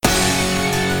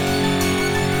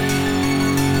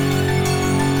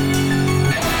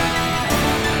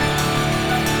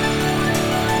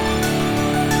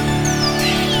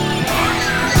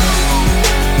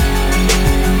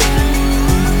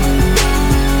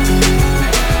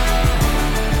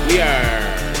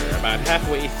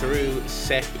halfway through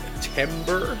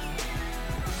September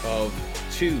of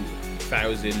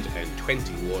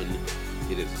 2021.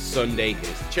 It is Sunday. It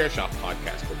is the Chair Shot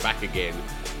Podcast. We're back again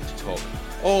to talk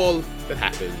all that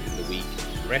happened in the week.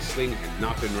 Wrestling and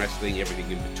not in wrestling,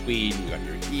 everything in between. We got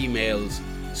your emails.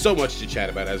 So much to chat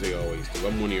about, as we always do.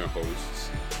 I'm one of your hosts.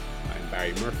 I'm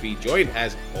Barry Murphy, joined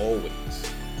as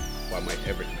always by my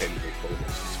ever-dependable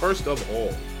co-hosts. First of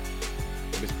all,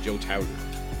 Mr. Joe Towner.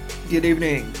 Good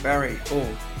evening, Barry, Paul.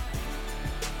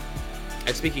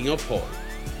 And speaking of Paul,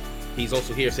 he's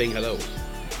also here saying hello.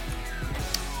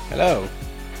 Hello.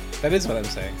 That is what I'm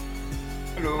saying.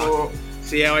 Hello.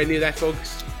 See how I knew that,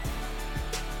 folks?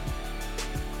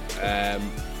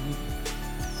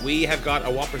 We have got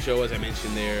a Whopper show, as I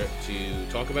mentioned there, to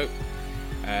talk about.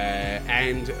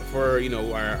 And for,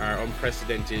 our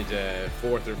unprecedented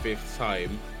fourth or fifth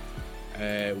time,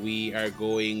 we are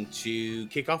going to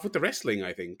kick off with the wrestling,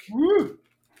 I think. Woo.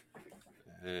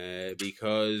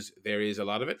 Because there is a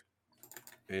lot of it.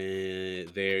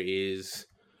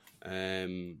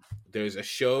 There's a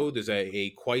show, there's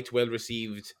a quite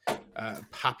well-received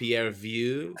papier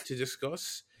view to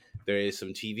discuss. There is some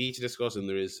TV to discuss, and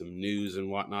there is some news and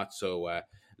whatnot. So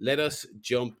let us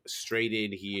jump straight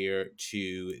in here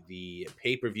to the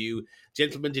pay-per-view.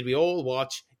 Gentlemen, did we all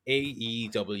watch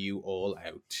AEW All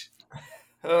Out?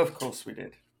 Of course we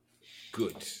did.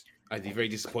 Good. I'd be very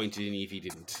disappointed in you if you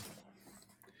didn't.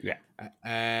 Yeah.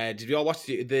 Did we all watch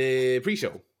the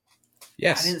pre-show?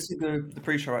 Yes. I didn't see the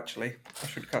pre-show, actually. I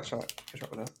should catch up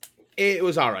with that. It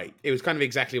was all right. It was kind of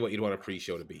exactly what you'd want a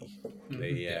pre-show to be.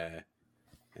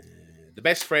 The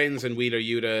Best Friends and Wheeler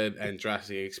Yuta and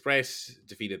Jurassic Express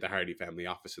defeated the Hardy Family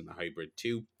Office in the Hybrid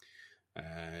 2.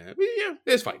 It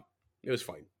was fine. It was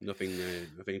fine. Nothing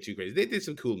too crazy. They did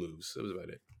some cool moves. That was about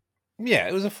it. Yeah,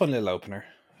 it was a fun little opener.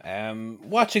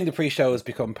 Watching the pre-show has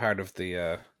become part of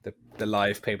the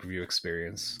live pay-per-view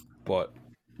experience. But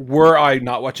were I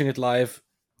not watching it live,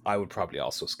 I would probably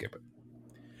also skip it.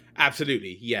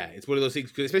 Absolutely, yeah. It's one of those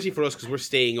things, especially for us, because we're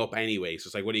staying up anyway. So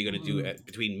it's like, what are you going to do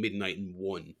between midnight and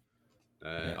 1?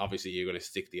 Obviously, you're going to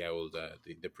stick the old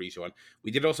the pre-show on.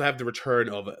 We did also have the return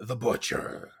of the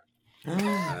Butcher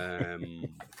on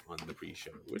the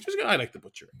pre-show, which was good. I like the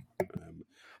Butcher.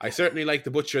 I certainly like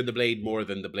the Butcher and the Blade more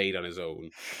than the Blade on his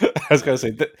own. I was going to say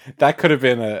that could have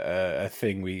been a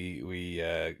thing we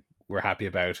were happy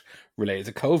about related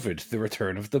to COVID. The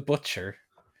return of the Butcher.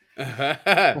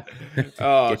 Come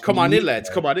on in, lads.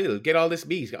 Come on in. Get all this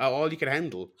meat. All you can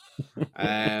handle.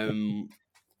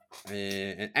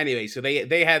 Anyway, so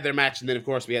they had their match, and then of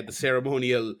course we had the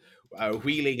ceremonial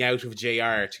wheeling out of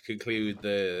JR to conclude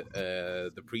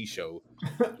the pre-show,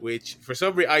 which for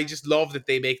some reason I just love that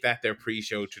they make that their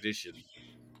pre-show tradition.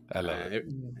 I love it.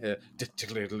 And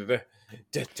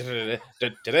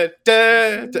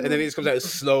then he just comes out as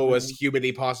slow as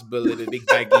humanly possible in a big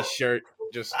baggy shirt,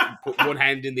 just put one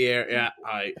hand in the air.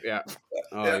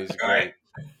 He's great.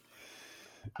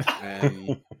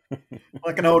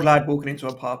 Like an old lad walking into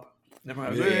a pub. Never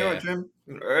goes, hey, all right, Jim.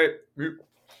 All right.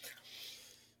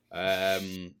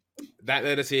 That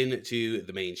led us into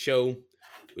the main show,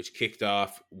 which kicked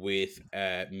off with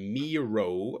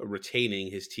Miro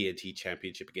retaining his TNT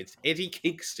Championship against Eddie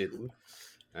Kingston.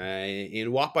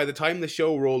 In what, by the time the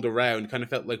show rolled around, kind of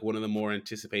felt like one of the more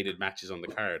anticipated matches on the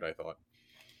card, I thought.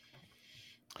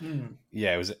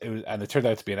 Yeah, it was, and it turned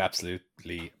out to be an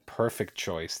absolutely perfect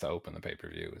choice to open the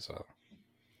pay-per-view as well.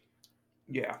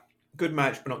 Yeah, good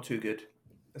match, but not too good.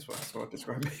 That's what I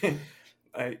describe it.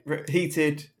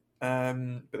 Heated,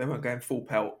 but they weren't going full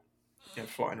pelt,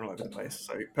 flying all over the place.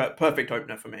 So perfect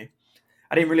opener for me.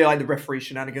 I didn't really like the referee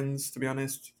shenanigans, to be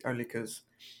honest, only because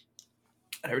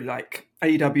I don't really like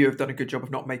AEW have done a good job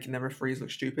of not making their referees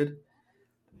look stupid.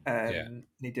 And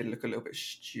he did look a little bit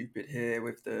stupid here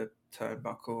with the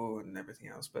turnbuckle and everything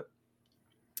else, but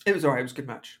it was alright. It was a good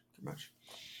match.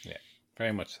 Yeah,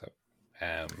 very much so.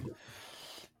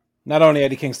 Not only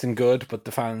Eddie Kingston good, but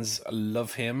the fans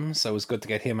love him, so it was good to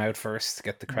get him out first,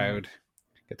 get the crowd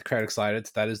excited.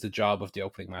 That is the job of the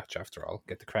opening match, after all.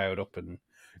 Get the crowd up and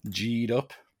G'd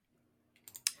up.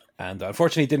 And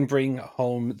unfortunately didn't bring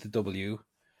home the W,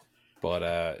 but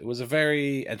it was a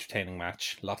very entertaining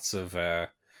match. Lots of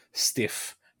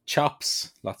stiff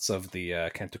chops, lots of the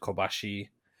Kento Kobashi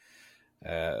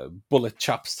bullet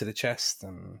chops to the chest,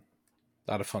 and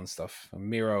a lot of fun stuff. And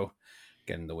Miro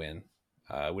getting the win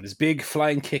with his big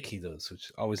flying kick he does,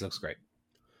 which always looks great.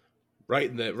 Right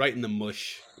in the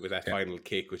mush with that final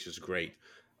kick, which is great.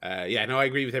 I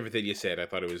agree with everything you said. I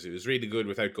thought it was really good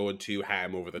without going too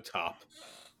ham over the top,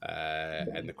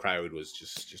 and the crowd was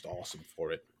just awesome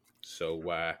for it. So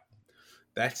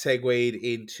that segued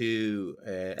into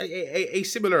a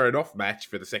similar enough match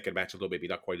for the second match, although maybe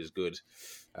not quite as good.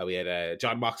 We had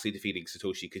John Moxley defeating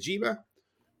Satoshi Kojima,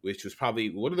 which was probably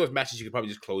one of those matches you could probably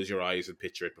just close your eyes and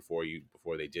picture it before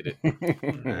they did it.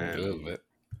 A little bit.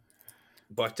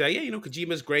 But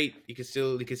Kojima's great. He can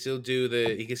still do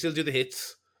the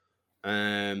hits.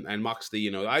 And Moxley,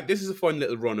 this is a fun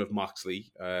little run of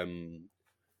Moxley. At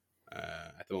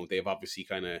the moment, they've obviously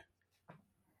kind of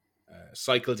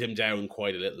cycled him down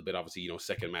quite a little bit. Obviously,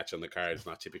 second match on the card is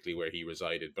not typically where he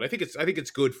resided, but I think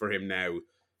it's good for him now.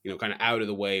 Kind of out of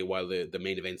the way while the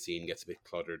main event scene gets a bit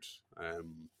cluttered.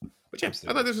 But yeah,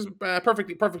 I thought this was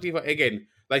perfectly again,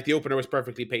 like the opener was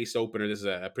perfectly paced opener. This is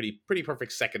a pretty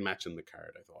perfect second match on the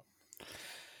card, I thought.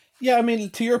 Yeah, I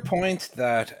mean, to your point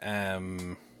that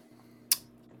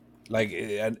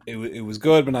it was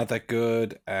good but not that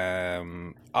good. I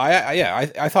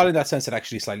thought in that sense it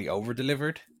actually slightly over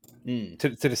delivered. To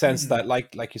the sense that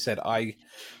like you said, I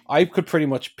could pretty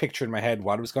much picture in my head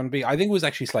what it was going to be. I think it was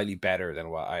actually slightly better than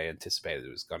what I anticipated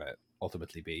it was going to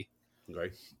ultimately be.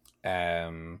 Okay.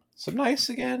 Some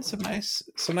nice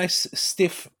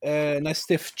stiff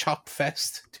chop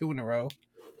fest 2 in a row.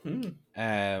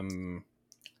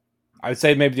 I would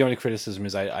say maybe the only criticism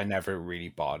is I never really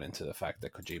bought into the fact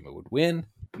that Kojima would win.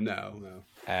 No.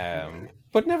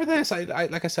 But nevertheless, I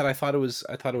like I said, I thought it was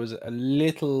a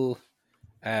little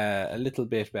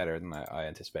bit better than I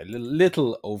anticipated.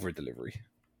 Little over delivery.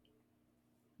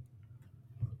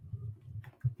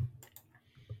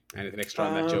 Anything extra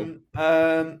on that, Joe?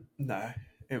 No,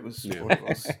 it was what it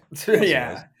was.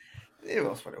 Yeah, it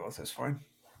was what it was. It's fine.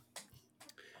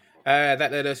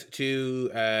 That led us to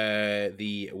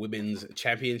the women's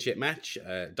championship match.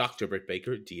 Dr. Britt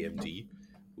Baker, DMD,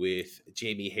 with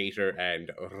Jamie Hayter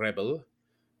and Rebel,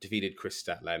 defeated Chris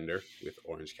Statlander with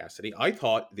Orange Cassidy. I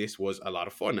thought this was a lot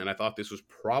of fun, and I thought this was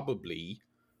probably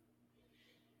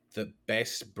the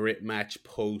best Brit match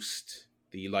post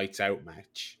the Lights Out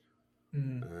match.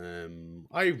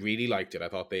 I really liked it. I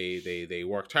thought they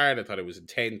worked hard. I thought it was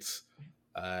intense.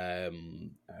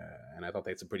 And I thought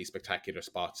they had some pretty spectacular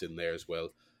spots in there as well.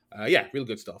 Real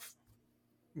good stuff.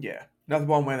 Yeah, another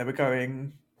one where they were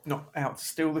going not out to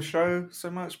steal the show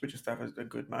so much, but just have a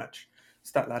good match.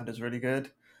 Statlander's really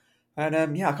good. And I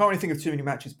can't really think of too many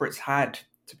matches Britt's had,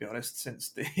 to be honest, since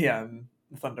the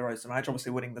Thunder Rosa match.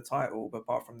 Obviously winning the title, but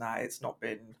apart from that, it's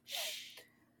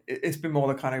been more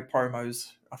the kind of promos,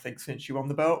 I think, since she won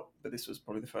the belt. But this was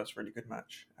probably the first really good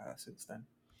match since then.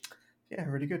 Yeah,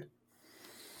 really good.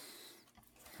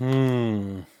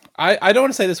 I don't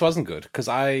want to say this wasn't good, because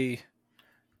I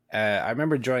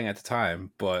remember enjoying it at the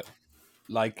time, but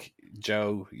like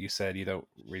Joe, you said you don't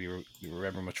really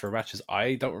remember much for matches.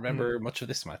 I don't remember much of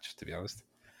this match, to be honest.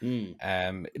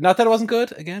 Not that it wasn't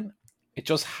good. Again, it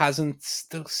just hasn't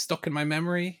still stuck in my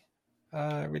memory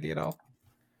really at all.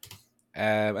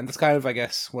 And that's kind of, I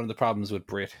guess, one of the problems with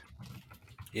Britt.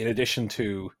 In addition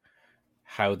to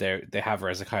how they have her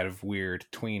as a kind of weird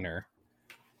tweener,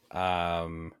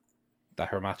 that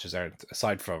her matches aren't,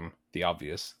 aside from the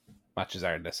obvious, matches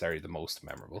aren't necessarily the most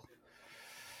memorable.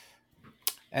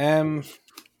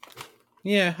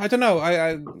 Yeah, I don't know.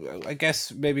 I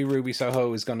guess maybe Ruby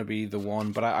Soho is going to be the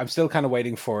one, but I'm still kind of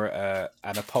waiting for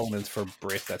an opponent for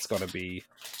Britt that's going to be,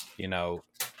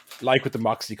 like with the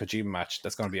Moxley Kojima match,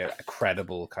 that's going to be a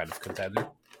credible kind of contender.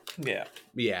 Yeah.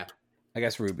 I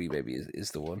guess Ruby maybe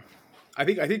is the one. I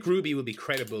think Ruby will be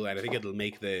credible, and I think it'll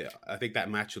make I think that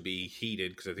match will be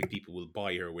heated because I think people will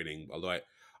buy her winning. Although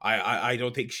I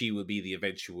don't think she will be the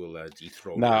eventual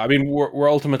dethroner. No, I mean we're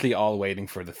ultimately all waiting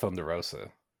for the Thunder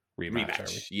Rosa rematch. Are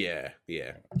we?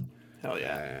 Yeah. Hell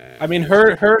yeah. I mean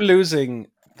her losing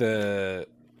the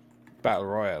Battle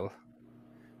Royal,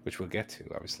 which we'll get to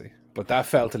obviously, but that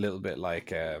felt a little bit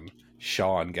like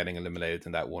Shawn getting eliminated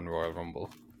in that one Royal Rumble.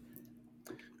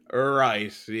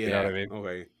 Right. Yeah. You know what I mean?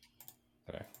 Okay.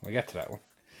 We'll get to that one.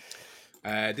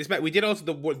 This match, we did also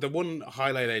the one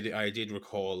highlight I did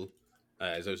recall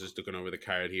as I was just looking over the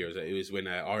card here. It was when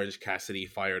Orange Cassidy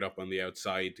fired up on the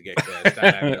outside to get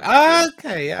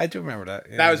okay, yeah, I do remember that.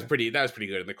 Yeah. That was pretty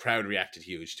good, and the crowd reacted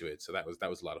huge to it. So that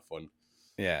was a lot of fun.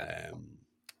 Yeah.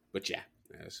 But yeah,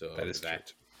 so that was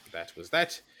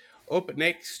that. Up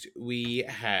next, we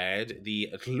had the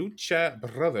Lucha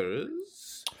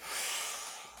Brothers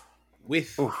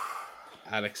with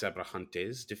Alex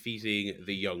Abrahantes defeating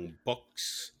the Young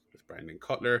Bucks with Brandon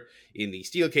Cutler in the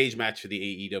steel cage match for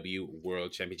the AEW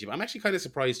World Championship. I'm actually kind of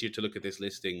surprised here to look at this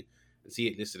listing and see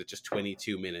it listed at just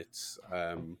 22 minutes.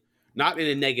 Not in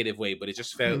a negative way, but it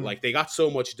just felt like they got so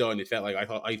much done. It felt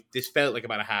like this felt like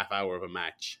about a half hour of a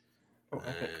match.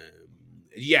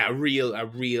 yeah, a real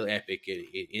epic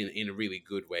in a really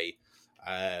good way.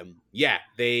 Yeah,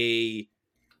 I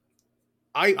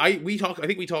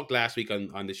think we talked last week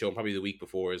on the show, and probably the week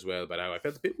before as well, about how I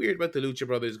felt a bit weird about the Lucha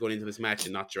Brothers going into this match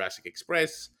and not Jurassic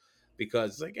Express,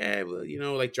 because it's like,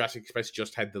 well, like Jurassic Express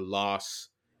just had the loss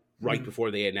right before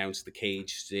they announced the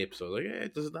cage stip, so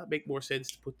like, does it not make more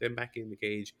sense to put them back in the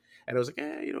cage? And I was like,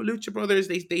 Lucha Brothers,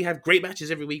 they have great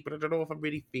matches every week, but I don't know if I'm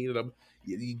really feeling them.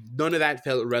 None of that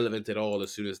felt relevant at all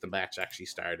as soon as the match actually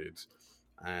started.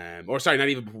 Or sorry, not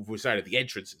even before we started. The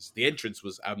entrances. The entrance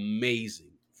was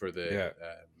amazing for the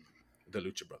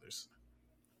Lucha Brothers.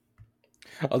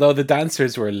 Although the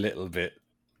dancers were a little bit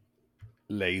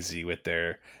lazy with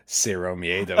their Ciro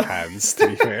Miedo hands, to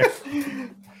be fair.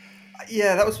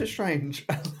 Yeah, that was a bit strange.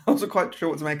 I wasn't quite sure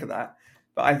what to make of that.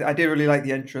 But I did really like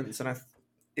the entrance, and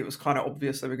it was kind of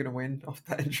obvious they were going to win off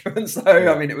that entrance. So,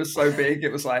 I mean, it was so big.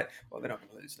 It was like, well, they're not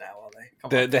going to lose now, are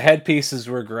they? The headpieces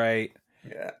were great.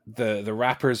 Yeah. The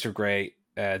rappers were great.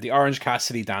 The Orange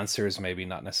Cassidy dancers, maybe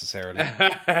not necessarily.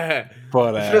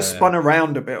 But should have spun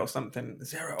around a bit or something.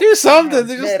 Do something.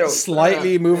 They're just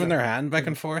slightly moving their hand back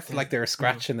and forth like they were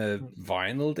scratching a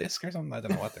vinyl disc or something. I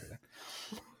don't know what they're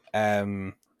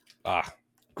doing.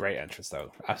 Great entrance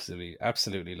though.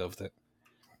 Absolutely loved it.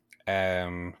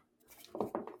 And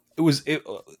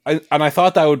I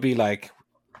thought that would be like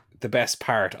the best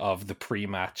part of the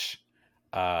pre-match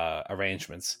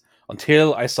arrangements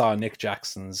until I saw Nick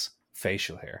Jackson's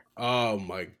facial hair. Oh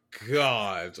my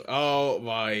god!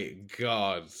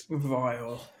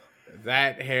 Vile.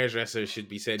 That hairdresser should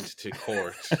be sent to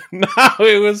court. No,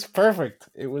 it was perfect.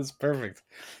 He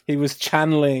was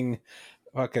channeling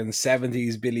fucking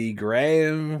 70s Billy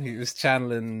Graham. He was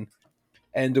channeling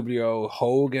NWO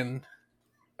Hogan.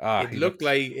 It looked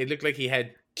like he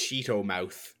had Cheeto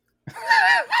mouth.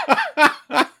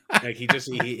 Like he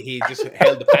just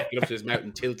held the packet up to his mouth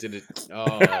and tilted it.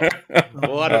 Oh,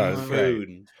 what a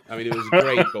buffoon! I mean, it was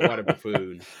great, but what a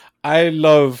buffoon! I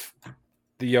love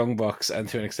the Young Bucks and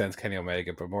to an extent Kenny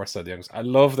Omega, but more so the Young Bucks. I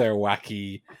love their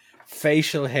wacky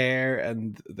facial hair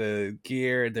and the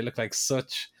gear. They look like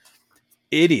such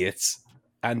idiots,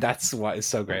 and that's what is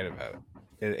so great about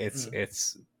it.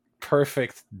 It's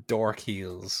perfect dork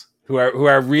heels who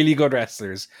are really good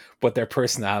wrestlers, but their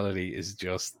personality is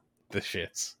just the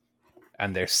shits,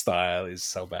 and their style is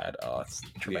so bad. Oh, it's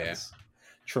tremendous,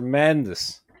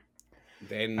 tremendous.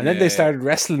 And then they started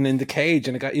wrestling in the cage,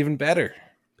 and it got even better.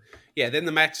 Yeah, then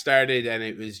the match started, and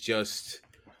it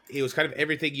was kind of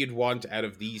everything you'd want out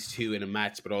of these two in a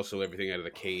match, but also everything out of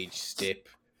the cage stip.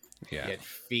 Yeah. You had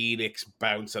Phoenix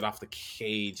bouncing off the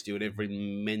cage, doing every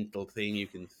mental thing you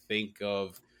can think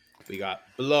of. We got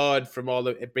blood from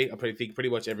I think pretty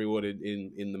much everyone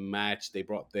in the match. They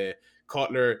brought the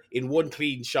Cutler in one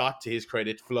clean shot, to his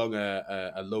credit, flung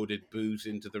a loaded boot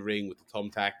into the ring with the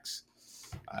thumbtacks.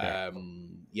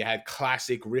 You had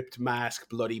classic ripped mask,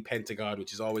 bloody Pentagon,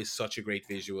 which is always such a great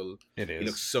visual. It is. He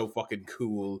looks so fucking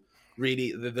cool.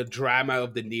 Really, the drama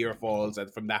of the near falls,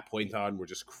 and from that point on, were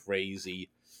just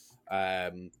crazy.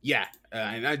 And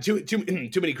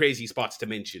too many crazy spots to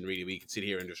mention. Really, we could sit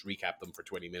here and just recap them for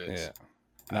 20 minutes.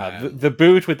 Yeah. The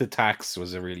boot with the tacks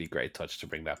was a really great touch to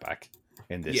bring that back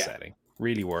in this setting.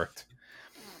 Really worked.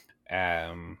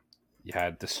 You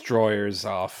had destroyers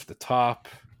off the top.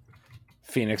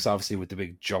 Phoenix obviously with the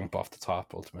big jump off the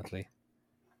top ultimately,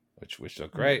 which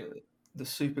looked great. The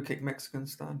super kick Mexican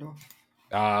standoff.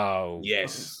 Oh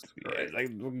yes, like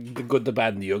the good, the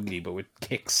bad, and the ugly, but with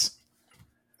kicks.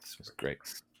 It was great.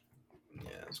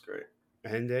 Yeah, it was great.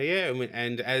 And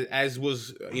and as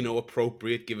was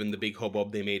appropriate given the big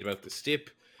hubbub they made about the stip,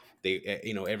 they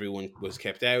everyone was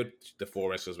kept out. The four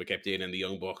wrestlers were kept in, and the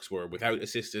Young Bucks were without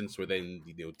assistance. Were then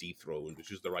dethroned,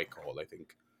 which was the right call, I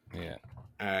think. Yeah.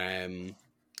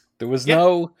 There was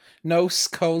no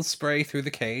cold spray through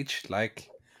the cage, like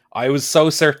I was so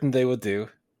certain they would do.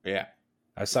 Yeah.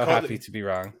 I was so happy to be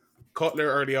wrong. Cutler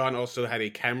early on also had a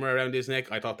camera around his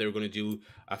neck. I thought they were going to do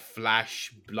a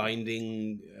flash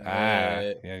blinding thing.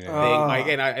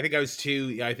 Again, I think I was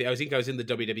too. I think I was in the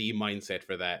WWE mindset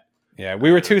for that. Yeah,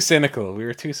 we were too cynical.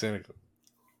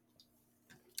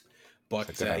 But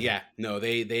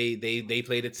they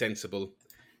played it sensible,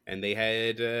 and they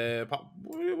had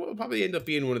probably end up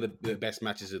being one of the best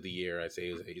matches of the year. I'd say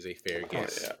is a fair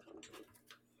guess.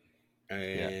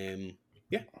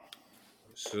 Yeah.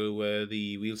 So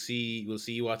we'll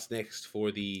see what's next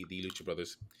for the Lucha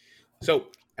Brothers. So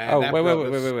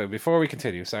wait! Before we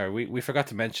continue, sorry, we forgot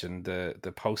to mention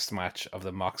the post match of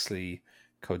the Moxley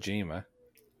Kojima.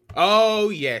 Oh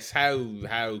yes,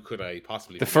 how could I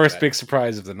possibly? The first big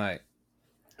surprise of the night,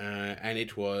 and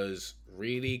it was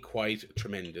really quite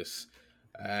tremendous.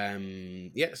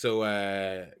 So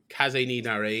Kaze ni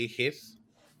Nare hit,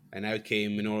 and out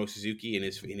came Minoru Suzuki in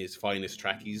his finest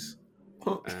trackies.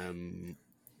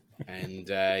 And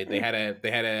they had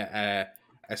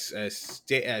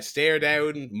a stare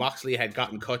down. Moxley had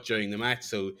gotten cut during the match,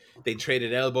 so they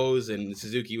traded elbows, and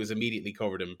Suzuki was immediately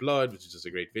covered in blood, which is just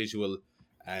a great visual.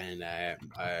 And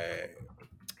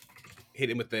hit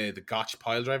him with the Gotch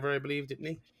pile driver, I believe, didn't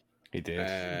he? He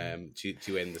did.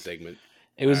 To end the segment.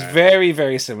 It was very,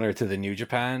 very similar to the New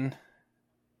Japan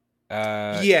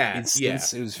instance.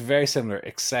 Yeah. It was very similar,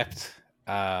 except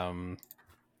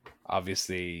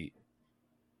obviously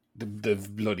the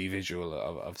bloody visual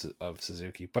of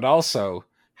Suzuki, but also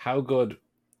how good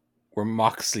were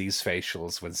Moxley's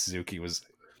facials when Suzuki was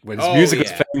when his music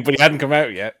was playing, but he hadn't come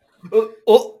out yet.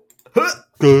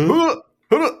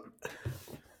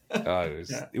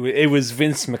 It was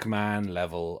Vince McMahon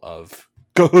level of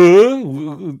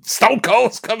Stone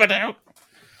Cold's coming out.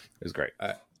 It was great.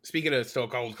 Speaking of Stone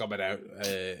Cold coming out,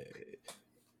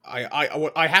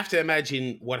 I have to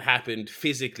imagine what happened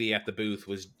physically at the booth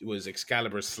was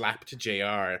Excalibur slapped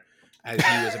JR as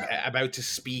he was about to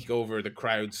speak over the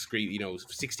crowd scream,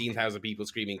 16,000 people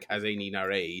screaming Kaze ni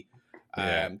Nare,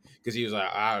 because he was like,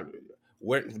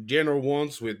 went dinner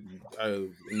once with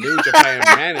New Japan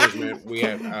management. We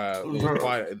had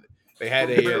they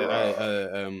had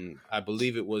I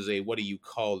believe it was a, what do you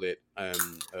call it?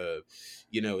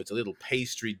 It's a little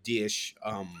pastry dish.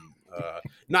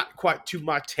 Not quite to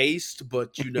my taste,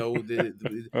 but he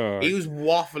was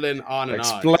waffling on and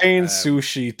on. Explain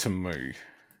sushi to me.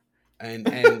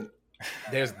 And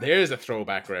there's a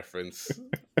throwback reference.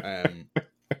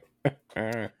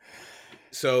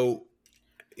 So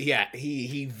yeah,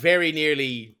 he very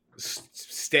nearly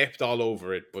stepped all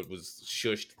over it, but was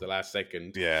shushed the last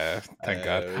second. Yeah, thank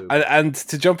God. And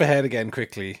to jump ahead again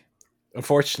quickly,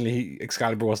 unfortunately,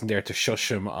 Excalibur wasn't there to shush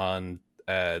him on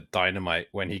Dynamite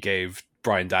when he gave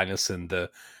Bryan Danielson the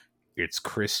 "it's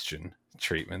Christian"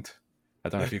 treatment. I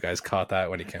don't know if you guys caught that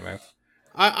when he came out.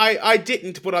 I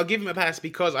didn't, but I'll give him a pass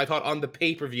because I thought on the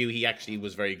pay-per-view he actually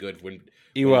was very good when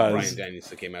Bryan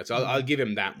Danielson came out. So I'll give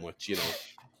him that much,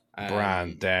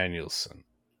 Bryan Danielson.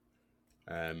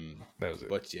 That was it.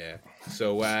 But yeah,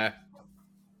 so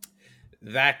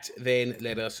that then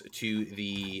led us to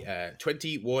the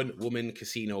 21-woman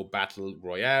casino battle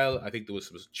royale. I think there was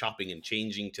some chopping and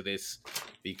changing to this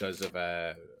because of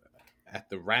at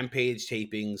the Rampage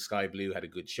taping, Sky Blue had a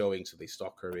good showing, so they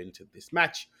stuck her into this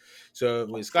match. So it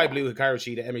was Sky Blue, Hikaru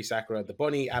Shida, Emi Sakura, The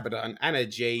Bunny, Abaddon, Anna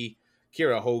Jay,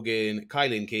 Kira Hogan,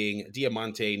 Kylan King,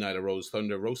 Diamante, Nyla Rose,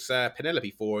 Thunder Rosa,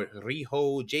 Penelope Ford,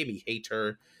 Riho, Jamie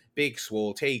Hayter, Big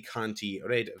Swole, Tay Conti,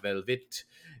 Red Velvet,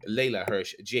 Layla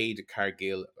Hirsch, Jade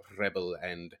Cargill, Rebel,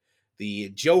 and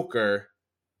the Joker,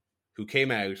 who came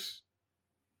out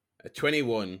at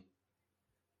 21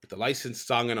 with the licensed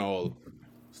song and all.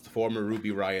 It's the former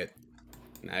Ruby Riot,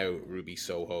 now Ruby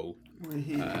Soho.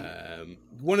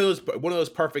 One of those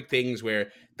perfect things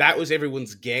where that was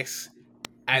everyone's guess,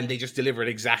 and they just delivered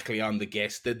exactly on the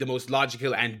guess. The most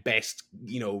logical and best,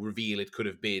 reveal it could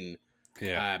have been.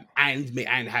 Yeah. And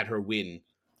had her win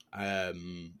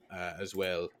as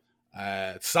well.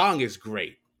 Song is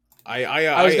great.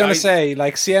 I was gonna say,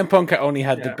 like, CM Punk only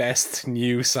had the best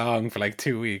new song for like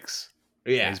 2 weeks.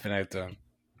 Yeah, he's been outdone.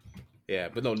 Yeah,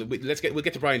 but no, we'll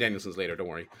get to Bryan Danielson's later. Don't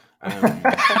worry.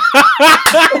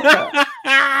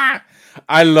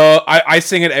 I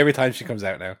sing it every time she comes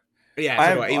out now.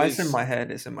 Yeah, it's in my head.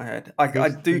 It's in my head. I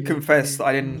do confess that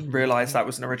I didn't realize that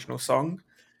was an original song.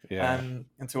 Yeah.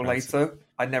 Until later.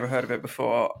 I'd never heard of it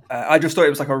before. I just thought it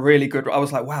was like a really good. I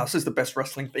was like, wow, this is the best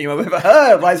wrestling theme I've ever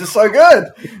heard. Like, this is so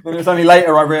good. And it was only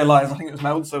later I realized, I think it was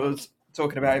Meltzer was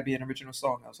talking about it being an original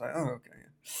song. I was like, oh, okay.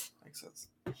 Makes sense.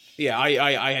 Yeah,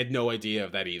 I had no idea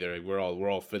of that either. We're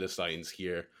all Philistines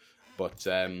here. But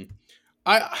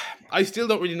I still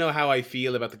don't really know how I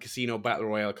feel about the casino battle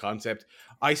royale concept.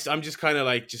 I'm just kind of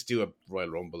like, just do a Royal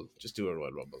Rumble. Just do a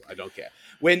Royal Rumble. I don't care.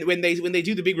 When they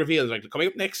do the big reveals, like, coming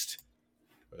up next,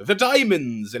 the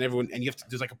Diamonds, and everyone, and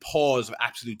there's like a pause of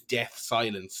absolute death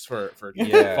silence for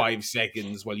 5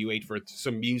 seconds while you wait for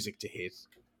some music to hit.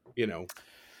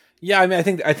 Yeah, I mean,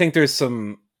 I think there's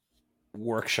some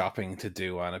workshopping to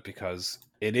do on it, because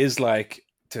it is like,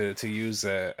 to use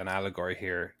an allegory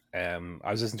here. I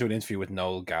was listening to an interview with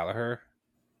Noel Gallagher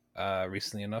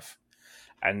recently enough,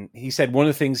 and he said one of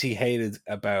the things he hated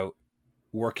about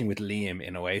working with Liam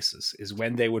in Oasis is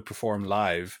when they would perform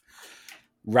live,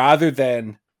 rather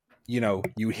than,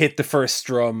 you hit the first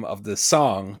strum of the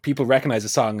song, people recognize the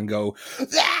song and go,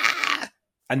 ah!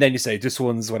 And then you say, this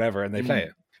one's whatever, and they play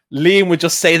it. Liam would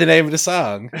just say the name of the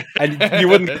song, and you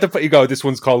wouldn't get the. You go, this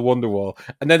one's called Wonderwall,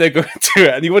 and then they go into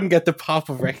it, and you wouldn't get the pop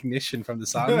of recognition from the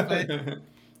song play.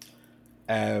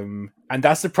 And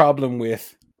that's the problem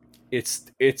with it's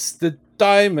the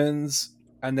diamonds,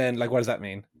 and then like, what does that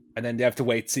mean? And then they have to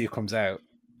wait to see it comes out,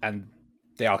 and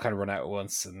they all kind of run out at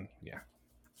once, and yeah.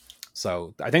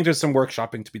 So I think there's some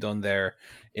workshopping to be done there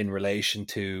in relation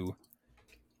to,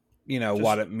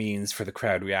 what it means for the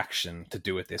crowd reaction to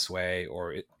do it this way,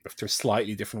 or if there's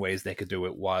slightly different ways they could do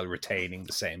it while retaining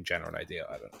the same general idea.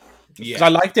 I don't know. Because I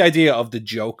like the idea of the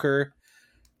Joker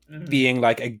being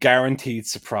like a guaranteed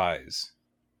surprise.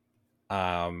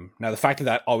 Now the fact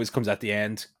that always comes at the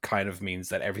end kind of means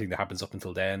that everything that happens up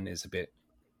until then is a bit,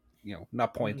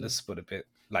 not pointless, but a bit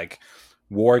like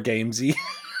war gamesy.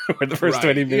 For the first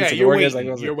 20 minutes of the war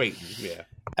games, you're waiting. Yeah.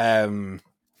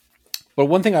 But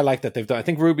one thing I like that they've done, I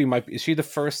think Ruby is she the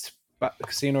first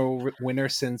casino winner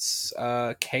since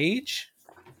Cage?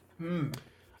 Yeah,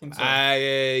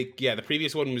 the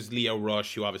previous one was Leo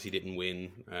Rush, who obviously didn't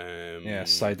win.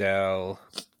 Seidel.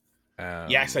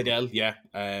 Seidel. Yeah.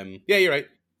 Yeah, you're right.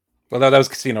 Well, that was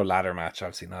casino ladder match,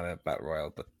 obviously not a battle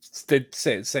royal, but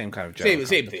same kind of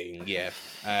same thing. Yeah.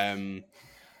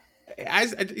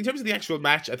 As in terms of the actual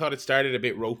match, I thought it started a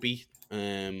bit ropey.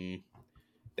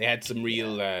 They had some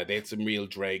real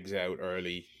dregs out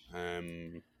early.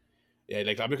 Yeah,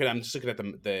 like I'm just looking at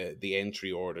the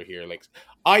entry order here. Like,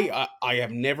 I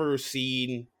have never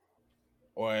seen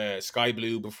Sky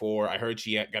Blue before. I heard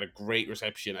she got a great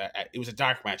reception. It was a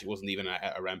dark match. It wasn't even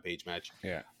a Rampage match.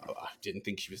 Yeah, I didn't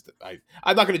think she was.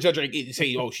 I'm not going to judge her and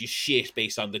say, oh, she's shit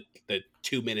based on the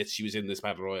 2 minutes she was in this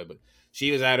battle royal, but she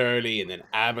was out early, and then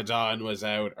Abaddon was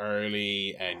out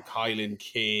early, and Kylan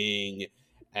King,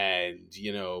 and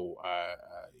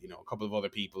a couple of other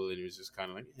people, and it was just kind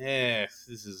of like, this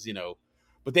is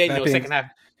But then second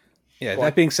half. Yeah.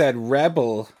 That being said,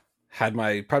 Rebel had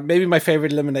maybe my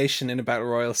favorite elimination in a battle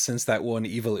royal since that one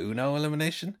Evil Uno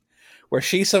elimination, where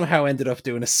she somehow ended up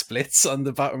doing a splits on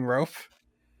the bottom rope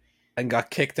and got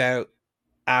kicked out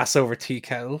ass over tea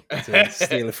kettle, to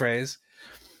steal a phrase.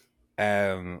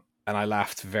 And I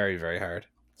laughed very, very hard.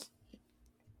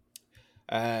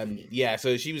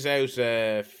 So she was out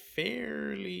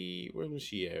fairly. Where was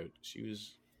she out? She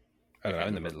was, I don't know,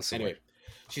 in the middle somewhere. Anyway,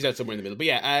 she's out somewhere in the middle. But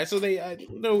yeah, so they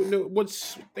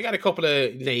once they got a couple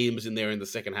of names in there in the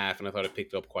second half, and I thought it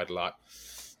picked up quite a lot.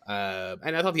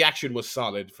 And I thought the action was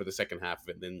solid for the second half of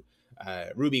it. And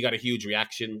then Ruby got a huge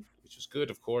reaction, which was good,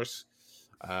 of course.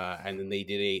 And then they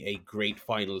did a great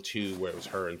final two where it was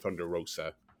her and Thunder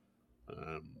Rosa.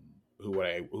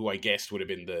 Who I guessed would have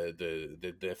been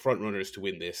the front runners to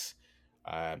win this.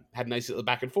 Had a nice little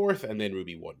back and forth, and then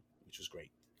Ruby won, which was great.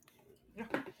 Yeah.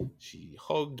 She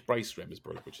hugged Bryce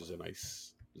Remsburg, which is a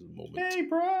nice moment. Hey,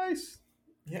 Bryce!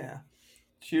 Yeah.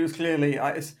 She was clearly...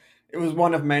 it was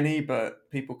one of many, but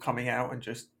people coming out and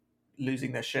just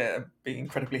losing their shit and being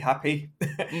incredibly happy.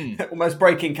 Almost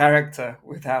breaking character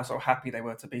with how so happy they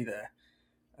were to be there.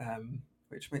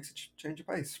 Which makes a change of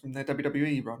pace from their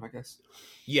WWE run, I guess.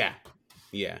 Yeah.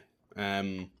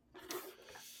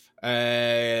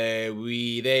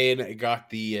 We then got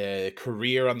the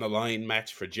career on the line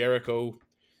match for Jericho,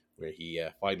 where he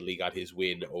finally got his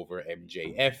win over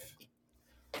MJF.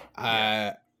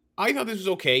 I thought this was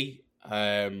okay.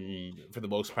 For the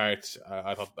most part,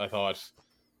 I thought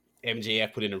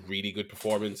MJF put in a really good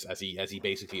performance, as he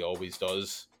basically always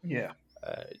does. Yeah.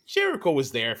 Jericho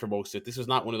was there for most of it. This was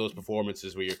not one of those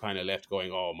performances where you're kind of left going,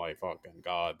 oh my fucking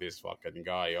god, this fucking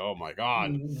guy, oh my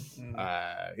god.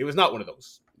 It was not one of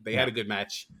those. They had a good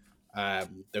match.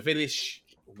 The finish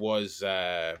was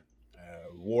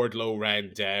Wardlow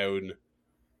ran down.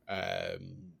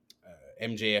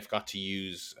 MJF got to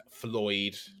use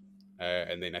Floyd,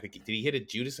 and then I think did he hit a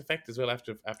Judas effect as well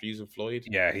after using Floyd?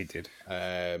 Yeah, he did.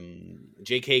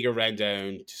 Jake Hager ran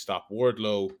down to stop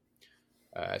Wardlow.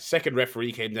 Second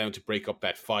referee came down to break up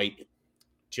that fight.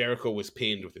 Jericho was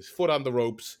pinned with his foot on the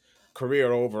ropes.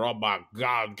 Career over. Oh my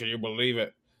god, can you believe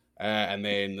it? And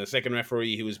then the second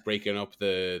referee, who was breaking up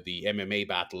the MMA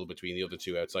battle between the other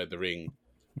two outside the ring.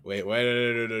 Wait, no.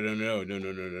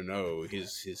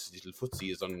 His little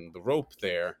footsie is on the rope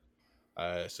there.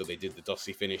 So they did the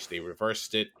dusty finish. They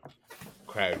reversed it.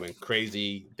 Crowd went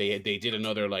crazy. They did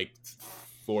another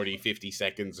 40-50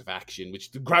 seconds of action,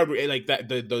 which the crowd like that.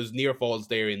 Those near falls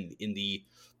there in the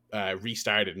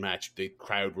restarted match, the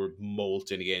crowd were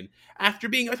molten again after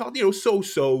being, I thought,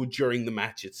 so during the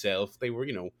match itself. They were,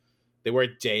 they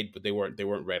weren't dead, but they weren't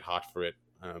red hot for it.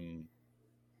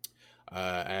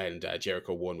 And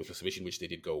Jericho won with a submission, which they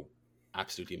did go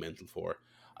absolutely mental for.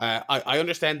 I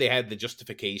understand they had the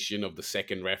justification of the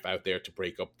second ref out there to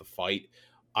break up the fight.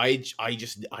 I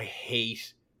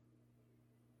hate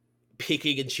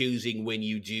picking and choosing when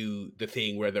you do the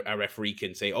thing where a referee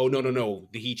can say, "Oh no,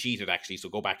 he cheated actually, so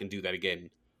go back and do that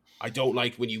again." I don't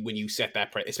like when you set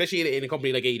that especially in a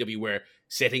company like AEW where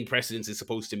setting precedence is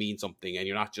supposed to mean something, and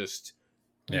you're not just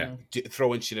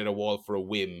throwing shit at a wall for a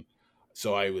whim.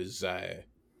 So I was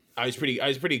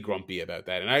pretty grumpy about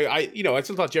that, and I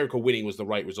still thought Jericho winning was the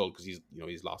right result because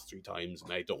he's lost 3 times,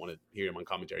 and I don't want to hear him on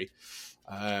commentary.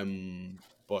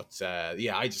 But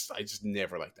I just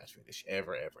never liked that finish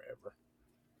ever.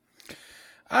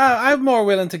 I'm more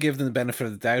willing to give them the benefit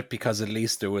of the doubt because at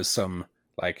least there was some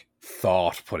like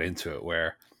thought put into it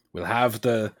where we'll have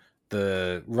the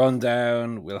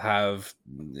rundown, we'll have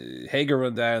Hager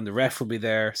rundown, the ref will be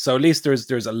there. So at least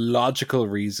there's a logical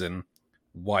reason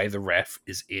why the ref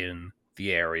is in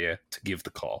the area to give the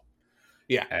call.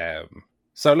 Yeah.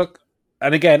 So look,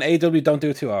 and again, AW don't do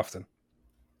it too often.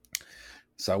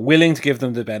 So willing to give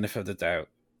them the benefit of the doubt.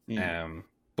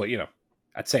 But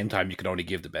at the same time, you can only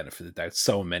give the benefit of the doubt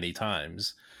so many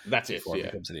times. That's it. Before it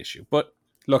becomes an issue. But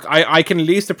look, I can at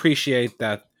least appreciate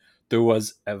that there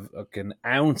was an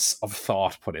ounce of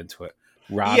thought put into it,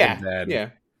 rather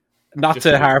than not just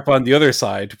to harp on the other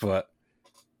side, but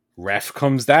ref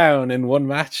comes down in one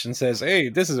match and says, "Hey,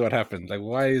 this is what happened. Like,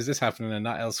 why is this happening and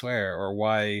not elsewhere? Or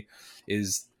why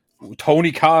is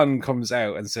Tony Khan comes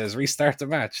out and says restart the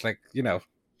match?" Like,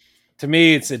 to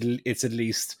me, it's at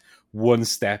least one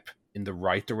step in the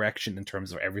right direction in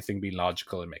terms of everything being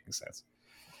logical and making sense.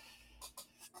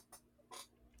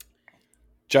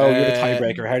 Joe, you're the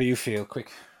tiebreaker. How do you feel? Quick.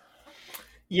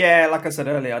 Yeah, like I said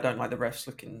earlier, I don't like the refs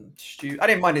looking stupid. I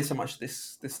didn't mind it so much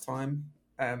this time,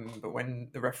 but when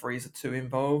the referees are too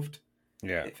involved,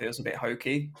 it feels a bit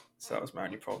hokey. So that was my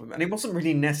only problem, and it wasn't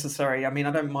really necessary. I mean,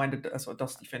 I don't mind a sort of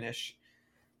dusty finish,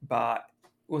 but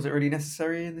was it really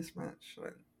necessary in this match?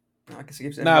 I guess it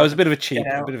gives. No, it was a bit of a cheap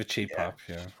pop.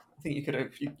 Yeah, I think you could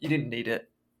have. You didn't need it,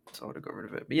 so I would have got rid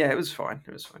of it. But yeah, it was fine.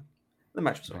 The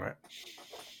match was alright.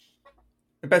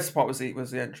 The best part was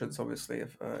the entrance, obviously,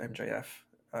 of MJF.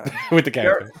 With the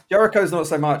character. Jericho's not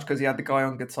so much because he had the guy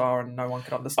on guitar and no one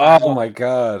could understand. Oh my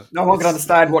god! No one could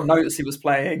understand what notes he was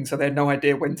playing, so they had no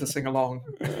idea when to sing along.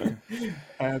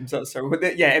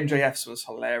 MJF's was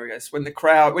hilarious when the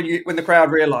crowd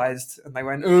realised and they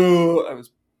went, "Ooh!" It was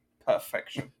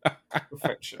perfection.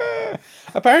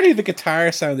 Apparently, the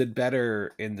guitar sounded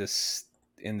better in the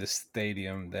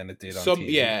stadium than it did on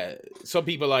TV. Yeah, some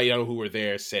people I know who were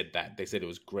there said that. They said it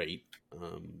was great.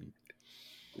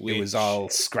 It was all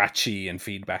scratchy and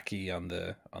feedbacky on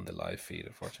the live feed,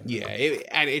 unfortunately. Yeah,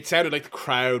 it sounded like the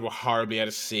crowd were horribly out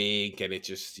of sync, and it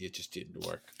just didn't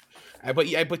work. But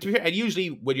to be fair, and usually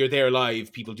when you're there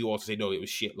live, people do also say no, it was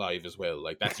shit live as well.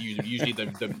 Like that's usually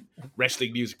the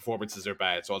wrestling music performances are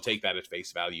bad, so I'll take that at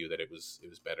face value that it was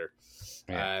better.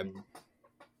 Yeah.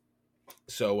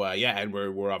 And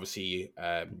we're obviously.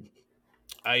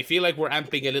 I feel like we're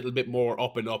amping a little bit more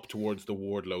up and up towards the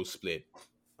Wardlow split.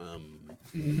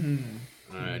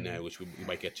 Now, which we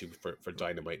might get to for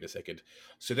Dynamite in a second.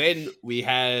 So then we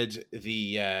had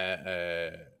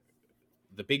the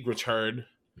big return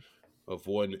of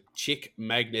one Chick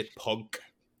Magnet Punk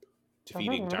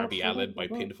defeating Darby Allin by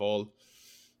pinfall.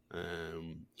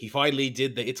 He finally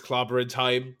did the It's Clobbering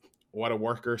time. What a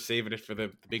worker, saving it for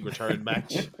the big return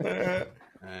match,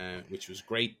 which was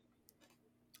great.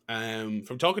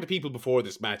 From talking to people before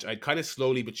this match, I'd kind of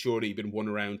slowly but surely been won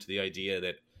around to the idea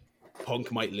that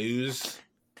Punk might lose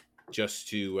just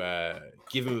to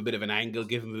give him a bit of an angle,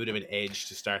 give him a bit of an edge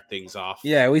to start things off.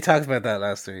 Yeah, we talked about that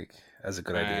last week as a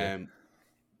good idea.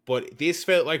 But this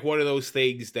felt like one of those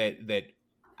things that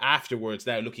afterwards,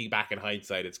 now looking back in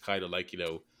hindsight, it's kind of like,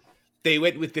 they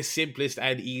went with the simplest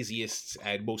and easiest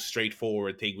and most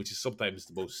straightforward thing, which is sometimes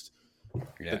the most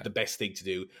the best thing to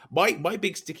do. My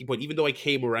big sticking point, even though I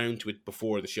came around to it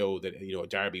before the show that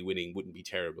Darby winning wouldn't be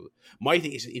terrible, my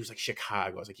thing is it was like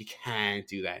Chicago. I was like, you can't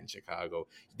do that in Chicago.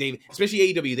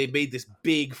 Especially AEW, they've made this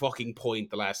big fucking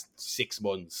point the last 6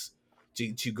 months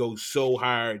to go so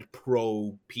hard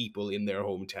pro people in their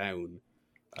hometown,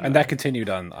 and that continued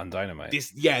on Dynamite.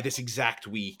 This exact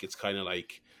week, it's kind of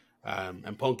like.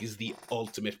 And Punk is the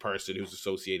ultimate person who's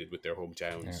associated with their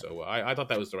hometown. Yeah. So I thought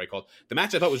that was the right call. The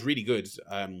match I thought was really good.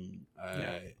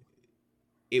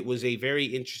 It was a very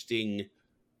interesting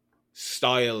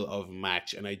style of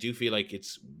match. And I do feel like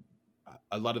it's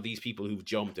a lot of these people who've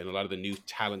jumped and a lot of the new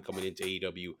talent coming into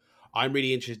AEW. I'm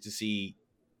really interested to see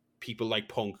people like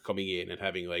Punk coming in and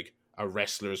having like a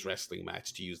wrestler's wrestling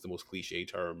match, to use the most cliche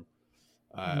term.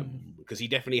 because he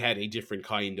definitely had a different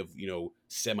kind of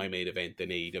semi-main event than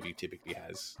AEW typically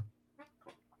has.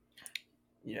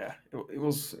 Yeah, it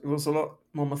was a lot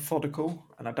more methodical,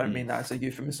 and I don't mean that as a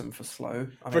euphemism for slow.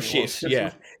 I mean, For shit,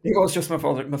 yeah. It was just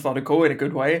methodical in a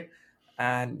good way,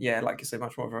 and yeah, like you say,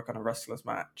 much more of a kind of wrestlers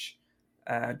match.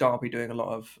 Darby doing a lot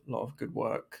of good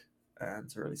work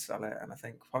to really sell it, and I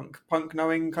think Punk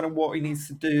knowing kind of what he needs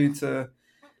to do to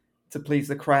please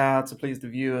the crowd, to please the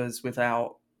viewers,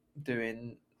 without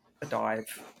doing a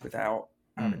dive, without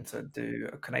having to do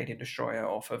a Canadian destroyer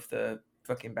off of the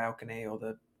fucking balcony or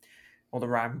the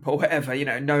ramp or whatever,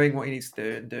 knowing what he needs to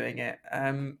do and doing it.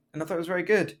 And I thought it was very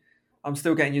good. I'm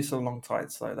still getting used to the long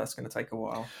tights, though. That's going to take a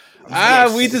while.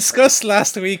 We discussed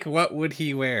last week what would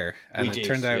he wear, and it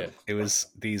turned out it was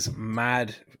these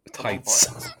mad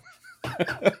tights.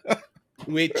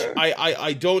 Which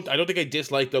I don't think I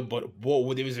dislike them, but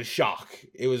it was a shock.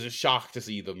 It was a shock to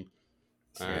see them.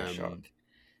 Shock.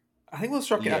 I think what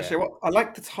struck it actually. I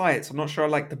like the tights. I'm not sure I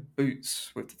like the boots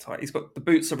with the tights. He's got the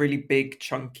boots are really big,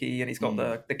 chunky, and he's got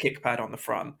the kick pad on the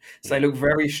front. So they look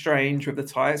very strange with the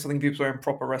tights. I think if he was wearing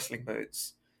proper wrestling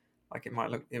boots, like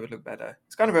it would look better.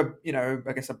 It's kind of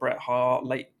I guess a Bret Hart,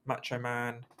 late Macho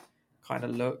Man kind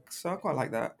of look. So I quite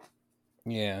like that.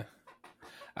 Yeah.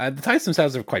 The tights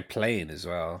themselves are quite plain as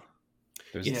well.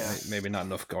 There's maybe not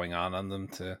enough going on them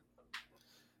to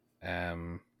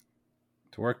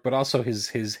work, but also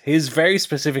his very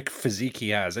specific physique he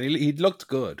has, and he looked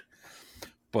good,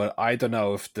 but I don't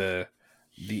know if the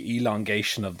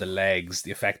elongation of the legs,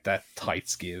 the effect that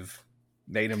tights give,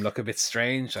 made him look a bit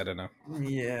strange. I don't know.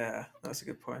 Yeah, that's a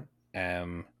good point.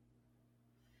 But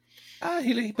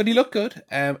he looked good.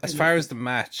 As far as the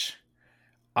match,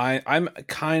 I'm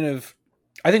kind of,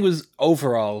 I think it was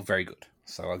overall very good.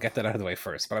 So I'll get that out of the way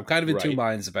first. But I'm kind of in two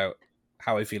minds about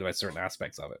how I feel about certain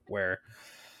aspects of it, where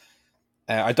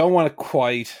I don't want to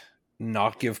quite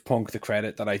not give Punk the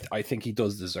credit that I think he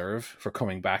does deserve for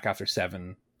coming back after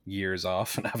 7 years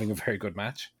off and having a very good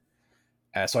match.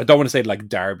 So I don't want to say like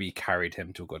Darby carried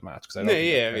him to a good match, because I don't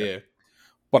think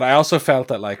But I also felt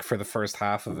that like for the first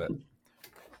half of it,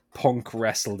 Punk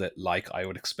wrestled it like I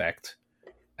would expect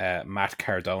Matt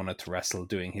Cardona to wrestle,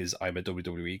 doing his "I'm a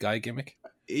WWE guy" gimmick.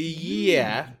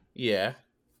 Yeah.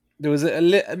 There was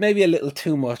maybe a little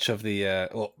too much of the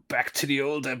back to the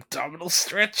old abdominal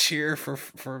stretch here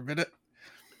for a minute.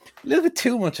 A little bit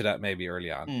too much of that maybe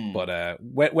early on. But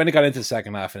when it got into the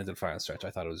second half and into the final stretch,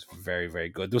 I thought it was very, very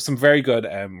good. There was some very good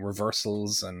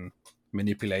reversals and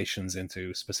manipulations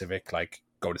into specific like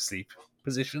go to sleep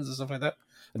positions and stuff like that.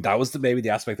 And that was maybe the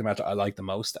aspect of the match I liked the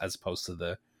most, as opposed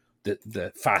to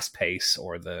the fast pace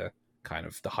or the kind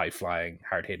of the high flying,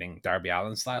 hard hitting Darby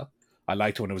Allin style. I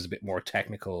liked when it was a bit more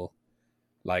technical,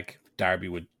 like Darby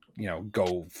would,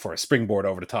 go for a springboard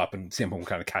over the top and CM Punk would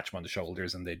kind of catch him on the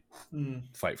shoulders and they'd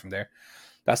fight from there.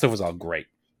 That stuff was all great.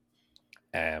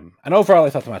 And overall, I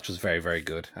thought the match was very, very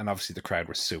good. And obviously the crowd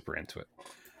were super into it.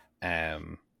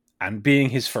 And being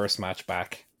his first match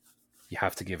back, you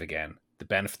have to give again the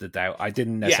benefit of the doubt. I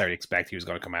didn't necessarily expect he was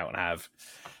going to come out and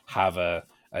have a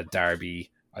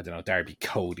Darby, Darby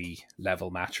Cody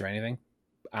level match or anything.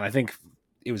 And I think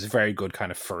it was a very good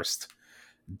kind of first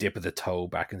dip of the toe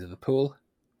back into the pool.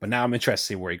 But now I'm interested to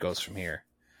see where he goes from here.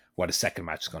 What his second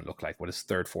match is going to look like. What his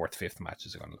third, fourth, fifth match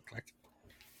is going to look like.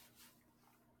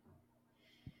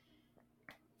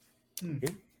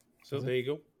 Okay. So there you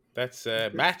go. That's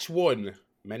match one.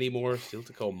 Many more still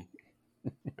to come.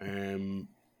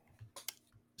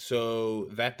 So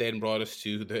that then brought us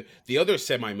to the other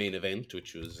semi-main event,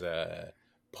 which was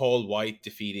Paul White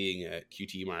defeating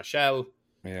QT Marshall.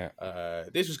 Yeah.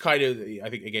 This was kind of,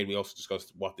 I think, again, we also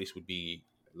discussed what this would be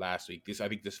last week. I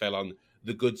think this fell on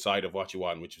the good side of what you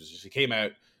want, which was just he came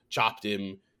out, chopped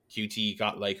him. QT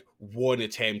got like one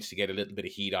attempt to get a little bit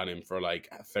of heat on him for like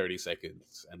 30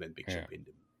 seconds, and then Big Show pinned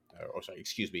him.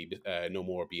 Excuse me, no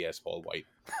more BS, Paul White.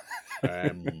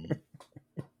 Get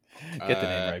the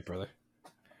name right, brother.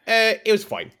 It was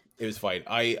fine. It was fine.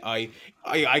 I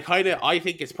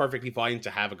think it's perfectly fine to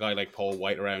have a guy like Paul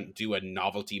White around, do a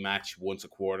novelty match once a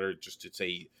quarter, just to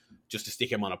stick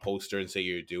him on a poster and say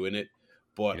you're doing it.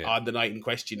 But on the night in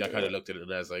question, I kind of looked at it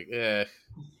and I was like,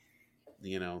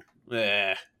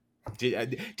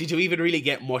 did you even really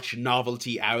get much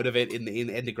novelty out of it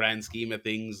in the grand scheme of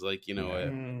things? Like,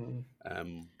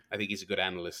 I think he's a good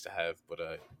analyst to have,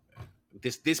 but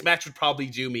this match would probably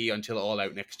do me until All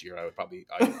Out next year. I would probably.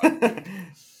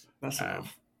 That's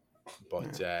enough.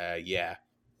 But He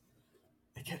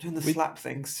kept doing the slap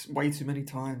things way too many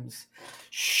times.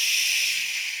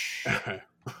 Shh. It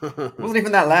wasn't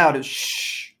even that loud. It was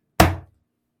shh.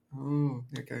 Oh,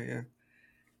 okay, yeah.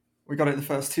 We got it the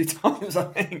first 2 times, I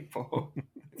think. But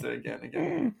do it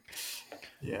again.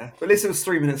 Yeah, but at least it was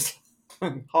 3 minutes,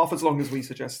 half as long as we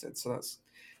suggested. So that's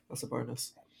a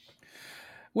bonus.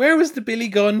 Where was the Billy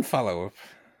Gunn follow-up?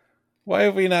 Why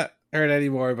have we not heard any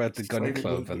more about the Gun Saving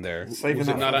Club the- and their... Saving Was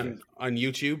that it not for- on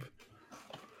YouTube?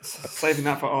 Saving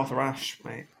that for Arthur Ashe,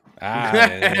 mate.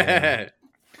 Yeah.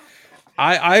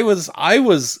 I was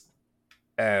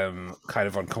kind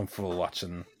of uncomfortable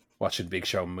watching Big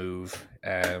Show move.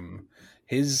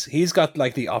 He's got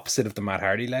like the opposite of the Matt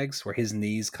Hardy legs, where his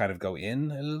knees kind of go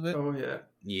in a little bit. Oh yeah.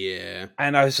 Yeah.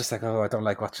 And I was just like, oh, I don't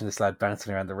like watching this lad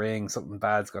bouncing around the ring. Something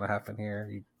bad's going to happen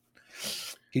here.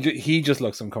 He just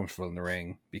looks uncomfortable in the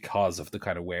ring because of the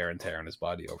kind of wear and tear on his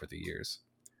body over the years.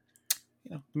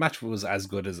 You know, the match was as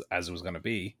good as it was going to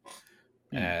be.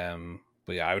 But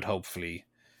yeah, I would hopefully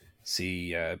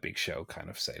see Big Show kind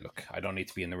of say, look, I don't need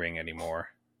to be in the ring anymore.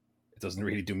 It doesn't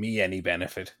really do me any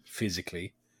benefit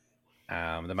physically.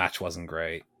 The match wasn't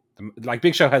great. Like,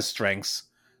 Big Show has strengths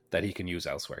that he can use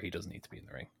elsewhere. He doesn't need to be in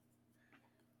the ring.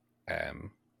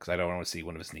 Because I don't want to see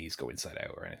one of his knees go inside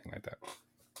out or anything like that.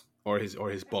 Or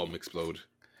his bum explode.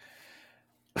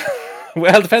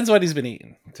 Well, it depends what he's been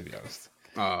eating, to be honest.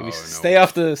 Oh, no. Stay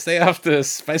off the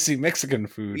spicy Mexican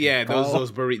food. Yeah, Paul.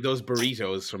 those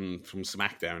burritos from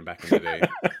SmackDown back in the day.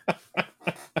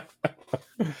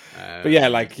 But yeah,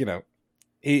 like, you know,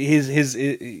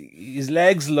 his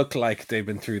legs look like they've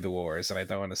been through the wars, and I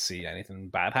don't want to see anything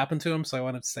bad happen to him. So I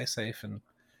want him to stay safe and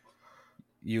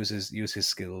use his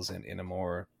skills in a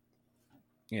more,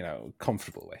 you know,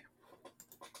 comfortable way.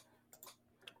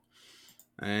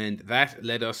 And that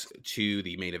led us to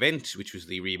the main event, which was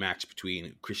the rematch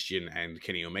between Christian and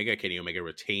Kenny Omega. Kenny Omega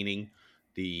retaining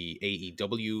the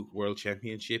AEW World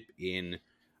Championship in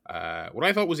what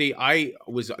I thought was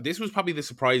this was probably the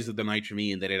surprise of the night for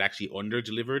me, in that it actually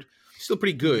under-delivered. Still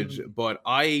pretty good, but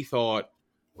I thought,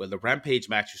 well, the Rampage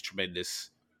match was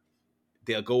tremendous.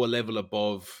 They'll go a level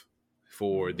above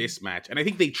for this match. And I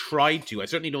think they tried to. I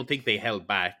certainly don't think they held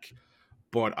back.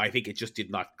 But I think it just did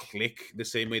not click the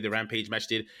same way the Rampage match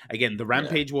did. Again, the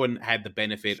Rampage one had the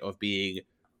benefit of being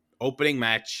opening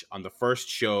match on the first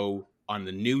show, on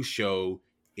the new show,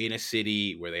 in a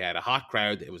city where they had a hot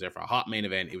crowd. It was there for a hot main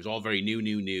event. It was all very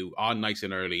new, on nice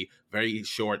and early, very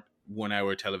short 1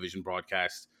 hour television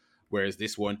broadcast. Whereas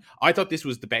this one, I thought this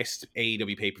was the best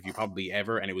AEW pay-per-view probably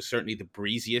ever, and it was certainly the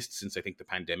breeziest since I think the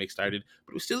pandemic started.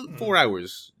 But it was still 4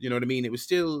 hours. You know what I mean? It was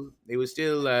still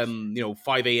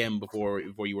 5 a.m. before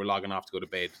you were logging off to go to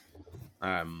bed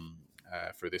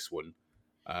for this one.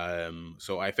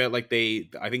 So I felt like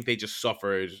I think they just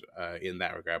suffered in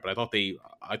that regard. But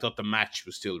I thought the match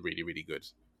was still really, really good.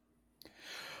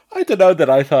 I don't know that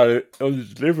I thought it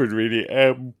was delivered really.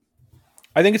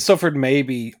 I think it suffered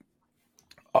maybe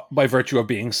by virtue of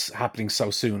being happening so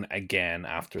soon again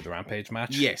after the Rampage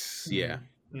match. Yes, yeah.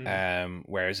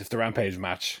 Whereas if the Rampage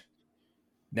match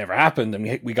never happened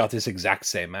and we got this exact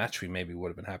same match, we maybe would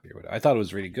have been happier with it. I thought it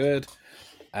was really good.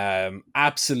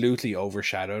 Absolutely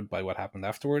overshadowed by what happened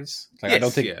afterwards. Like, yes, I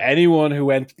don't think anyone who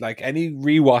went, like, any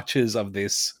rewatches of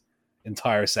this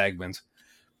entire segment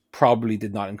probably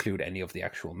did not include any of the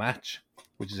actual match,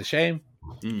 which is a shame.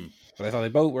 But I thought they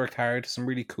both worked hard. Some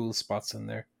really cool spots in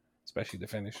there, especially the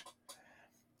finish.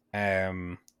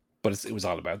 But it was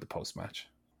all about the post match,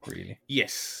 really.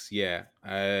 Yes, yeah.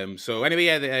 So anyway,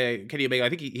 yeah, Kenny Omega, I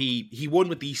think he won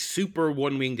with the Super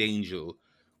One-Winged Angel,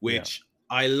 which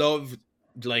I love,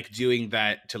 like, doing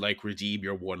that to, like, redeem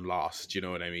your one loss. Do you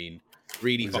know what I mean?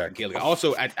 Really fucking killing it.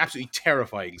 Also, an absolutely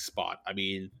terrifying spot. I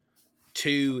mean,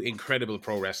 two incredible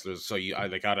pro wrestlers. So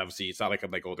obviously, it's not like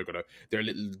I'm like, oh, they're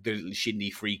little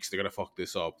shindy freaks. They're gonna fuck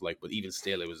this up. Like, but even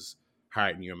still, it was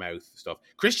heart in your mouth stuff.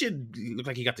 Christian looked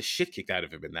like he got the shit kicked out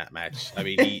of him in that match. I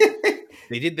mean,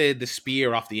 they did the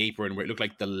spear off the apron where it looked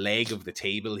like the leg of the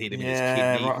table hit him in his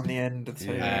kidney. Right on the end of the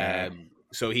table.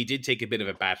 So he did take a bit of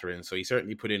a battering. So he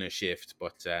certainly put in a shift.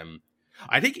 But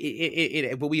I think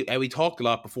but we talked a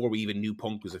lot before we even knew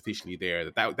Punk was officially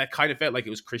there. That kind of felt like it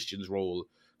was Christian's role.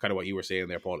 Kind of what you were saying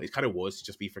there, Paul. It kind of was to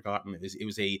just be forgotten.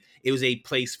 It was a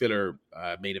place filler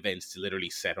main event to literally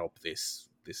set up this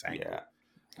angle.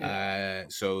 Yeah.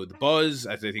 So the buzz,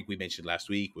 as I think we mentioned last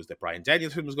week, was that Bryan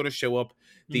Danielson was going to show up.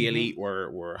 The Elite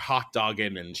were hot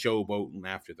dogging and showboating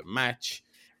after the match,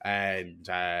 and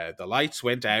the lights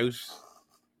went out.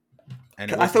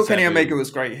 And I thought Kenny Omega was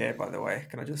great here, by the way.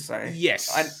 Can I just say?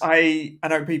 Yes. I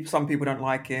know some people don't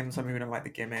like him. Some people don't like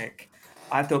the gimmick.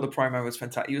 I thought the promo was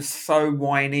fantastic. He was so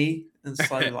whiny and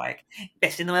so like,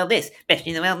 best in the world this, best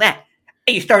in the world that.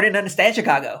 Hey, you started to understand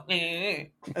Chicago.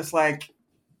 It's like,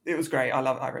 it was great.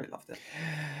 I really loved it.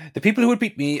 The people who would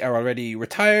beat me are already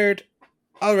retired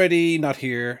already not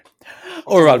here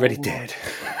or already dead.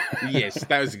 Yes,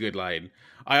 that was a good line.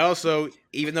 I also,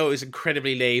 even though it was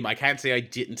incredibly lame, I can't say I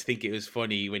didn't think it was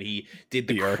funny when he did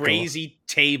the The Urkel. crazy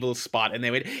table spot and they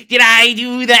went, "Did I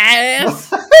do that?"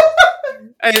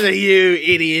 And like, you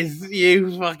idiots,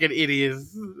 you fucking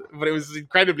idiots. But it was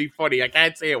incredibly funny. I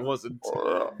can't say it wasn't.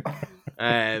 So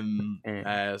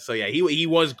yeah, he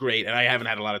was great, and I haven't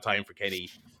had a lot of time for Kenny.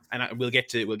 And we'll get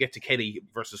to Kenny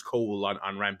versus Cole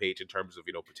on Rampage in terms of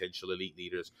potential elite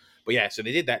leaders. But yeah, so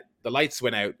they did that. The lights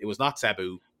went out. It was not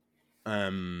Sabu.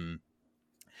 And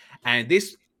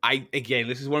this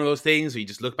is one of those things where you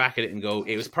just look back at it and go,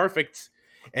 it was perfect.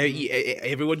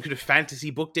 Everyone could have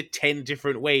fantasy booked it 10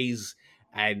 different ways,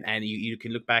 and you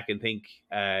can look back and think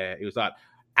it was that.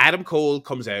 Adam Cole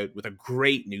comes out with a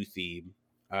great new theme.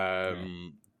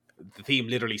 The theme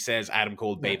literally says Adam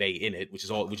Cole Baby in it, which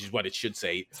is what it should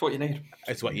say. It's what you need.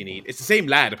 It's what you need. It's the same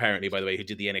lad, apparently, by the way, who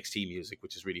did the NXT music,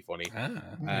 which is really funny.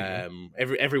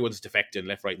 Everyone's defecting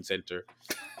left, right, and center.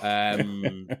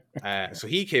 So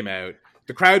he came out.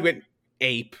 The crowd went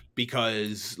ape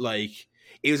because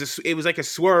it was like a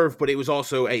swerve, but it was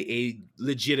also a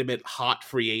legitimate hot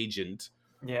free agent.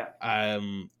 Yeah.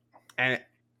 And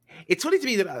it's funny to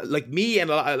me that me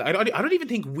and I don't even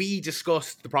think we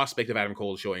discussed the prospect of Adam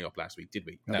Cole showing up last week, did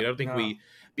we? No. I don't think we.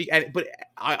 But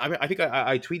I think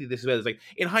I tweeted this as well. It's like,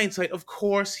 in hindsight, of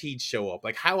course he'd show up.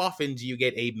 Like, how often do you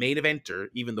get a main eventer,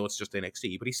 even though it's just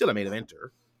NXT, but he's still a main eventer,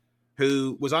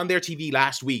 who was on their TV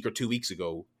last week or 2 weeks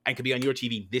ago and could be on your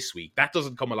TV this week? That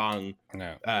doesn't come along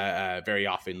very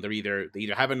often. They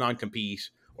either have a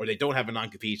non-compete or they don't have a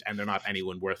non-compete, and they're not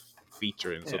anyone worth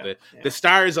featuring. So the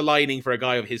stars aligning for a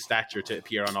guy of his stature to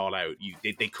appear on All Out,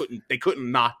 they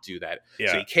couldn't not do that.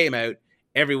 Yeah. So he came out.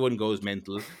 Everyone goes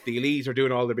mental. The Elites are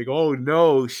doing all their big, oh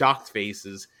no, shocked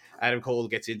faces. Adam Cole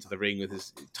gets into the ring with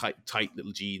his tight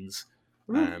little jeans.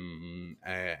 And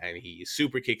he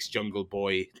super kicks Jungle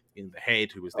Boy in the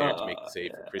head, who was there to make the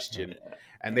save for Christian.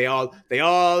 And they all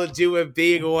do a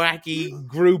big wacky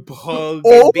group hug,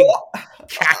 big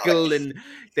cackle, and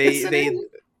they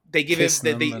give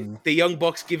him the Young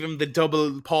Bucks give him the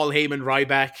double Paul Heyman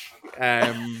Ryback.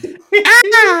 And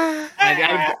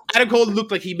Adam Cole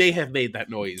looked like he may have made that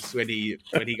noise when he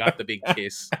got the big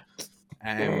kiss.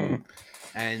 And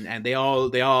they all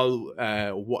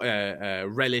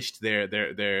relished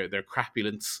their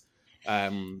crapulence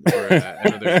for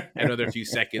another few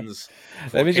seconds.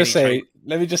 Let me just say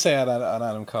on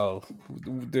Adam Cole,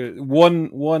 the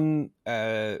one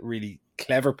really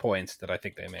clever point that I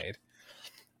think they made,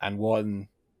 and one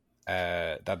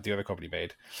that the other company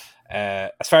made.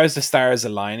 As far as the stars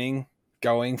aligning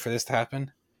going for this to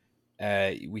happen,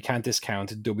 we can't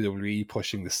discount WWE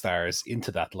pushing the stars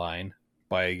into that line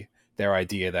by their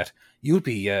idea that you'll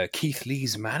be Keith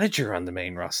Lee's manager on the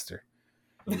main roster.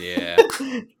 Yeah.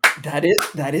 That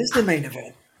is the main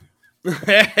event.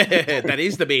 That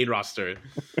is the main roster.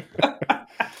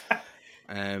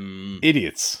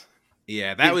 Idiots.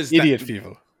 Yeah, that was idiot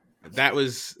people. That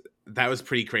was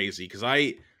pretty crazy, because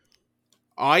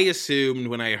I assumed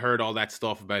when I heard all that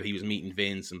stuff about he was meeting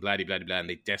Vince and blah blah blah, and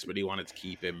they desperately wanted to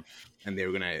keep him, and they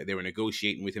were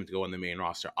negotiating with him to go on the main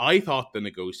roster. I thought the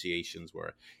negotiations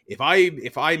were, if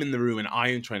I'm in the room and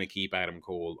I'm trying to keep Adam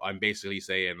Cole, I'm basically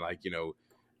saying,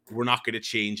 we're not going to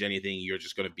change anything. You're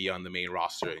just going to be on the main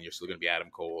roster, and you're still going to be Adam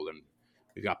Cole, and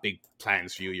we've got big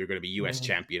plans for you. You're going to be US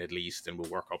champion at least, and we'll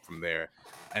work up from there.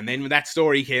 And then when that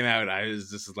story came out, I was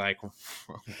just like, what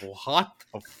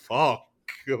the fuck?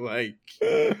 And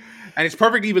it's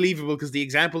perfectly believable, because the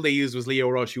example they used was Lio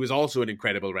Rush, who was also an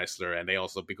incredible wrestler, and they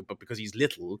also, but because he's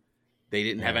little, they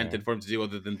didn't have anything for him to do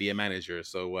other than be a manager.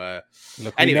 So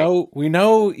look, anyway. we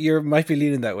know you might be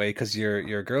leaning that way because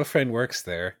your girlfriend works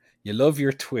there. You love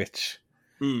your Twitch,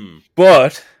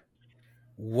 but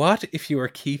what if you were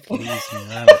Keith Lee's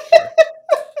manager?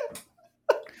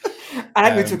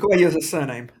 And we took away you as a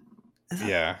surname.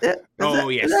 Yeah.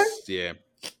 Yeah.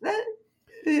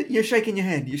 You're shaking your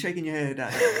head.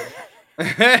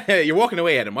 Adam. You're walking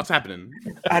away, Adam. What's happening?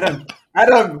 Adam,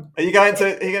 are you going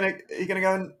to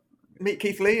go and meet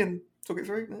Keith Lee and talk it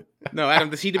through? No, Adam.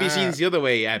 The CWC is the other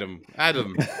way, Adam.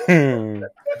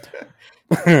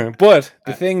 But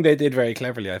the thing they did very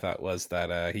cleverly, I thought, was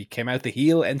that he came out the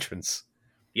heel entrance.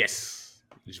 Yes,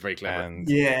 which is very clever. And,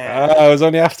 yeah, it was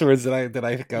only afterwards that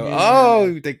I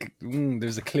go,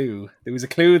 there's a clue. There was a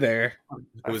clue there.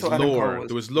 There was lore.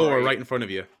 There was lore right in front of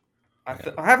you. I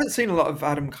haven't seen a lot of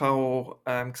Adam Cole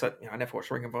because I never watched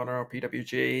Ring of Honor or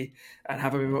PWG, and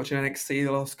haven't been watching NXT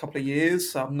the last couple of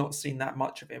years, so I've not seen that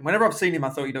much of him. Whenever I've seen him, I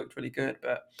thought he looked really good,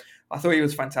 but I thought he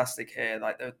was fantastic here.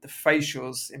 Like the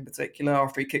facials in particular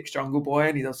after he kicks Jungle Boy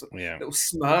and he does a little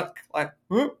smirk, like,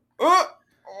 I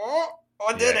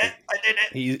did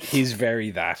it. He's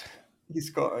very that.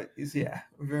 He's a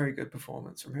very good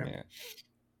performance from him. Yeah.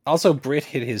 Also, Britt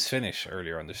hit his finish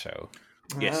earlier on the show.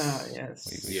 Yes.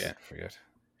 We forget.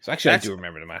 So actually, I do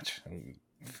remember the match.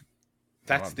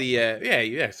 That's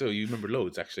the So you remember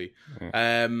loads actually.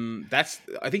 Yeah.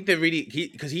 I think they really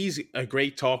because he's a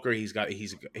great talker. He's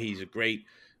a great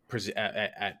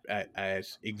at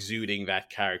exuding that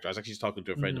character. I was actually talking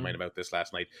to a friend of mine about this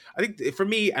last night. I think for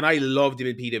me, and I loved him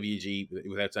in PWG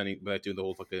without doing the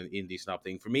whole fucking indie snob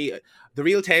thing. For me, the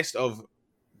real test of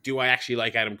do I actually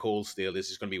like Adam Cole still? This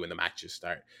is going to be when the matches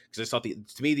start, because I thought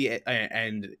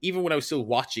and even when I was still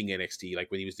watching NXT,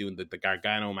 like when he was doing the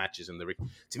Gargano matches and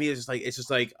to me it's just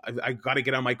like I got to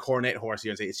get on my Cornette horse here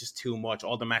and say it's just too much.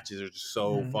 All the matches are just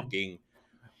so fucking.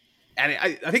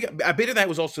 And I think a bit of that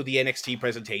was also the NXT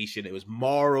presentation. It was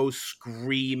Morrow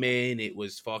screaming. It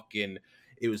was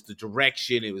the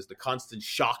direction. It was the constant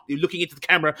shock. You're looking into the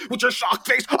camera with your shocked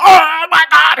face. Oh my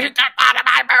God, he got out of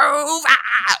my move.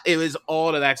 It was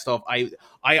all of that stuff. I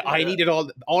needed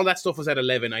all that stuff was at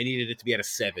 11. I needed it to be at a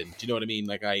 7. Do you know what I mean?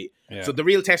 So the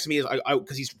real test for me is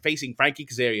because he's facing Frankie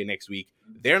Kazarian next week.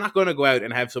 They're not going to go out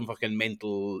and have some fucking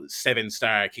mental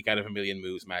 7-star kick out of a million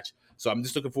moves match. So I'm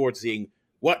just looking forward to seeing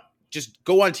just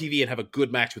go on TV and have a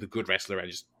good match with a good wrestler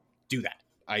and just do that.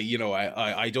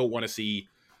 I don't want to see.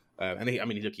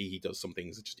 He does some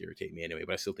things that just irritate me anyway,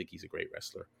 but I still think he's a great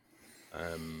wrestler.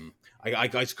 I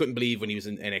just couldn't believe when he was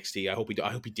in NXT. I hope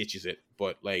he ditches it.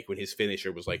 But like when his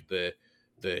finisher was like the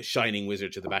shining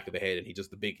wizard to the back of the head, and he does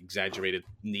the big exaggerated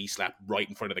knee slap right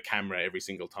in front of the camera every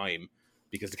single time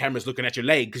because the camera's looking at your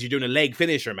leg because you're doing a leg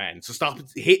finisher, man. So stop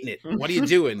hitting it. What are you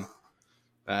doing?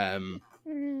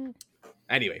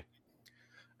 Anyway,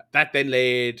 that then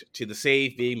led to the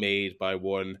save being made by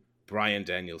one Bryan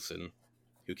Danielson,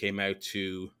 who came out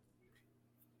to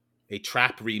a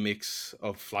trap remix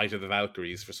of Flight of the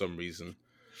Valkyries for some reason,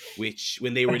 which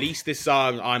when they released this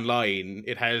song online,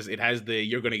 it has the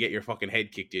 "you're gonna get your fucking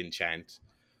head kicked in" chant,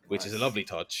 which is a lovely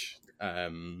touch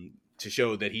to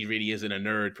show that he really isn't a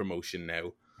nerd promotion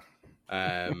now.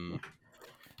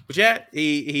 But yeah,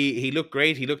 he looked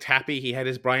great. He looked happy. He had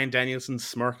his Bryan Danielson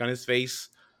smirk on his face.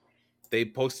 They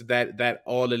posted that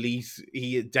All Elite.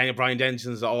 Bryan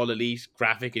Danielson's All Elite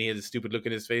graphic, and he had a stupid look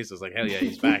in his face. I was like, hell yeah,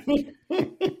 he's back.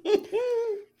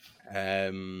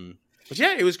 But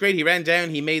yeah, it was great. He ran down,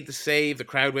 he made the save, the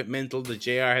crowd went mental, the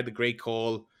JR had the great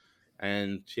call,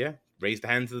 and yeah, raised the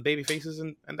hands of the baby faces,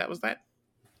 and that was that.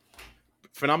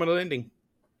 Phenomenal ending.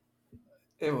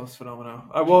 It was phenomenal.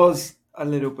 I was a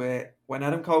little bit, when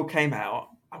Adam Cole came out,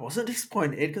 I wasn't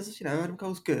disappointed because, Adam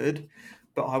Cole's good,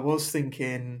 but I was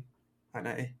thinking,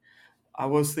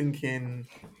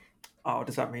 oh,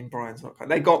 does that mean Brian's not?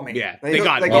 They got me. Yeah, they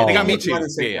got me too.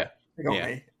 Yeah. They got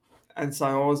me. And so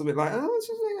I was a bit like,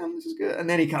 this is good. And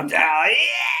then he comes out,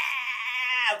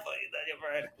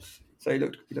 so he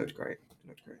looked great.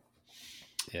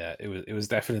 Yeah, it was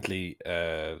definitely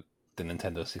the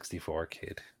Nintendo 64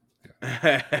 kid.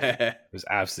 Yeah. It was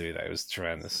absolutely that. It was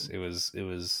tremendous. It was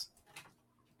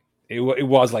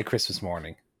like Christmas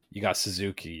morning. You got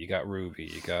Suzuki, you got Ruby,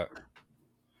 you got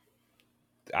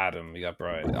Adam, you got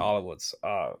Brian, all at once.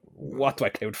 What do I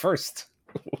count first?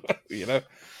 I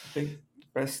think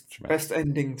best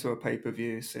ending to a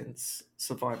pay-per-view since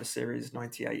Survivor Series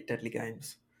 98 Deadly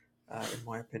Games, in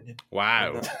my opinion.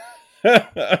 Wow.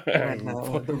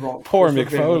 The Rock, poor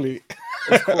Mick Foley,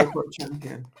 as corporate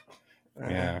champion.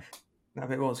 Yeah. No,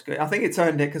 it was good. I think it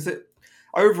turned it because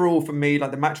overall for me,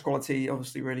 like the match quality,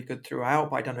 obviously really good throughout.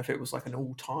 But I don't know if it was like an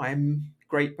all-time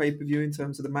great pay-per-view in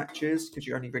terms of the matches because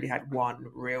you only really had one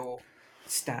real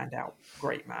standout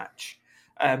great match.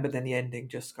 But then the ending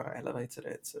just kind of elevated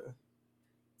it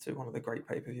to one of the great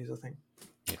pay-per-views, I think.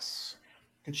 Yes.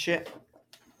 Good shit.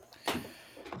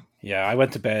 Yeah, I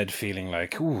went to bed feeling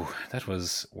like, ooh, that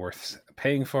was worth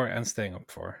paying for and staying up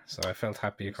for. So I felt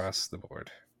happy across the board.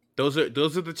 Those are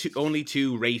the only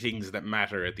two ratings that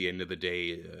matter at the end of the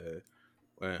day.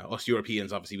 Us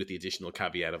Europeans, obviously, with the additional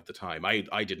caveat of the time.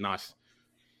 I did not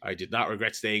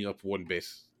regret staying up one bit.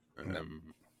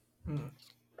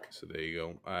 So there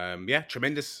you go. Yeah,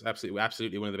 tremendous.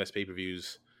 Absolutely one of the best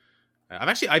pay-per-views.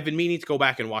 I've been meaning to go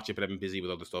back and watch it, but I've been busy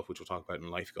with other stuff, which we'll talk about in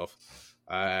Life Guff.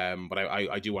 But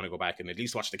I do want to go back and at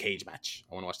least watch the cage match.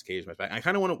 I want to watch the cage match back. I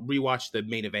kind of want to rewatch the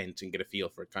main event and get a feel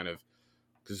for it, kind of,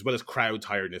 because as well as crowd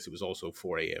tiredness, it was also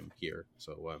 4 a.m. here.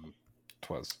 So it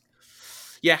was.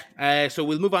 Yeah. So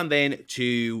we'll move on then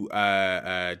to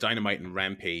Dynamite and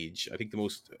Rampage. I think the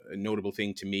most notable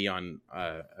thing to me on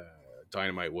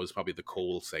Dynamite was probably the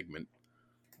Cole segment.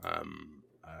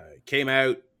 Came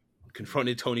out,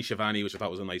 confronted Tony Schiavone, which I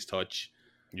thought was a nice touch.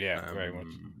 Yeah, very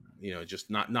much. Just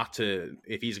not to,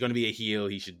 if he's going to be a heel,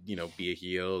 he should, be a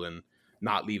heel and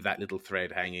not leave that little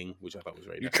thread hanging, which I thought was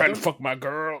very nice. You trying to fuck my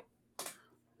girl?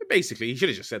 Basically, he should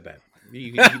have just said that.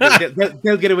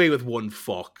 They'll get away with one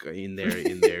fuck in their.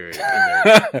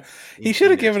 He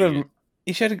should have given him.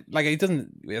 He should have, like, he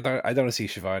doesn't. I don't want to see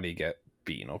Shivani get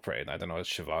beaten up, right? I don't know what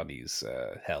Shivani's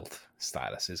health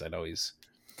status is. I know he's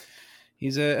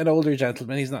an older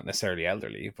gentleman. He's not necessarily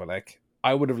elderly, but like,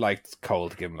 I would have liked Cole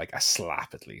to give him like a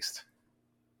slap at least.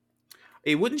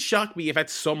 It wouldn't shock me if at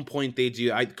some point they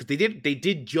do. Because they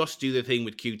did just do the thing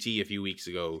with QT a few weeks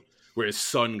ago, where his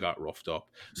son got roughed up.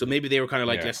 So maybe they were kind of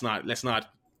like, let's not,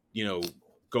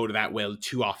 go to that well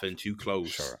too often, too close.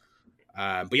 Sure.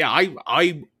 But yeah,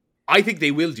 I think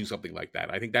they will do something like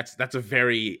that. I think that's a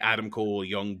very Adam Cole,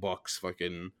 Young Bucks,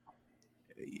 fucking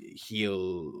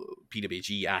heel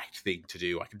PWG act thing to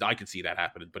do. I could see that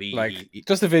happening. But he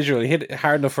just a visual. He hit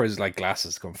hard enough for his like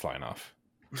glasses to come flying off.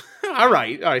 all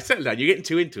right, settle down. You're getting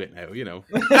too into it now,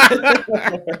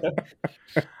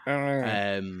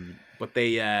 But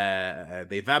they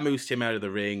vamoosed him out of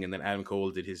the ring, and then Adam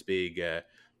Cole did his big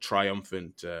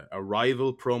triumphant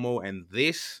arrival promo, and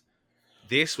this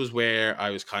was where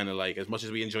I was kind of like, as much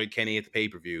as we enjoyed Kenny at the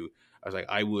pay-per-view, I was like,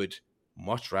 I would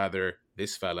much rather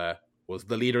this fella was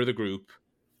the leader of the group,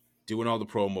 doing all the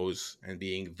promos and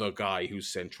being the guy who's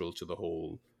central to the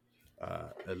whole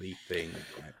elite thing.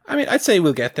 I mean, I'd say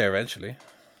we'll get there eventually.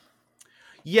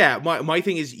 Yeah, my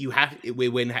thing is, you have,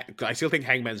 when I still think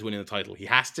Hangman's winning the title. He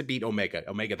has to beat Omega.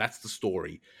 Omega, that's the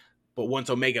story. But once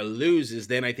Omega loses,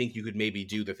 then I think you could maybe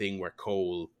do the thing where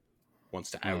Cole wants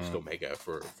to oust Omega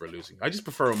for losing. I just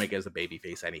prefer Omega as the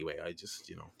babyface anyway. I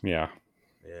just, Yeah,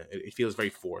 it feels very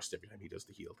forced every time he does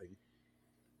the heel thing.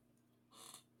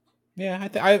 Yeah,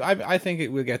 I think it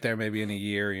will get there maybe in a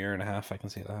year and a half. I can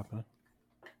see that happening.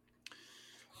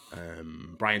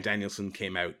 Bryan Danielson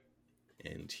came out,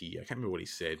 and I can't remember what he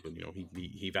said, but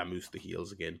he vamoosed the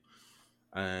heels again.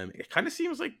 It kind of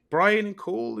seems like Bryan and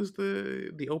Cole is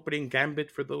the opening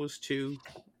gambit for those two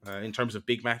in terms of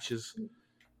big matches.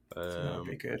 That would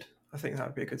be good. I think that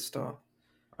would be a good start.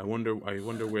 I wonder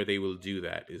where they will do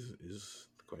that is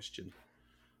the question.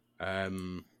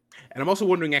 And I'm also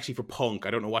wondering actually for Punk.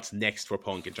 I don't know what's next for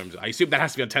Punk in terms of. I assume that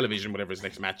has to be on television. Whatever his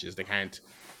next match is, they can't.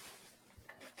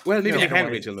 Well, maybe they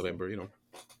can wait till November.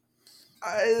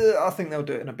 I think they'll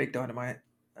do it in a big Dynamite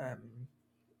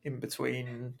in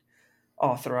between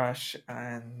Arthur Ashe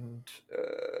and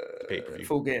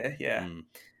Full Gear. Yeah.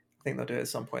 I think they'll do it at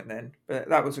some point then. But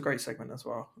that was a great segment as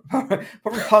well.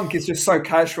 Probably Punk is just so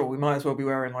casual. We might as well be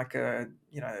wearing like a,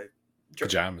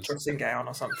 pajamas, dressing gown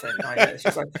or something. It's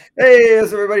just like, hey,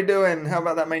 how's everybody doing? How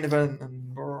about that main event?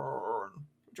 And do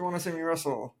you want to see me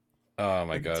wrestle? Oh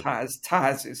my god,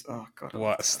 Taz is, oh god,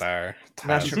 what a star!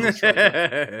 What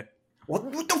the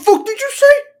fuck did you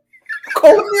say? You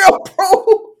calling me out,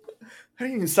 bro? I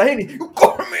didn't even say anything. You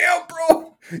calling me out,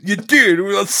 bro? You did.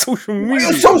 We're on social media.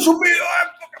 On social media.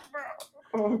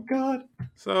 Oh god.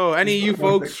 So, any of you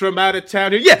folks from out of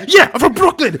town here? Yeah, I'm from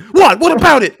Brooklyn. What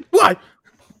about it? What?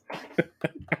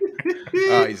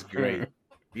 Oh, he's great.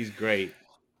 He's great.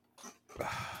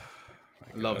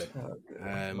 Love it.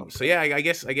 So yeah, I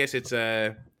guess it's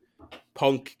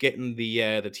Punk getting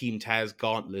the Team Taz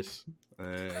gauntlet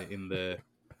in the.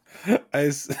 I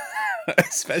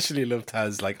especially love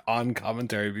Taz like on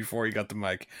commentary before he got the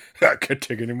mic. I can't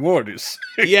take any more of this.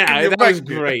 Yeah, that was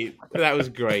great. That was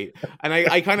great. And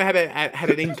I kind of had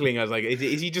an inkling. I was like, is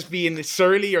he just being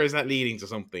surly, or is that leading to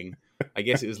something? I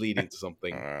guess it was leading to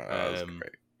something. That was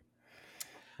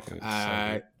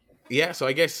great. Yeah, so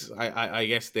I guess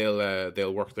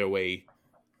they'll work their way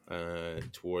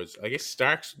towards. I guess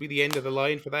Starks will be the end of the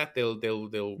line for that. They'll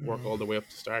work all the way up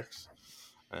to Starks.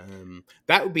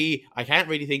 That would be. I can't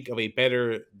really think of a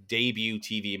better debut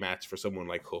TV match for someone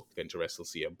like Hook than to wrestle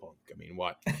CM Punk. I mean,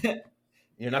 what?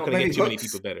 You're not going to get too many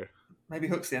people better. Maybe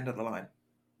Hook's the end of the line.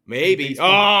 Maybe.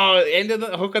 Oh, end of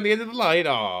the Hook on the end of the line.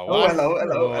 Oh, what?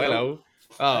 Hello.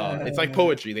 Oh, it's like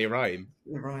poetry. They rhyme.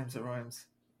 It rhymes.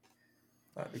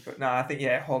 That'd be good. No, I think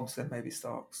Hobbs and maybe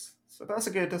Starks. So that's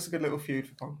a good little feud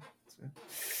for Punk to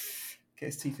get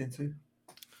his teeth into.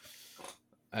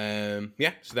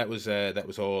 Yeah. So that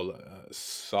was all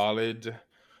solid.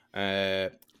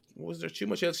 Was there too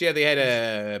much else? Yeah, they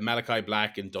had Malachi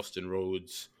Black and Dustin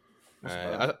Rhodes.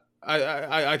 I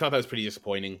thought that was pretty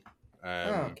disappointing.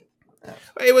 Okay. Yeah.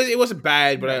 It wasn't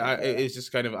bad, but it was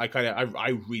just I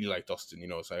really like Dustin,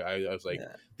 so I was like,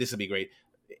 this will be great.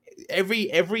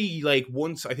 Every like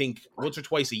once or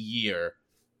twice a year,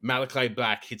 Malachi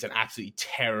Black hits an absolutely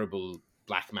terrible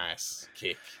Black Mass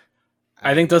kick.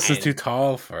 I think Dustin's and too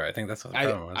tall for it. I think that's what the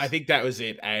problem was. I think that was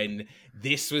it, and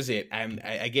this was it. And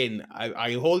again,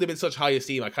 I hold him in such high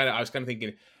esteem. I was kind of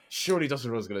thinking, surely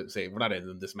Dustin Rhodes is going to say, we're not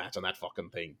ending this match on that fucking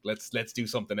thing. Let's do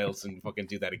something else and fucking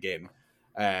do that again.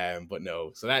 But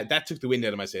no, so that took the wind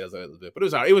out of my sails a little bit. But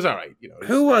it was all right. You know,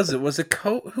 who was it? Was it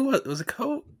was it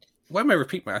Cody? Why am I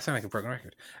repeating my? I sound like a broken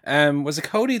record. Was it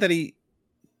Cody that he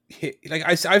hit? Like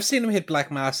I've seen him hit Black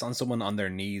Mass on someone on their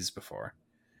knees before.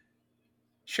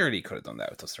 Surely he could have done that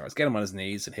with Dustin Rhodes. Get him on his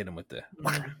knees and hit him with the.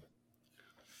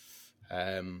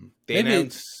 They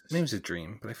announced maybe it's a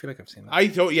dream, but I feel like I've seen that. I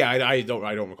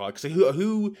don't recall, because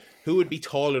who would be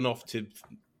tall enough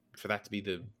for that to be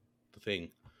the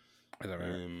thing. I don't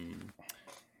know.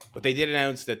 But they did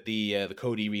announce that the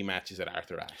Cody rematch is at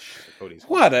Arthur Ashe. Cody's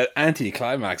what an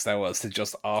anti-climax that was, to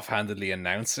just offhandedly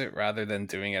announce it rather than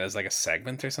doing it as like a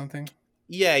segment or something.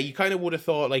 Yeah, you kind of would have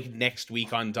thought like next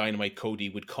week on Dynamite, Cody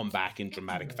would come back in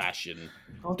dramatic fashion.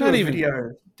 I'll do a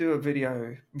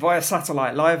video via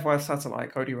satellite, live via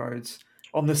satellite, Cody Rhodes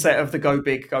on the set of the Go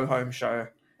Big, Go Home show.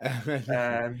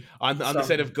 On the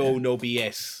set of Go No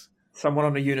BS. Someone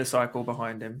on a unicycle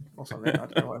behind him or something. I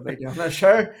don't know what they do on that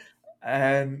show.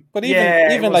 But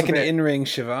even like an in-ring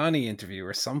Shivani interview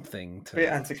or something. A bit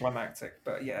anticlimactic,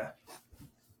 but yeah.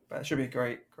 But it should be a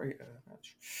great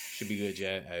match. Should be good,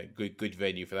 yeah. Good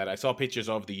venue for that. I saw pictures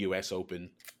of the US Open,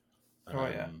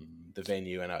 the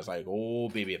venue, and I was like, oh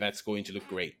baby, that's going to look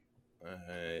great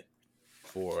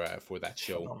for that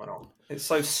show. Phenomenal. It's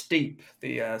so steep,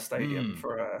 the stadium,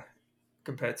 for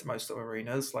compared to most of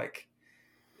arenas. Like,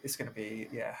 it's going to be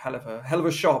hell of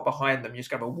a shot behind them. You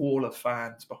just have a wall of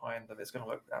fans behind them. It's going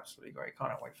to look absolutely great.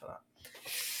 Can't wait for that.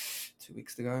 2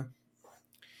 weeks to go.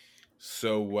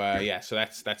 So so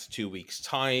that's 2 weeks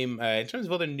time. In terms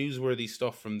of other newsworthy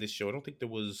stuff from this show, I don't think there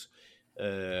was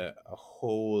a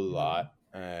whole lot.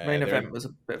 Main event was a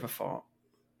bit of a fart.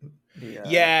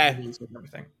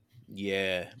 Everything.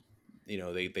 Yeah, you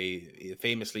know, they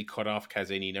famously cut off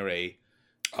Kazeni Nare.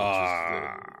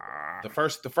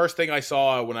 The first thing I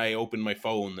saw when I opened my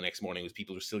phone the next morning was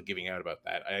people were still giving out about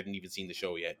that. I hadn't even seen the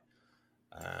show yet.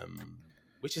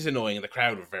 Which is annoying, and the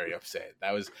crowd were very upset.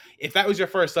 If that was your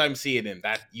first time seeing him,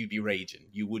 that you'd be raging.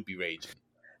 You would be raging.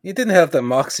 You didn't have that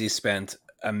Moxie spent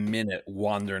a minute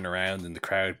wandering around in the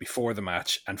crowd before the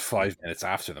match and 5 minutes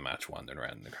after the match wandering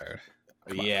around in the crowd.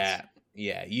 Yeah.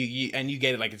 You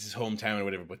get it like it's his hometown or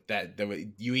whatever, but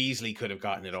you easily could have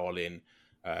gotten it all in.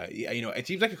 You know, it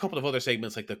seems like a couple of other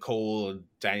segments, like the Cole and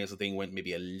Danielson thing, went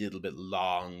maybe a little bit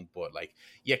long, but like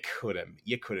you could have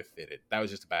fit it. That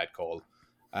was just a bad call.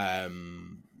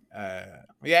 And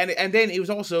then it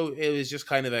was just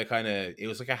kind of it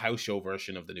was like a house show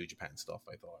version of the New Japan stuff.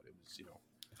 I thought it was, you know,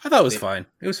 I thought it was fine.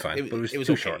 It was fine, but it was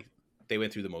too short. They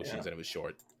went through the motions and it was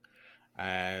short.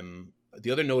 The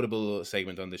other notable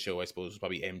segment on the show, I suppose, was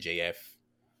probably MJF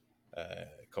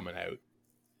coming out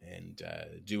and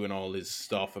doing all his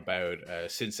stuff about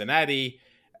Cincinnati,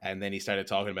 and then he started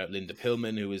talking about Linda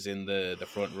Pillman, who was in the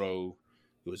front row,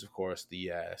 who was, of course,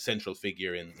 the central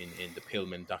figure in the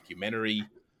Pillman documentary,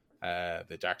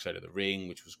 The Dark Side of the Ring,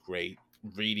 which was great,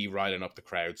 really riling up the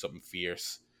crowd, something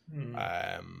fierce. And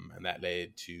that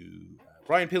led to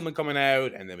Brian Pillman coming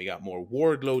out, and then we got more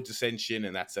Wardlow dissension,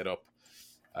 and that set up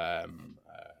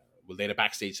they had a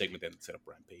backstage segment then that set up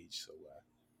Rampage. So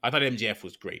I thought MJF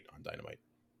was great on Dynamite.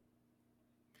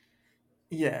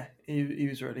 Yeah, he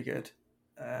was really good.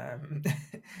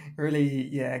 Really,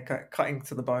 cutting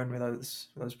to the bone with those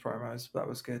promos. That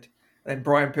was good. And then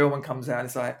Brian Pillman comes out and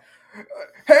it's like,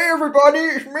 "Hey everybody,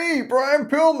 it's me, Brian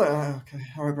Pillman." Okay,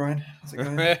 all right, Brian, how's it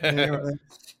going?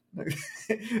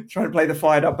 Trying to play the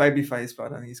fired up babyface, but I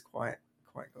don't think he's quite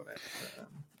got it.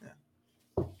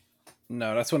 But,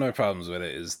 No, that's one of my problems with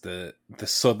it, is the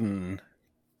sudden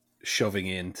shoving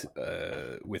in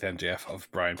with MJF of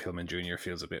Brian Pillman Jr.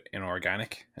 feels a bit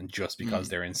inorganic, and just because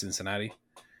they're in Cincinnati.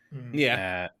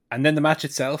 Yeah. And then the match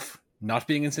itself, not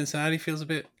being in Cincinnati, feels a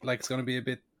bit like it's going to be a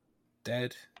bit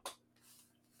dead.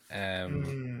 I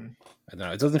don't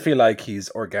know. It doesn't feel like he's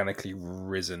organically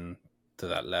risen to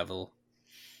that level.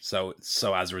 So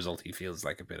as a result, he feels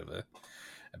like a bit of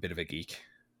a geek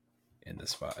in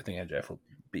this spot. I think MJF will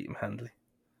beat him handily.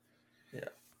 Yeah.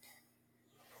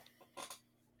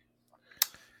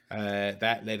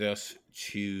 That led us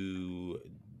to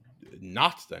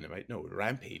not Dynamite, no,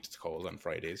 Rampage, it's called, on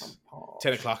Fridays.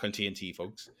 10 o'clock on TNT,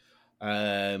 folks.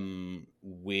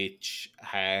 Which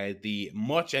had the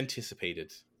much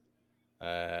anticipated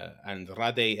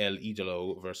Andrade El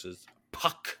Idolo versus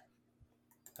Pac.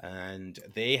 And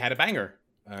they had a banger.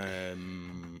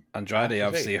 Andrade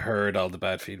obviously heard all the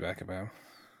bad feedback about him.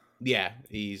 Yeah,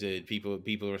 he's people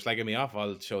were slagging me off.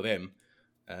 I'll show them,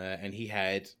 and he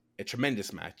had a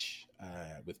tremendous match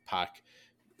with Pac.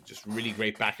 Just really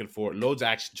great back and forth, loads of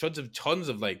action, tons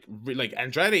of like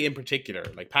Andrade in particular.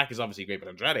 Like Pac is obviously great, but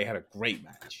Andrade had a great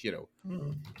match, you know.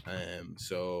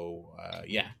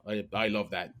 Yeah, I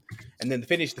love that. And then the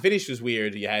finish was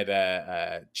weird. You had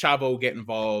Chavo get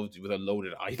involved with a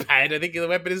loaded iPad. I think the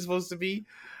weapon is supposed to be,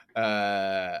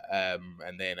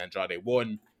 and then Andrade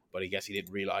won, but I guess he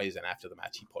didn't realize. And after the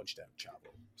match, he punched out Chavo.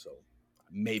 So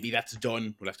maybe that's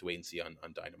done. We'll have to wait and see on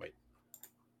Dynamite.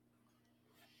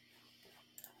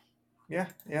 Yeah.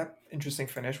 Interesting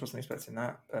finish. Wasn't expecting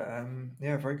that. But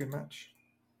yeah, very good match.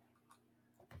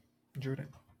 Enjoyed it.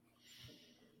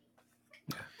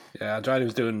 Yeah, Andrade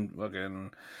was doing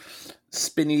fucking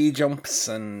spinny jumps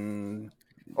and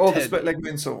the split leg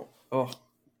moonsault.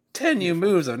 10 new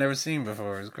moves I've never seen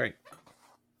before. It was great.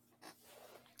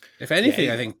 If anything,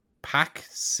 I think Pac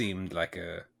seemed like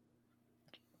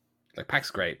Pac's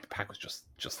great. Pac was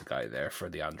just the guy there for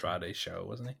the Andrade show,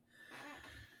 wasn't he?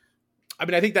 I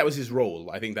mean, I think that was his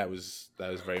role. I think that was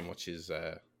very much his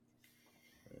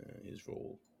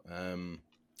role.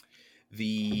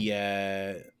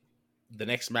 The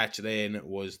next match then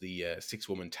was the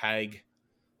 6-woman tag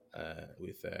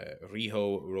with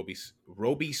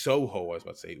Ruby Soho. I was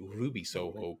about to say Ruby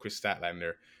Soho, Chris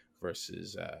Statlander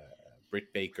versus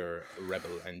Britt Baker,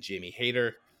 Rebel, and Jamie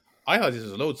Hayter. I thought this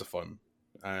was loads of fun.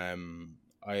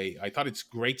 I thought it's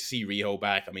great to see Riho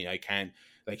back. I mean,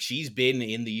 she's been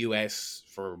in the US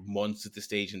for months at this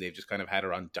stage, and they've just kind of had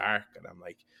her on Dark, and I'm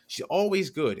like, she's always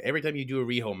good. Every time you do a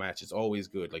Riho match, it's always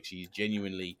good. Like, she's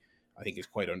genuinely, I think, is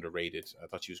quite underrated. I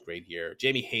thought she was great here.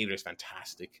 Jamie Hayter is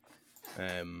fantastic.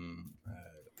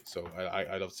 So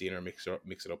I love seeing her mix it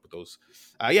up with those.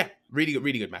 Yeah, really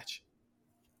good match.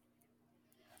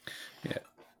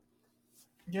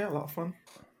 Yeah, a lot of fun.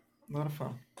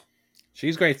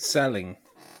 She's great selling,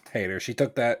 Hayter. She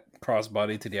took that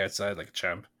crossbody to the outside like a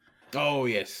champ. Oh,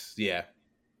 yes. Yeah.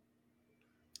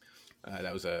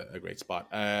 That was a great spot.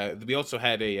 We also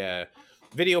had a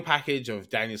video package of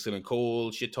Danielson and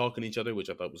Cole shit-talking each other,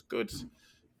 which I thought was good.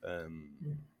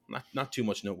 Not too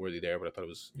much noteworthy there, but I thought it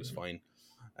was fine.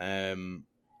 And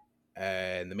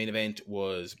the main event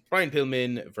was Brian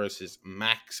Pillman versus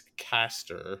Max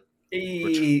Caster.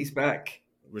 He's back.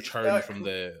 Returned from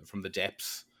the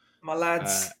depths. My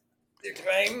lads,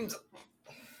 acclaimed.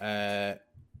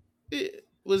 It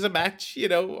was a match, you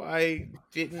know. I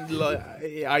didn't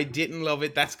love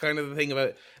it. That's kind of the thing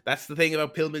about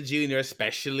Pillman Jr.,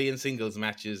 especially in singles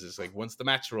matches. It's like once the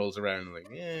match rolls around, I'm like,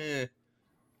 you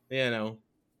know,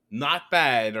 not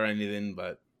bad or anything,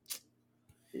 but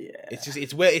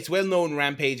it's well known.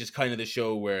 Rampage is kind of the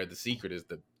show where the secret is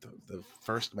the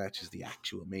first match is the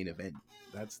actual main event.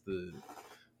 That's the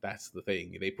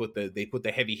thing. They put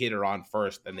the heavy hitter on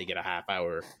first, then they get a half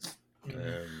hour.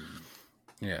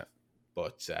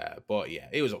 But yeah,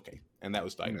 it was okay, and that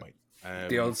was Dynamite.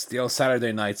 The old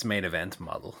Saturday night's main event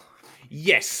model.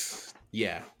 Yes,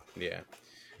 yeah.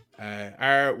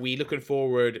 Are we looking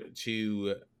forward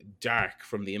to Dark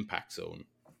from the Impact Zone?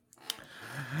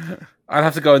 I'll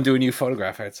have to go and do a new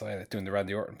photograph outside it, doing the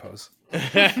Randy Orton pose. They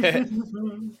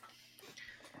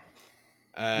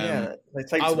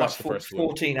take about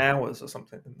 14 hours or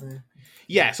something, didn't they?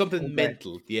 Yeah, something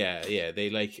mental. Yeah. They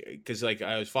because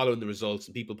I was following the results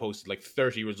and people posted like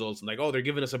 30 results and like, oh, they're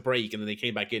giving us a break, and then they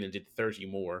came back in and did 30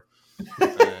 more.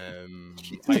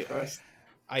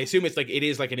 I assume it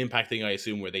is like an Impact thing. I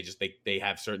assume where they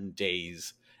have certain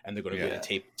days and they're going to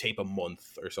tape a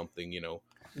month or something, you know.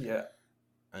 Yeah.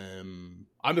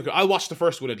 I'll watch the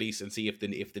first one at least and see if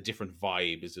the different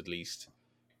vibe is at least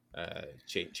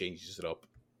changes it up.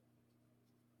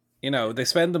 You know, they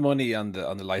spend the money on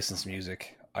the licensed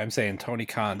music. I'm saying Tony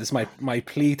Khan. This is my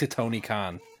plea to Tony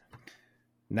Khan.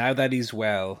 Now that he's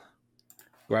well,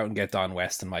 go out and get Don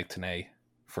West and Mike Tenay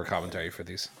for commentary for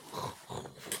these.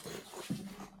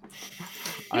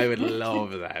 I would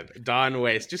love that. Don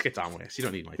West, just get Don West. You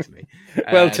don't need Mike Tenay.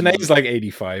 Well, Tenay's like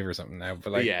 85 or something now,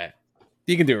 but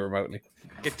you can do it remotely.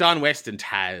 Get Don West and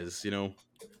Taz, you know.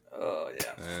 Oh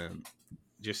yeah.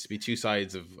 Just to be two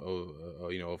sides of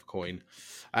a coin.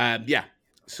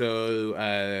 So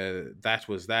that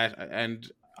was that,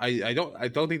 and I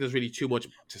don't think there's really too much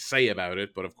to say about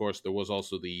it, but of course there was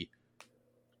also the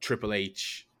Triple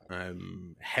H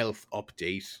health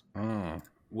update,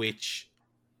 which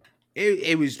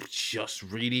it was just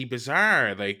really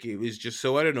bizarre. Like, it was just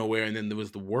so out of nowhere, and then there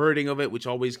was the wording of it, which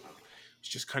always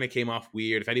just kind of came off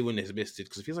weird. If anyone has missed it,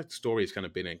 because it feels like the story has kind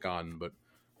of been and gone, but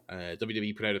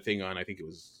WWE put out a thing on, I think it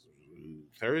was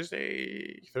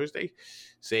Thursday,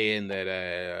 saying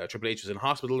that Triple H was in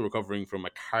hospital recovering from a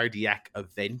cardiac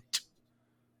event,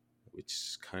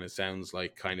 which kind of sounds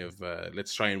like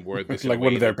let's try and word this in a like way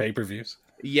one of their that, pay-per-views.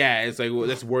 yeah, it's like, well,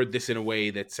 let's word this in a way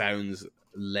that sounds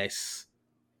less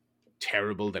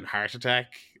terrible than heart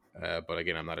attack. But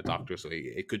again, I'm not a doctor, so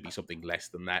it could be something less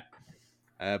than that.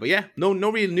 But yeah, no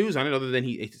real news on it other than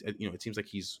it seems like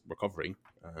he's recovering.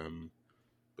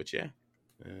 But yeah,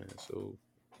 so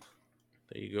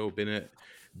there you go.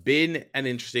 Been an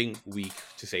interesting week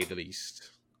to say the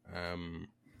least.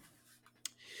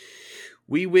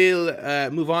 We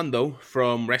will move on though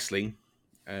from wrestling.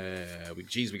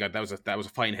 We got that was a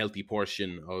fine healthy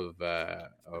portion of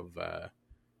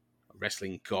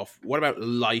wrestling guff. What about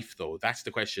life though? That's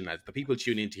the question that the people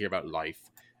tune in to hear about life,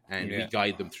 and we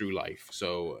guide them through life.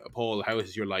 So, Paul, how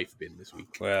has your life been this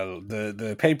week? Well,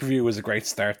 the pay-per-view was a great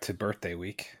start to birthday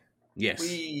week. Yes.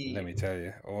 Let me tell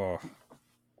you. Oh,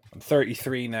 I'm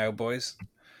 33 now, boys.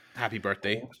 Happy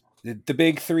birthday. The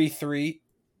big 3-3.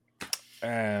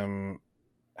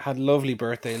 Had a lovely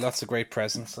birthday. Lots of great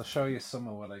presents. I'll show you some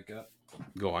of what I got.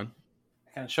 Go on.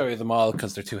 I can't show you them all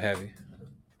because they're too heavy.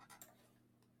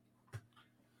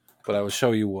 But I will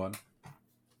show you one.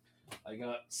 I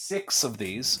got 6 of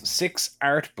these. 6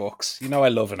 art books. You know I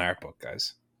love an art book,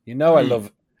 guys. You know I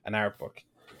love an art book.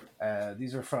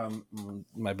 These are from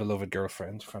my beloved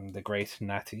girlfriend, from the great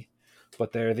Natty.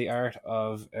 But they're the art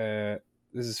of... this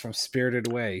is from Spirited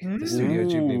Away, the Studio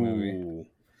Ghibli movie.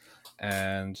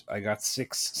 And I got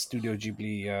 6 Studio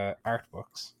Ghibli art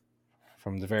books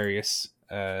from the various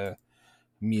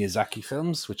Miyazaki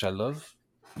films, which I love.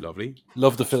 Lovely.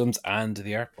 Love the films and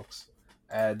the art books.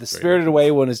 The Spirited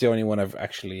Away one is the only one I've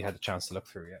actually had a chance to look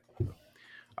through yet.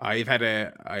 I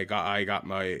got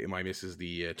my missus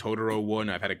the Totoro one.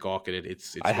 I've had a gawk at it.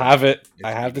 It's I have it. It's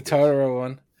I have really the Totoro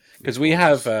one because we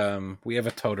gorgeous. have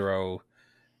a Totoro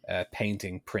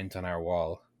painting print on our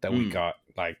wall that we got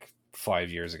like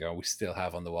 5 years ago. We still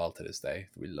have on the wall to this day.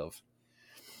 We love.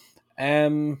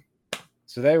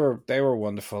 So they were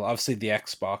wonderful. Obviously, the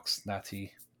Xbox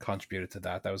Natty contributed to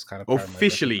that. That was kind of part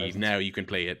Officially of my now you can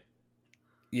play it.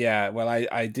 Yeah, well,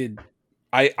 I did.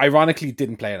 I ironically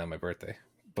didn't play it on my birthday,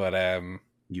 but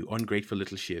You ungrateful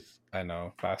little shit. I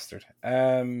know, bastard.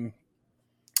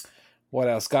 What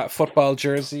else? Got football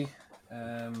jersey.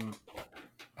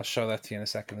 I'll show that to you in a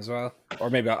second as well, or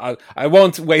maybe I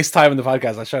won't waste time in the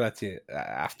podcast. I'll show that to you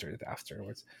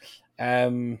afterwards.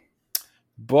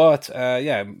 But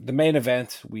yeah, the main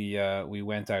event we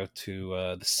went out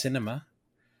to the cinema.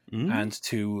 And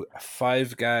to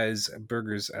Five Guys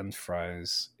Burgers and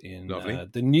Fries in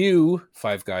the new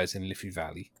Five Guys in Liffey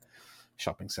Valley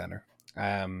Shopping Center.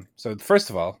 So first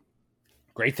of all,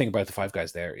 great thing about the Five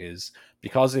Guys there is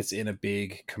because it's in a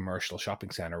big commercial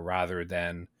shopping center rather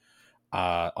than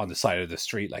on the side of the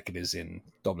street like it is in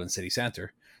Dublin city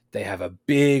centre, they have a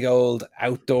big old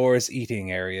outdoors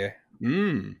eating area.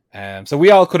 So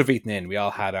we all could have eaten in. We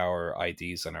all had our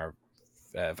IDs and our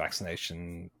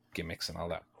vaccination gimmicks and all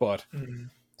that, but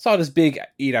saw this big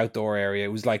eat outdoor area.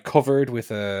 It was like covered with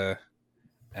a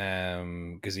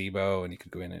gazebo, and you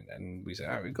could go in and we said,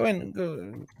 all right,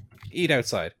 go eat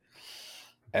outside.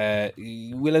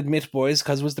 We'll admit, boys,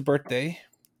 because it was the birthday,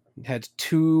 we had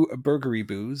 2 burgery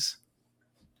boos.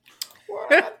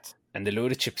 What? And a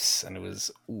load of chips, and it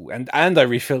was and I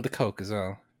refilled the Coke as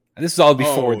well. And this is all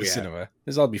before the cinema.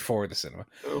 This is all before the cinema.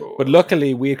 Oh. But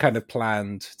luckily, we had kind of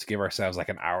planned to give ourselves like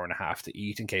an hour and a half to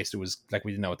eat in case there was, like,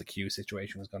 we didn't know what the queue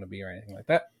situation was going to be or anything like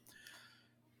that.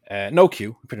 No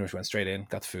queue. We pretty much went straight in,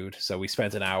 got the food. So we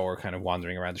spent an hour kind of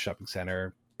wandering around the shopping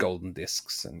center, golden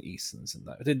discs and Easons and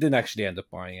that. It didn't actually end up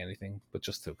buying anything, but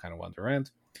just to kind of wander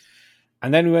around.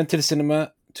 And then we went to the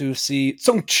cinema to see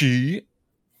Tsung-Chi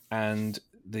and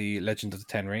the Legend of the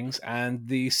Ten Rings, and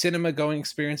the cinema going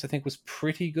experience I think was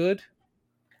pretty good.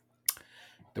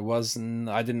 I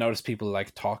didn't notice people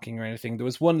like talking or anything. There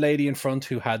was one lady in front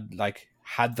who had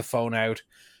the phone out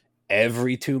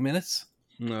every 2 minutes.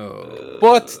 No,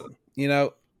 but you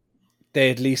know, they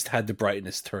at least had the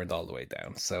brightness turned all the way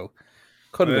down, so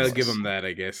could have been worse. Give them that,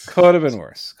 I guess. Could have been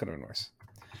worse.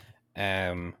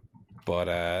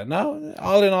 But no,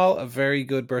 all in all, a very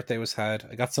good birthday was had.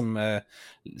 I got some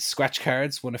scratch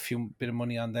cards, won a bit of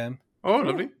money on them. Oh,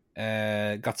 lovely.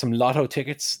 Got some lotto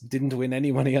tickets, didn't win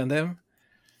any money on them.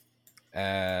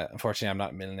 Unfortunately, I'm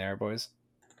not a millionaire, boys.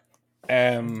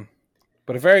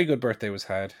 But a very good birthday was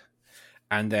had.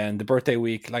 And then the birthday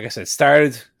week, like I said,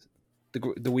 started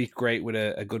the week great with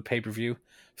a good pay-per-view.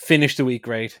 Finished the week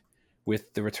great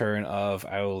with the return of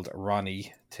old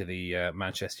Ronnie to the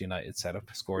Manchester United setup.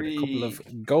 Scored a couple of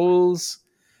goals.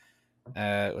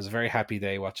 It was a very happy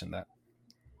day watching that.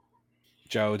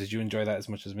 Joe, did you enjoy that as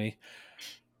much as me?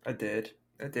 I did.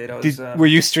 I was. Were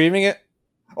you streaming it?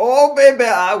 Oh, baby,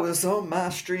 I was on my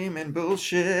streaming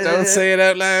bullshit. Don't say it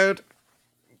out loud.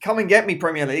 Come and get me,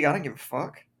 Premier League. I don't give a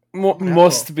fuck.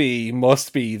 Must be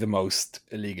the most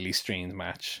illegally streamed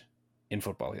match in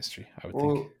football history, I would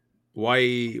think. Why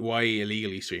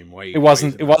illegally stream? Why it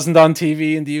wasn't on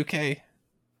TV in the UK.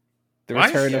 The What?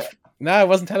 return of it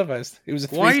wasn't televised. It was a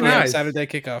 3 p.m. Saturday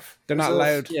kickoff. They're not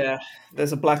allowed. Yeah,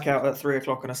 there's a blackout at 3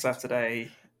 o'clock on a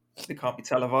Saturday. It can't be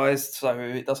televised, so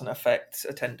it doesn't affect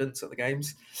attendance at the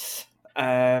games.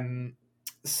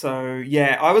 So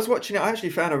yeah, I was watching it. I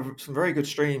actually found some very good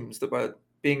streams that were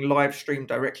being live streamed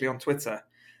directly on Twitter.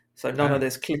 So none of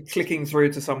this clicking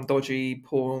through to some dodgy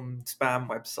porn spam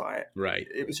website. Right.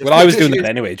 It was just, I was doing it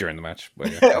anyway during the match. But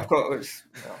yeah. Of course,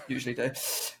 usually do.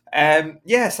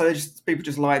 So people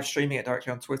just live streaming it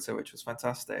directly on Twitter, which was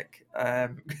fantastic.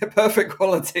 Perfect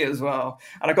quality as well.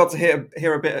 And I got to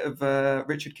hear a bit of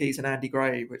Richard Keys and Andy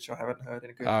Gray, which I haven't heard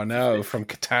in a good. Oh no, from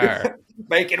Qatar.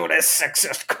 Making all their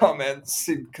sexist comments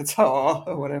in Qatar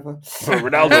or whatever.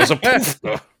 Ronaldo's a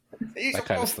poof. He's that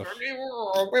kind of stuff.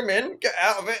 Women, get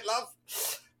out of it, love.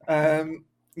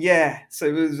 So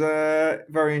it was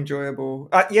very enjoyable.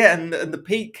 And the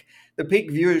peak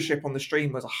viewership on the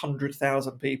stream was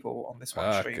 100,000 people on this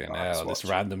one stream. This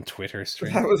random Twitter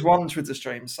stream. That was one Twitter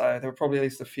stream, so there were probably at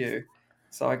least a few.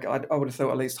 So I would have thought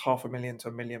at least 500,000 to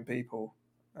 1 million people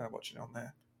watching it on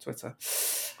there. Twitter.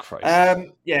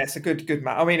 Christ. It's a good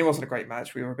match. I mean, it wasn't a great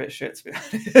match. We were a bit shit, to be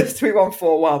honest. We won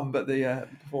 4-1, but the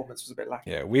performance was a bit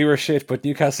lacking. Yeah, we were shit, but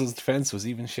Newcastle's defence was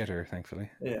even shitter,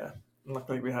 thankfully. Yeah,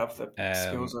 luckily we have the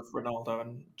skills of Ronaldo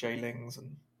and Jay Lings,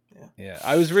 and yeah.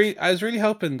 I was really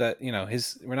hoping that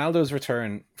his Ronaldo's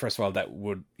return. First of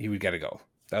all, he would get a goal.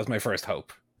 That was my first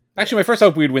hope. Actually, my first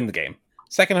hope we'd win the game.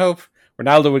 Second hope,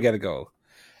 Ronaldo would get a goal.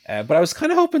 But I was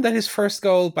kind of hoping that his first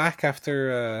goal back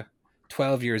after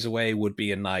 12 years away would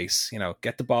be a nice,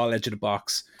 get the ball edge of the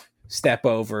box, step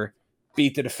over,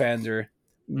 beat the defender,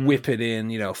 whip it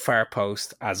in, far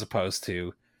post, as opposed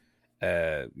to,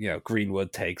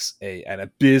 Greenwood takes an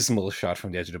abysmal shot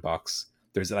from the edge of the box.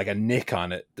 There's like a nick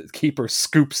on it. The keeper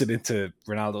scoops it into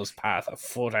Ronaldo's path, a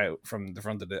foot out from the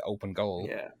front of the open goal.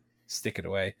 Yeah, stick it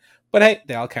away. But hey,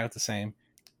 they all count the same.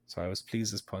 So I was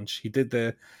pleased as punch. He did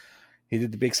the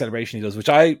big celebration he does, which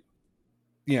I.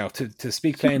 To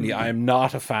speak plainly, I am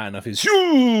not a fan of his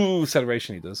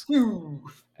celebration he does.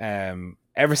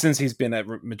 Ever since he's been at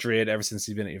Madrid, ever since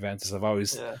he's been at Juventus, I've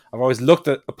always looked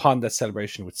upon that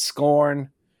celebration with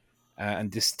scorn and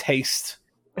distaste.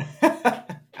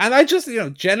 And I just,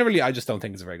 generally, I just don't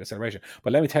think it's a very good celebration.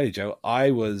 But let me tell you, Joe, I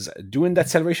was doing that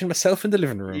celebration myself in the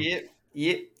living room.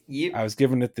 Yep. I was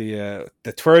giving it the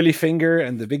twirly finger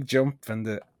and the big jump and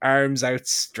the arms out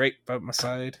straight about my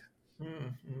side.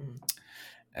 Mm-hmm.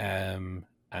 And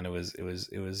it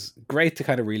was great to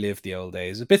kind of relive the old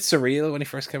days. A bit surreal when he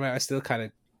first came out. I still kind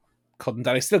of couldn't,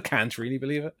 and I still can't really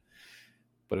believe it,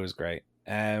 but it was great.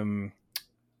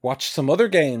 Watched some other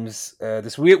games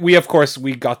this week. We of course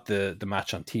we got the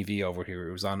match on TV over here.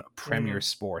 It was on Premier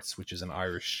Sports, which is an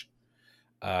Irish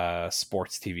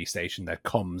sports TV station that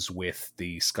comes with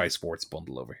the Sky Sports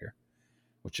bundle over here,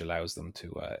 which allows them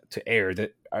to air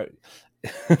that.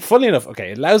 Funnily enough,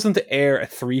 it allows them to air a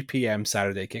 3 p.m.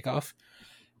 Saturday kickoff.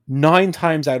 9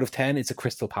 times out of 10, it's a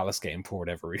Crystal Palace game for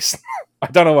whatever reason. I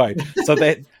don't know why. So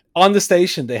they on the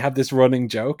station they have this running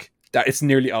joke that it's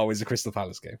nearly always a Crystal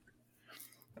Palace game.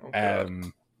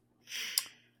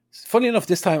 Funny enough,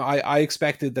 this time I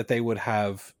expected that they would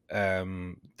have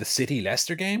the City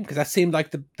Leicester game because that seemed like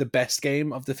the best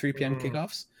game of the 3 p.m.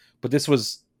 kickoffs. But this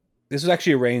was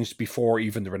actually arranged before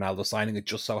even the Ronaldo signing. It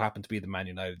just so happened to be the Man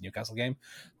United Newcastle game,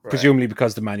 presumably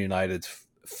because the Man United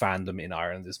fandom in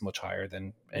Ireland is much higher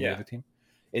than any other team.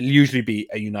 It'll usually be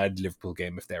a United Liverpool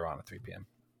game if they're on at 3 p.m.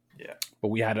 Yeah, but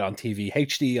we had it on TV,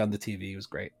 HD on the TV. It was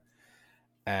great.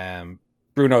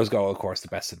 Bruno's goal, of course, the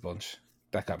best of the bunch.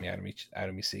 That got me out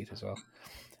of my seat as well.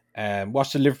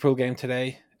 Watched the Liverpool game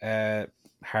today.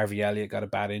 Harvey Elliott got a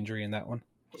bad injury in that one.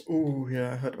 Oh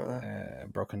yeah, I heard about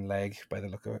that. Broken leg by the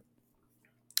look of it.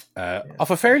 Off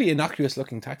a fairly innocuous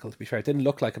looking tackle, to be fair. It didn't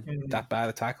look like that bad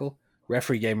a tackle.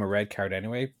 Referee gave him a red card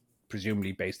anyway,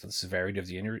 presumably based on the severity of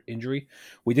the injury.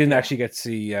 We didn't actually get to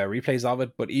see replays of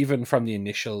it, but even from the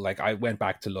initial, I went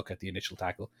back to look at the initial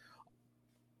tackle.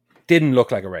 Didn't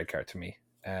look like a red card to me,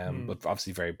 but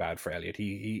obviously very bad for Elliott.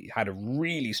 He had a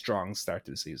really strong start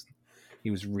to the season.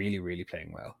 He was really, really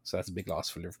playing well. So that's a big loss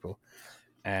for Liverpool.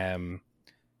 Mane,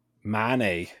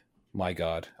 my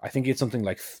God. I think he had something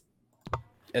like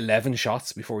 11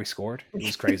 shots before he scored. It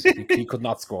was crazy. he could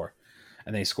not score.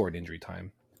 And then he scored injury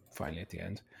time finally at the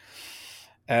end.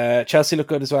 Chelsea look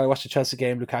good as well. I watched the Chelsea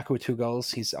game. Lukaku with 2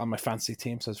 goals. He's on my fantasy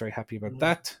team, so I was very happy about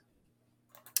that.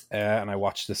 And I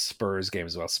watched the Spurs game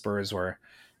as well. Spurs were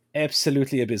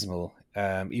absolutely abysmal.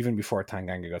 Even before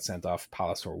Tanganga got sent off,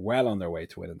 Palace were well on their way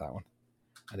to winning that one.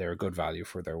 And they were good value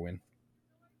for their win.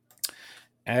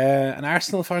 And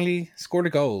Arsenal finally scored a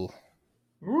goal.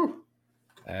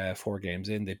 4 games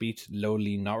in. They beat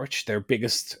lowly Norwich, their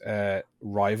biggest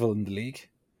rival in the league.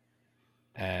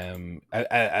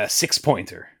 A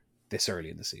 6-pointer this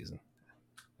early in the season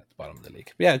at the bottom of the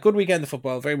league. But yeah, good weekend of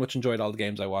football. Very much enjoyed all the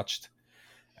games I watched.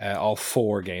 All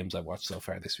 4 games I've watched so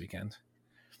far this weekend.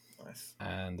 Nice.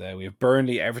 And we have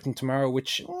Burnley Everton tomorrow,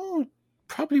 which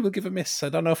probably will give a miss. I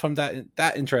don't know if I'm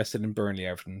that interested in Burnley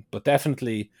Everton, but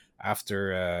definitely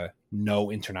after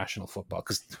no international football,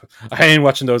 because I ain't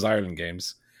watching those Ireland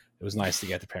games. It was nice to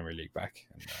get the Premier League back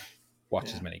and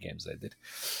watch as many games as I did.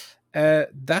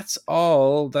 That's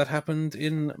all that happened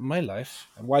in my life.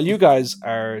 And while you guys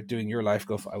are doing your life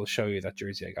guff, I will show you that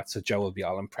jersey I got, so Joe will be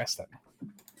all impressed at me.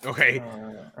 Okay.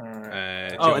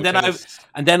 Joe,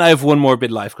 and then I have one more bit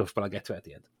of life guff, but I'll get to it at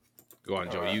the end. Go on,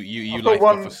 Joe. You I've like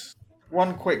got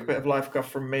one quick bit of life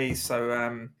guff from me.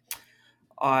 So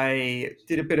I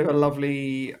did a bit of a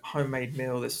lovely homemade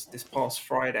meal this past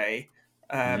Friday,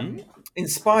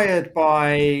 inspired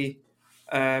by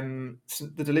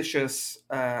the delicious,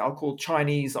 I'll call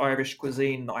Chinese Irish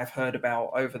cuisine that I've heard about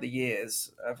over the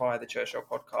years via the Churchill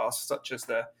podcast, such as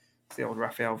the old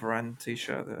Raphael Varane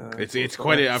t-shirt. It's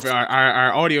quite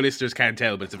our audio listeners can't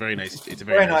tell, but it's a very nice. It's a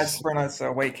very nice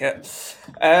away kit.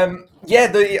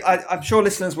 I'm sure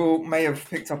listeners may have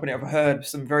picked up on it. I've heard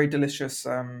some very delicious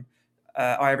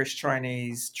Irish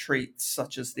Chinese treats,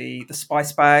 such as the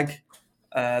spice bag,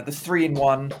 the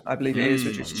 3-in-1, I believe it is,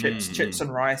 which is chips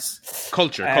and rice.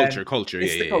 Culture. It's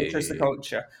the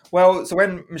culture. Well, so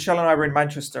when Michelle and I were in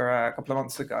Manchester a couple of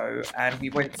months ago, and we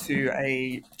went to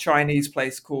a Chinese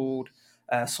place called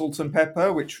Salt and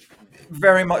Pepper, which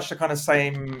very much the kind of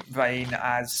same vein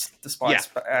as the spice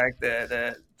bag,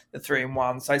 the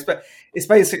 3-in-1. So it's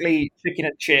basically chicken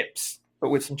and chips, but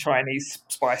with some Chinese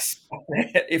spice on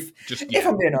it. If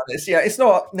I'm being honest, it's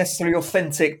not necessarily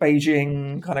authentic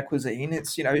Beijing kind of cuisine.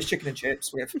 It's it's chicken and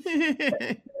chips with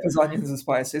onions and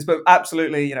spices, but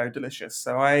absolutely delicious.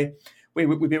 So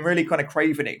we've been really kind of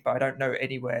craving it, but I don't know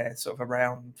anywhere sort of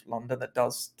around London that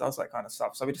does that kind of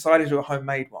stuff. So we decided to do a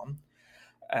homemade one.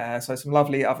 So some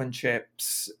lovely oven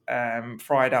chips,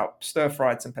 fried up,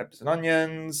 stir-fried some peppers and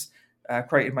onions.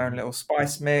 Created my own little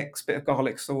spice mix, bit of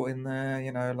garlic salt in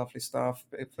there, lovely stuff.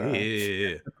 Bit of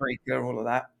paprika, all of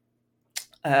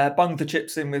that. Bunged the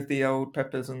chips in with the old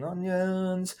peppers and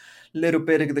onions. A little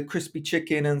bit of the crispy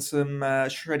chicken and some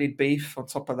shredded beef on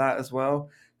top of that as well.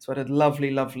 So I had a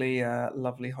lovely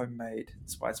homemade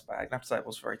spice bag. And I have to say it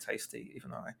was very tasty,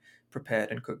 even though I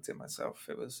prepared and cooked it myself.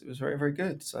 It was very, very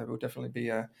good. So we'll definitely be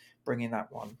bringing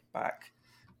that one back.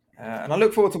 And I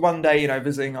look forward to one day,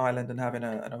 visiting Ireland and having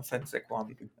an authentic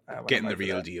one. Getting the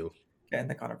real deal. Getting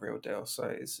the kind of real deal. So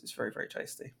it's very, very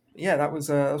tasty. Yeah, that was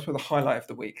the highlight of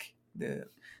the week. The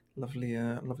lovely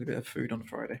bit of food on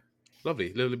Friday.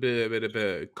 Lovely, little bit of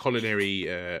a culinary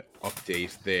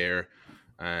update there,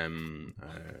 on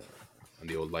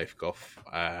the old life guff.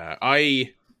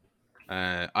 I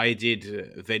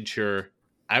did venture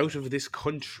out of this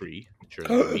country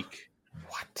during the week.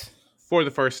 What? For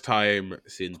the first time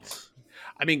since,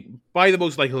 by the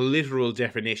most literal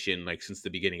definition, since the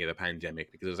beginning of the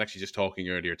pandemic, because I was actually just talking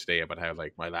earlier today about how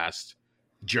my last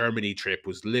Germany trip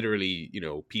was literally,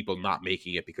 people not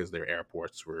making it because their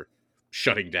airports were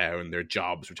shutting down, their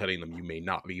jobs were telling them you may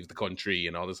not leave the country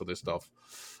and all this other stuff.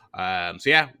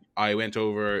 I went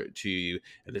over to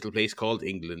a little place called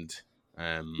England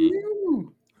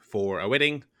for a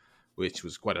wedding, which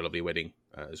was quite a lovely wedding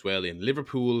as well in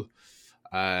Liverpool.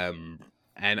 And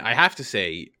I have to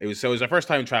say, it was our first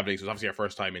time traveling. So it was obviously our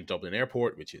first time in Dublin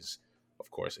Airport, which is,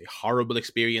 of course, a horrible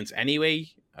experience anyway.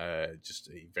 Just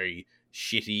a very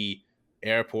shitty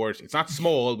airport. It's not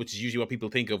small, which is usually what people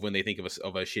think of when they think of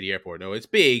a shitty airport. No, it's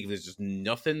big. There's just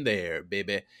nothing there,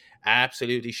 baby.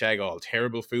 Absolutely shag all.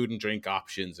 Terrible food and drink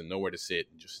options and nowhere to sit.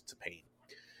 And just it's a pain.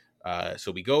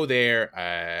 So we go there.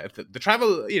 The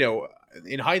travel,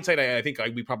 in hindsight, I think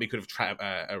we probably could have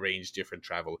arranged different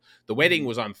travel. The wedding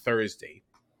was on Thursday,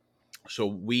 so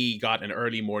we got an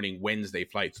early morning Wednesday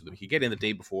flight so that we could get in the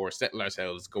day before, settle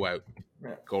ourselves, go out,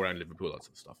 go around Liverpool, all that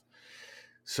sort of stuff.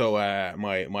 So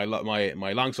my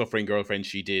long suffering girlfriend,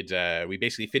 she did. We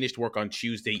basically finished work on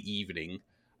Tuesday evening.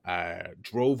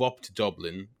 drove up to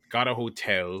Dublin, got a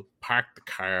hotel, parked the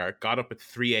car, got up at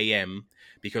 3 a.m.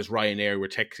 because Ryanair were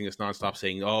texting us nonstop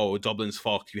saying, "Oh, Dublin's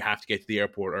fucked. You have to get to the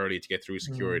airport early to get through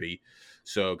security."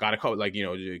 So got a couple,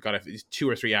 got 2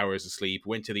 or 3 hours of sleep.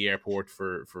 Went to the airport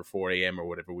for 4 a.m. or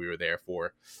whatever we were there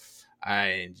for.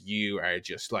 And you are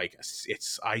just like,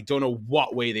 it's I don't know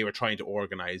what way they were trying to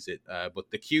organize it, but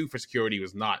the queue for security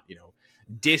was not,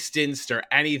 distanced or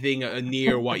anything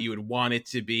near what you would want it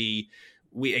to be.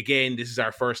 This is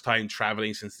our first time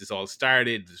traveling since this all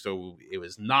started, so it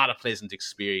was not a pleasant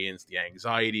experience. The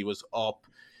anxiety was up,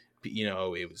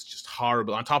 it was just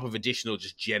horrible, on top of additional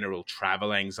just general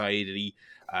travel anxiety.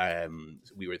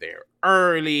 We were there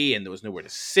early and there was nowhere to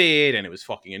sit and it was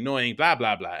fucking annoying, blah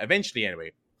blah blah. Eventually,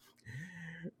 anyway,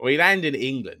 we land in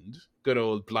England, good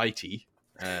old Blighty,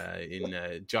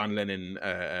 in John Lennon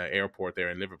airport there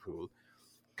in Liverpool.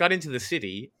 Got into the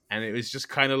city, and it was just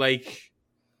kind of like,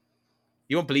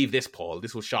 you won't believe this, Paul.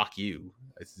 This will shock you.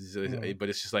 But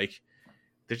it's just like,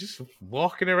 they're just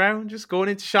walking around, just going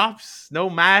into shops, no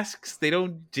masks. They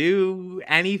don't do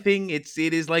anything. It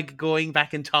is like going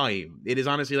back in time. It is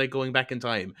honestly like going back in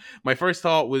time. My first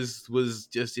thought was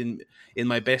just in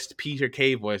my best Peter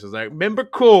Kay voice. I was like, remember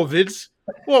COVID?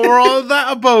 What were all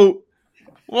that about?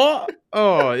 What?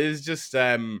 Oh, it was just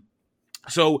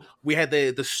so we had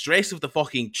the stress of the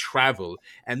fucking travel,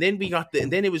 and then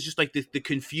and then it was just like the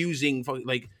confusing,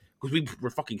 like, because we were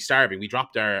fucking starving. We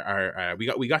dropped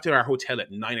we got to our hotel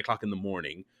at 9 o'clock in the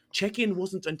morning. Check-in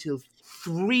wasn't until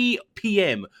 3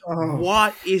 p.m.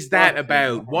 What is that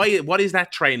about? What is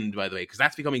that trend, by the way? Because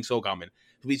that's becoming so common.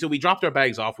 So we dropped our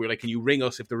bags off. We were like, can you ring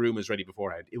us if the room is ready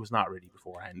beforehand? It was not ready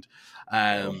beforehand.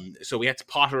 So we had to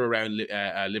potter around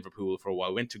Liverpool for a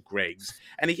while. Went to Greg's.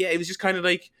 And it was just kind of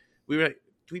like, we were like,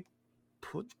 do we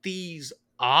put these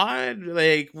on?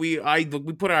 Like, we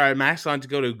put our masks on to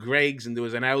go to Greg's, and there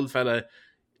was an old fella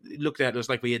looked at us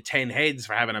like we had 10 heads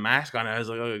for having a mask on. I was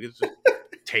like, oh, just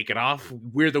take it off.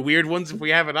 We're the weird ones if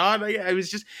we have it on.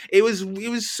 It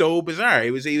was so bizarre.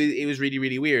 It was really,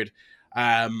 really weird.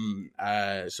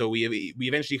 So we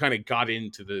eventually kind of got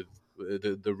into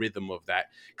the rhythm of that.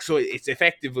 So it's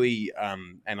effectively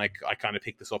and I kind of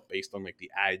picked this up based on like the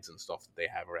ads and stuff that they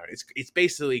have around. It's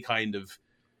basically kind of,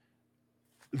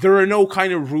 there are no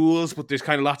kind of rules, but there's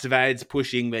kind of lots of ads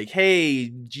pushing like,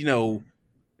 hey,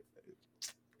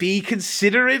 be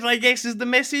considerate, I guess, is the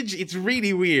message. It's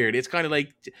really weird. It's kind of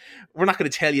like, we're not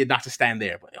going to tell you not to stand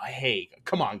there, but hey,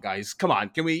 come on, guys, come on,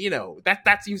 can we?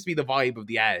 That seems to be the vibe of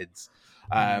the ads.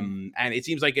 And it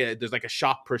seems like there's like a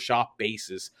shop per shop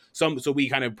basis. So we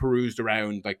kind of perused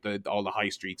around like all the high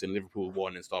streets in Liverpool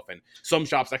 1 and stuff, and some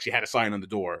shops actually had a sign on the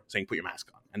door saying put your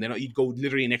mask on, and then you'd go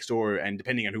literally next door, and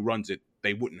depending on who runs it,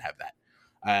 they wouldn't have that.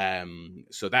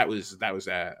 So that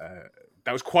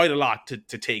was quite a lot to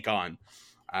take on.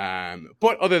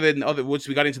 But once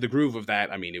we got into the groove of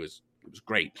that, I mean, it was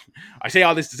great. I say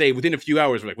all this to say, within a few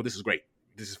hours, we're like, well, this is great.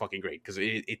 This is fucking great, because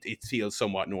it feels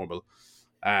somewhat normal.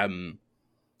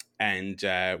 And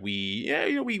we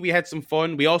had some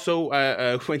fun. We also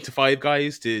went to Five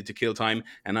Guys to kill time,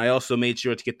 and I also made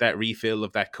sure to get that refill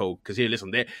of that Coke, because here,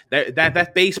 listen,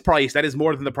 that base price, that is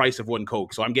more than the price of one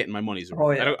Coke, so I'm getting my money's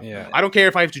worth. I don't care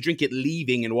if I have to drink it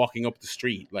leaving and walking up the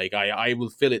street. Like, I will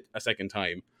fill it a second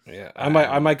time. Yeah, I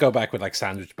might go back with like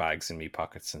sandwich bags in me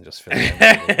pockets and just fill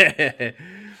it.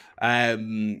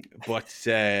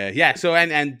 So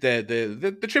and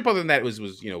the trip other than that was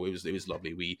it was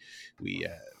lovely. We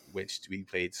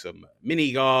played some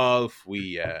mini golf.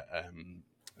 We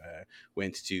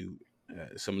went to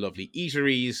some lovely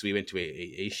eateries. We went to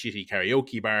a shitty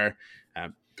karaoke bar.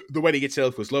 The wedding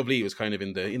itself was lovely. It was kind of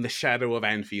in the shadow of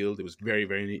Anfield. It was very,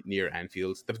 very near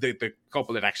Anfield. The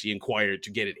couple had actually inquired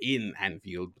to get it in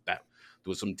Anfield, but there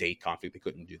was some date conflict. They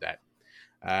couldn't do that.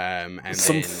 And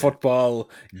some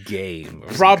football game,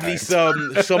 probably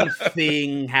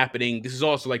something happening. This is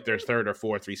also like their third or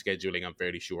fourth rescheduling, I'm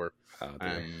fairly sure.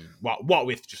 What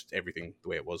with just everything the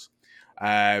way it was.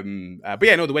 But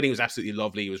yeah, no, the wedding was absolutely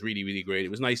lovely. It was really, really great.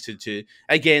 It was nice to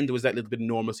again, there was that little bit of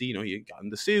normalcy. You got in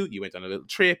the suit, you went on a little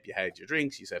trip, you had your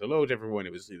drinks, you said hello to everyone.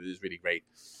 It was really great.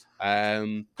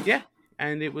 And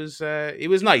it was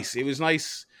nice. It was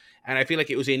nice, and I feel like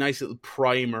it was a nice little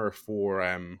primer for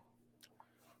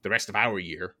the rest of our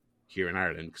year here in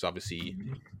Ireland, because obviously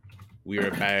we're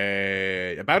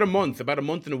about a month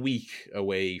and a week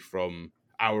away from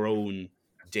our own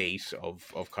date of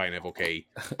kind of, okay,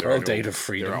 date of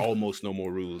freedom. There are almost no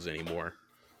more rules anymore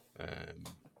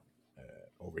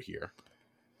over here.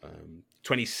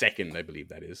 22nd, I believe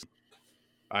that is.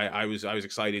 I was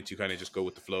excited to kind of just go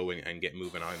with the flow and get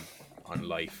moving on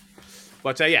life.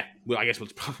 But yeah, well, I guess we'll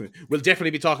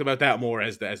definitely be talking about that more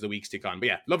as the weeks tick on. But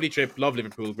yeah, lovely trip, love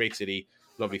Liverpool, great city,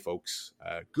 lovely folks,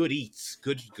 good eats,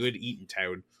 good eating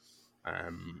town.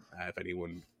 If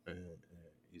anyone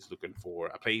is looking for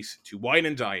a place to wine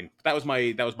and dine, that was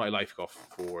my life guff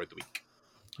for the week.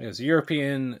 It was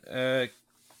European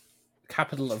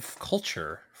capital of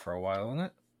culture for a while, wasn't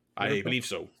it? I believe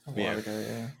so. A while ago,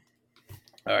 yeah.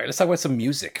 All right, let's talk about some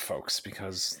music, folks,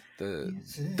 because the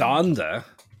Donda,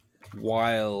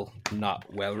 while not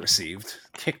well received,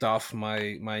 kicked off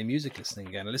my music listening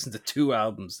again. I listened to 2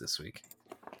 albums this week.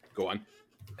 Go on.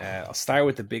 I'll start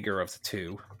with the bigger of the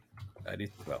 2. I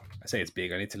say it's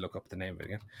big. I need to look up the name of it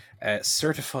again.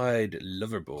 Certified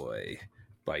Lover Boy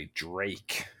by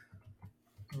Drake.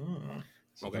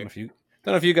 So Okay.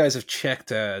 don't know if you guys have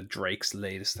checked Drake's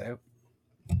latest out.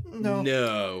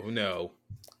 No.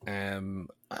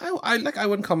 I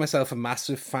wouldn't call myself a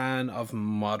massive fan of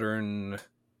modern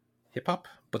hip hop,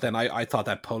 but then I thought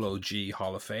that Polo G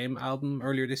Hall of Fame album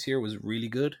earlier this year was really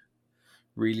good,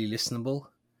 really listenable.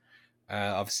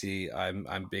 Obviously,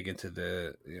 I'm big into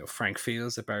the Frank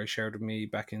Fields that Barry shared with me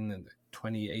back in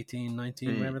 2018,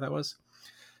 19, whenever that was.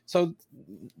 So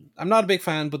I'm not a big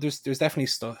fan, but there's definitely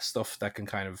stuff that can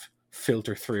kind of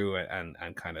filter through and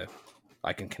kind of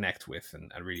I can connect with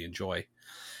and really enjoy.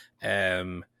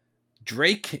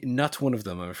 Drake, not one of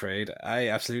them, I'm afraid. I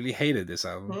absolutely hated this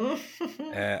album.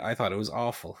 I thought it was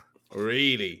awful.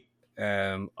 Really?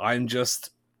 Let me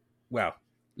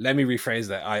rephrase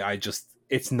that.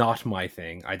 It's not my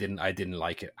thing. I didn't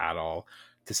like it at all.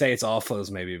 To say it's awful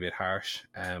is maybe a bit harsh.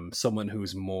 Someone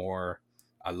who's more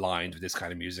aligned with this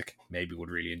kind of music maybe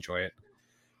would really enjoy it,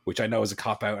 which I know is a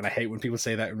cop out, and I hate when people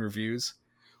say that in reviews.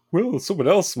 Well, someone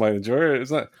else might enjoy it.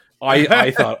 It's not. I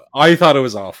thought it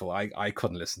was awful. I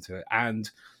couldn't listen to it, and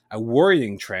a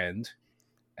worrying trend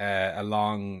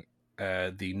along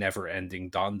the never-ending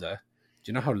Donda.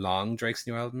 Do you know how long Drake's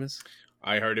new album is?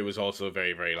 I heard it was also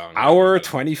very, very long. Hour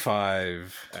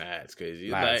 25. It's crazy.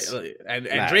 Lads. And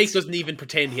Drake doesn't even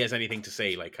pretend he has anything to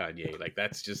say like Kanye. Like,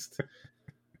 that's just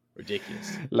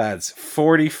ridiculous. Lads,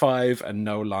 45 and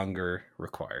no longer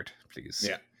required, please.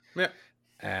 Yeah.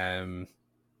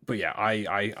 But yeah,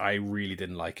 I really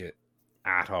didn't like it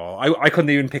at all. I couldn't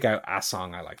even pick out a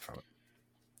song I liked from it,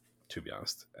 to be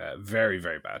honest. Very,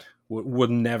 very bad.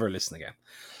 Would never listen again.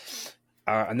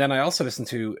 And then I also listened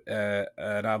to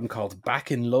an album called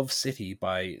Back in Love City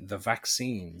by The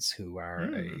Vaccines, who are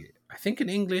I think an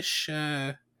English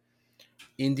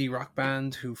indie rock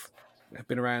band who've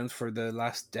been around for the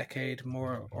last decade,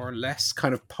 more or less,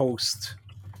 kind of post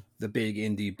the big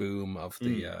indie boom of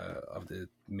the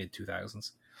mid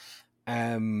 2000s.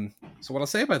 So what I'll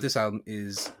say about this album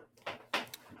is,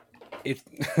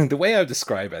 the way I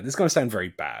describe it, this is going to sound very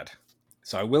bad.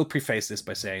 So I will preface this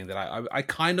by saying that I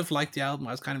kind of liked the album.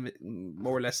 I was kind of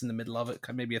more or less in the middle of it,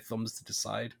 maybe a thumbs to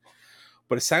decide.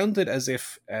 But it sounded as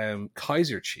if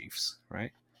Kaiser Chiefs,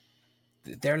 right?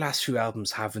 Their last few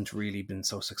albums haven't really been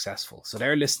so successful. So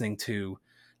they're listening to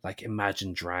like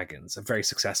Imagine Dragons, a very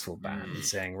successful band, and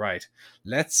saying, right,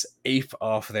 let's ape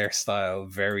off their style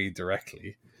very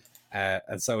directly.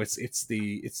 And so it's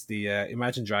the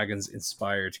Imagine Dragons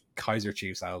inspired Kaiser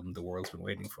Chiefs album the world's been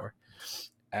waiting for.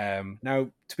 Now,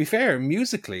 to be fair,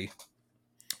 musically,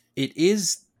 it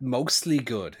is mostly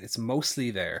good. It's mostly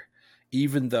there,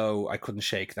 even though I couldn't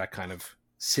shake that kind of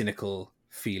cynical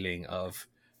feeling of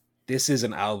this is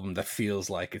an album that feels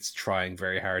like it's trying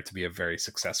very hard to be a very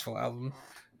successful album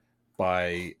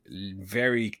by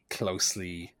very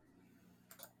closely,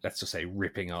 let's just say,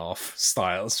 ripping off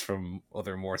styles from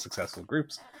other more successful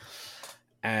groups.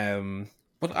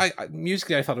 But I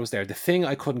musically, I thought it was there. The thing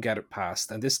I couldn't get it past,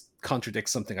 and this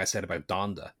contradicts something I said about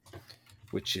Donda,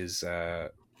 which is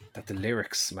that the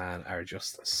lyrics, man, are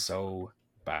just so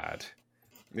bad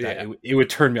that it would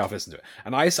turn me off listening to it.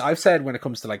 And I've said when it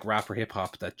comes to like rap or hip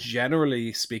hop that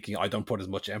generally speaking, I don't put as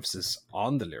much emphasis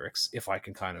on the lyrics if I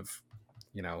can kind of,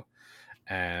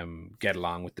 get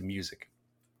along with the music.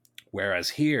 Whereas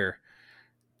here,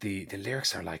 the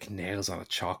lyrics are like nails on a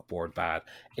chalkboard bad.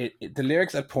 The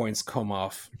lyrics at points come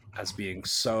off as being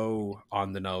so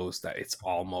on the nose that it's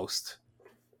almost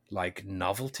like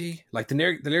novelty. Like the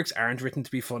lyrics aren't written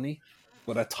to be funny,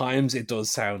 but at times it does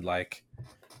sound like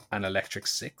an Electric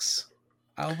Six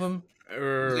album.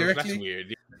 That's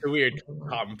weird. It's a weird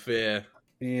comp.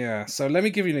 Yeah. So let me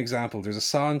give you an example. There's a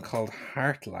song called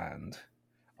Heartland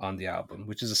on the album,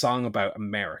 which is a song about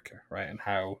America, right? And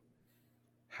how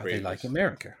they like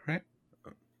America, right?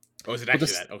 Oh, is it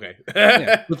actually that? Okay.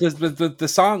 Yeah, but the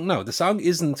song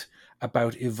isn't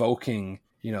about evoking,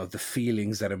 the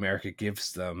feelings that America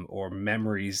gives them or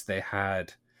memories they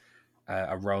had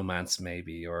a romance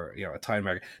maybe, or a time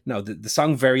America. No, the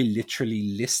song very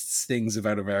literally lists things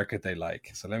about America they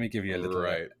like. So let me give you a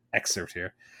little excerpt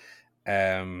here.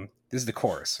 This is the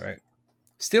chorus, right?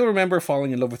 Still remember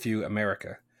falling in love with you,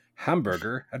 America.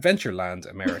 Hamburger, Adventureland,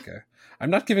 America. I'm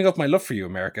not giving up my love for you,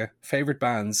 America. Favorite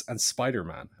bands and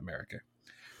Spider-Man, America.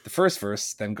 The first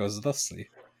verse then goes thusly: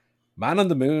 Man on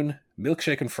the moon,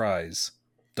 milkshake and fries,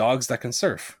 dogs that can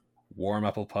surf, warm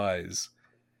apple pies.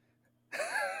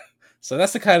 So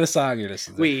that's the kind of song you're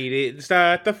listening to. We didn't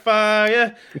start the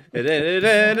fire.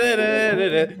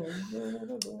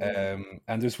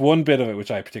 And there's one bit of it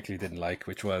which I particularly didn't like,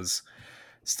 which was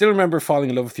still remember falling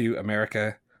in love with you,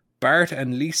 America. Bart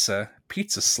and Lisa,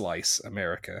 pizza slice,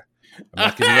 America. I'm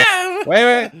not giving up.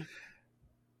 Wait.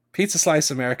 Pizza slice,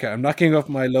 America. I'm not giving up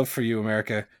my love for you,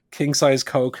 America. King size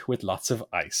Coke with lots of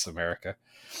ice, America.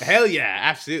 Hell yeah,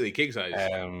 absolutely, king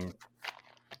size.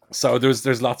 So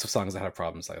there's lots of songs that have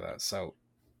problems like that. So,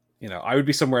 I would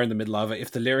be somewhere in the middle of it.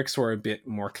 If the lyrics were a bit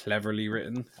more cleverly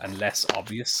written and less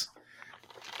obvious,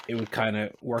 it would kind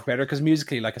of work better. Because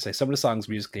musically, like I say, some of the songs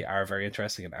musically are very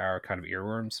interesting and are kind of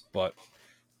earworms. But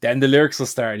then the lyrics will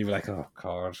start and you'll be like, oh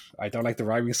God, I don't like the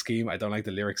rhyming scheme. I don't like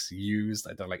the lyrics used.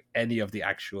 I don't like any of the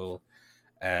actual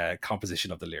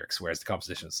composition of the lyrics. Whereas the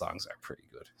composition of the songs are pretty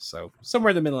good. So somewhere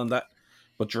in the middle on that.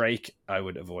 But Drake, I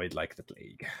would avoid like the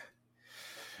plague.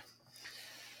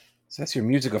 So that's your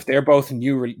music of. They're both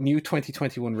new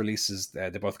 2021 releases. They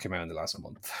both came out in the last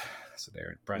month, so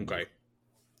they're brand new.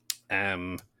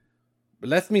 Okay. But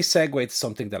let me segue to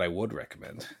something that I would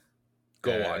recommend.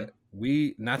 Go on.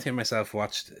 Natty and myself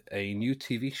watched a new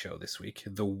TV show this week,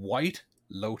 The White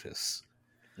Lotus.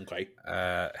 Okay.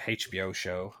 HBO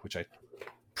show, which I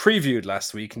previewed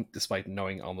last week, despite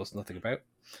knowing almost nothing about.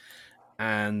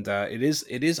 And it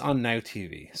is on Now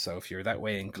TV, so if you're that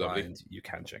way inclined, you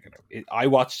can check it out. I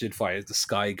watched it via the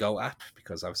Sky Go app,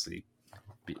 because obviously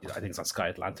I think it's on Sky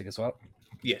Atlantic as well.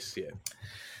 Yes, yeah.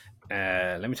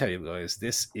 Let me tell you guys,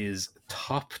 this is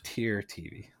top tier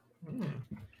TV.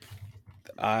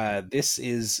 This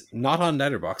is not on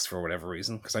Letterboxd for whatever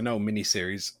reason, because I know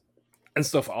miniseries and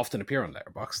stuff often appear on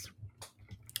Letterboxd.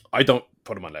 I don't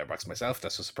put them on Letterboxd myself,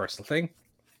 that's just a personal thing.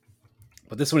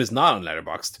 But this one is not on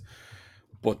Letterboxd.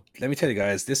 But let me tell you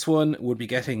guys, this one would be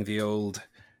getting the old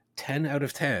 10 out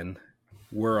of 10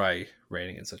 were I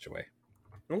rating in such a way.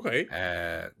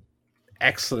 Okay.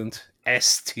 Excellent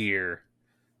S tier,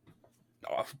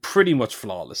 pretty much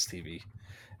flawless TV.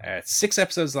 It's 6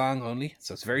 episodes long only,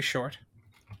 so it's very short.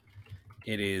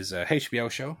 It is a HBO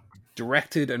show,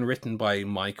 directed and written by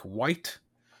Mike White,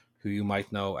 who you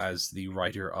might know as the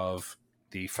writer of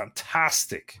the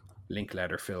fantastic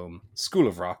Linklater film School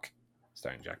of Rock,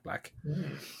 starring Jack Black.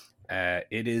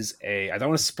 It is I don't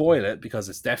want to spoil it, because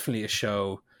it's definitely a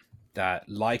show that,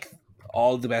 like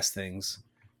all the best things,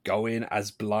 go in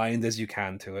as blind as you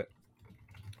can to it.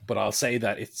 But I'll say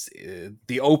that it's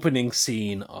the opening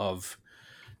scene of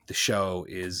the show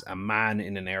is a man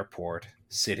in an airport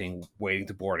sitting waiting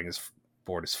to board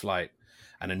his flight,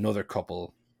 and another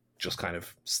couple just kind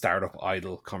of start up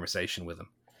idle conversation with him.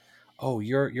 Oh,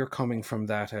 you're coming from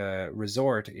that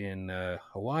resort in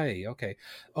Hawaii. Okay.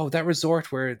 Oh, that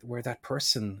resort where that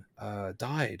person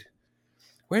died.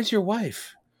 Where's your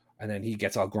wife? And then he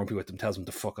gets all grumpy with them, tells them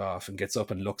to fuck off, and gets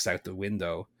up and looks out the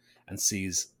window and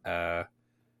sees a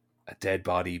dead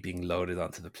body being loaded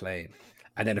onto the plane.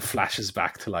 And then it flashes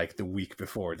back to like the week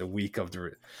before, the week of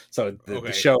the... So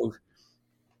the show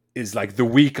is like the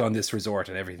week on this resort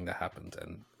and everything that happened.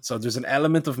 And so there's an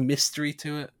element of mystery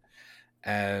to it.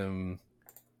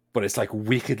 But it's like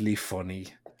wickedly funny.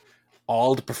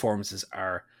 All the performances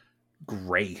are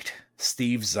great.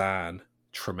 Steve Zahn,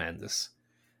 tremendous.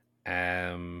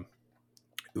 Who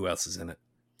else is in it?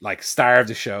 Like star of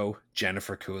the show,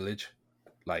 Jennifer Coolidge,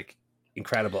 like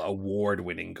incredible,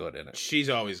 award-winning good in it. She's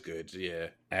always good, yeah.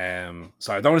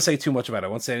 So I don't want to say too much about it. I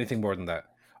won't say anything more than that.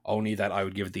 Only that I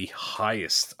would give the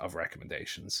highest of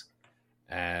recommendations.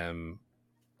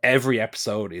 Every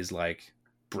episode is like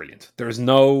brilliant. There's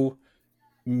no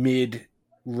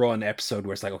mid-run episode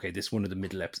where it's like, okay, this is one of the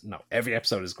middle episodes. No, every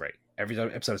episode is great. Every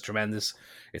episode is tremendous.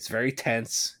 It's very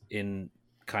tense in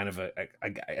kind of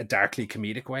a darkly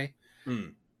comedic way.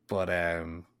 But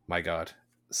my God,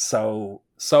 so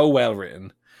well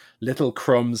written. Little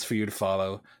crumbs for you to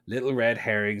follow. Little red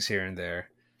herrings here and there.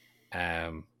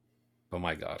 But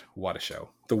my God, what a show.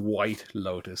 The White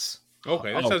Lotus.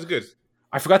 Okay, that sounds good.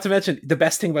 I forgot to mention the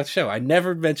best thing about the show. I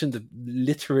never mentioned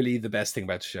literally the best thing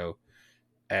about the show.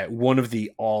 One of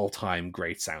the all-time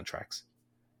great soundtracks.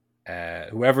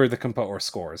 Whoever the composer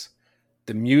scores,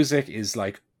 the music is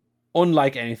like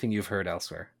unlike anything you've heard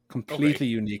elsewhere. Completely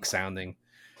unique sounding.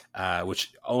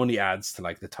 which only adds to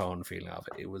like the tone feeling of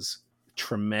it. It was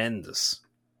tremendous.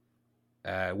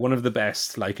 One of the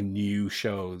best like new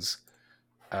shows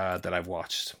that I've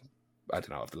watched. I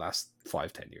don't know, of the last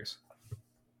 5-10 years.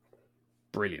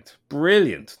 Brilliant.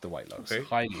 The White Lotus.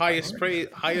 Okay.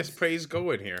 Highest praise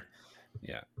going here.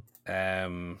 Yeah.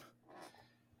 And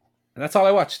that's all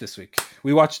I watched this week.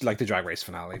 We watched like the Drag Race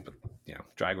finale, but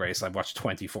Drag Race, I've watched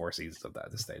 24 seasons of that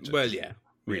at this stage. Well, yeah.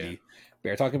 Really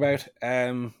bear talking about.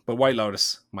 But White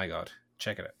Lotus, my God,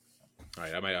 check it out.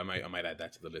 All right, I might add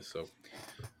that to the list. So,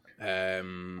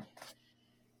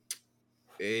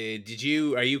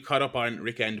 are you caught up on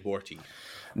Rick and Morty?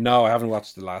 No, I haven't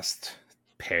watched the last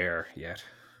pair yet.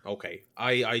 Okay,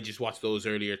 I just watched those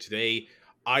earlier today.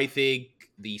 I think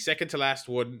the second to last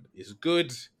one is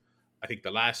good. I think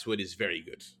the last one is very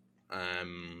good.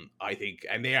 I think,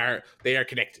 and they are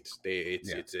connected.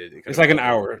 It's like an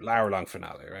hour long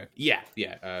finale, right? Yeah.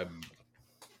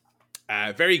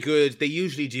 Very good. They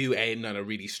usually do end on a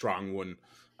really strong one,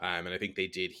 and I think they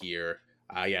did here.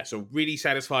 So really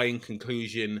satisfying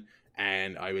conclusion,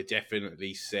 and I would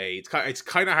definitely say it's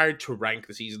kind of hard to rank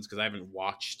the seasons because I haven't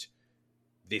watched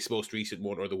this most recent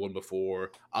one or the one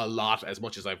before a lot as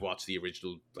much as I've watched the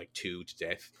original like 2 to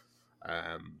death.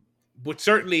 But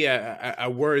certainly a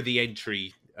worthy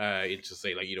entry into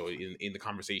say like in the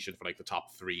conversation for like the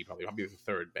top 3, probably the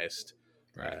third best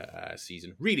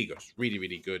season. Really good,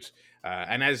 really good.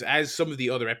 And as some of the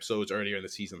other episodes earlier in the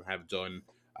season have done,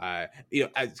 a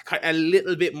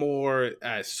little bit more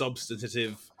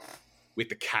substantive with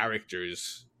the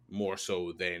characters more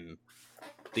so than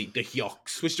the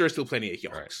yucks, which there are still plenty of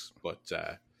yucks,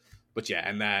 but yeah,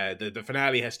 and the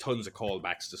finale has tons of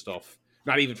callbacks to stuff,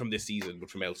 not even from this season,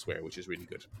 but from elsewhere, which is really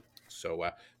good. So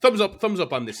thumbs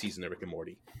up on this season of Rick and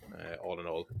Morty, all in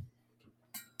all.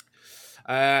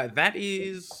 That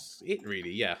is it,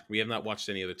 really. Yeah, we have not watched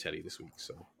any other telly this week,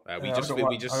 so I got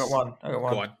one.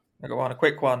 I got one, a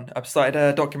quick one. I've started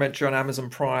a documentary on Amazon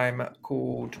Prime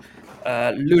called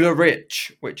Lula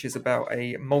Rich, which is about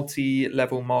a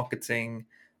multi-level marketing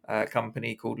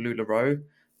company called LuLaRoe,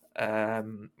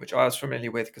 which I was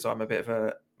familiar with because I'm a bit of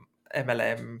a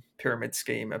MLM pyramid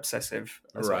scheme obsessive.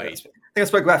 Right. I think I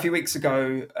spoke about a few weeks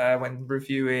ago when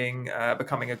reviewing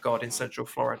Becoming a God in Central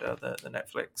Florida, the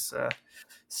Netflix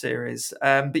series.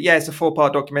 But yeah, it's a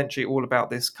 4-part documentary all about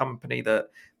this company that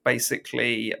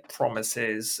basically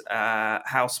promises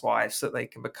housewives that they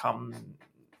can become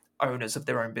owners of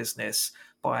their own business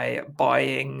by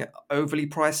buying overly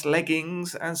priced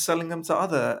leggings and selling them to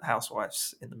other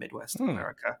housewives in the Midwest of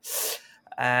America.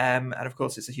 And of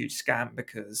course, it's a huge scam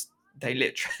because they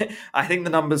literally, I think the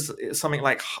numbers is something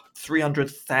like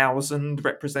 300,000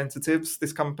 representatives,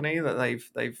 this company that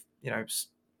they've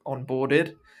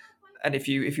onboarded. And if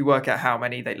you work out how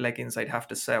many leggings they'd have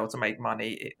to sell to make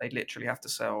money, they literally have to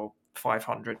sell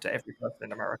 500 to every person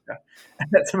in America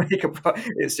to make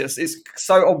it's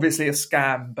so obviously a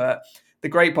scam. But the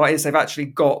great part is they've actually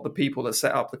got the people that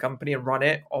set up the company and run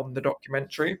it on the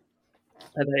documentary,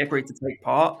 and they agreed to take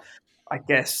part. I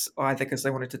guess either because they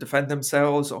wanted to defend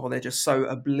themselves or they're just so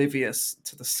oblivious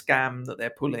to the scam that they're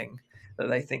pulling that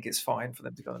they think it's fine for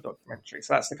them to go on a documentary.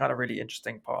 So that's the kind of really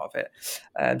interesting part of it.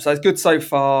 So it's good so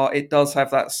far. It does have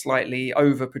that slightly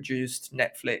overproduced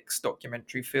Netflix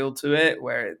documentary feel to it,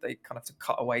 where they kind of have to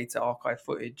cut away to archive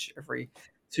footage every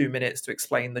 2 minutes to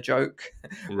explain the joke.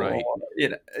 Right. Or,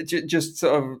 just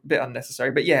sort of a bit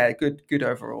unnecessary. But yeah, good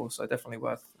overall. So definitely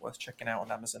worth checking out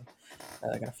on Amazon.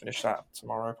 I'm going to finish that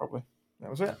tomorrow probably. That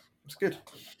was it. It was good.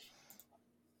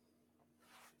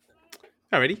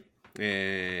 Alrighty.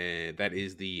 That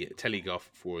is the telegoff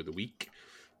for the week.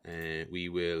 We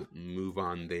will move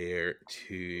on there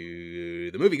to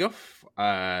the movie guff.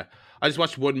 I just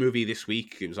watched one movie this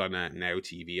week. It was on Now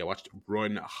TV. I watched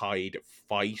Run, Hide,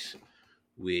 Fight,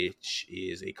 which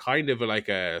is a kind of like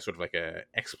a sort of like a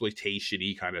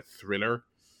exploitation-y kind of thriller.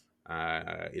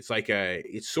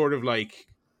 It's sort of like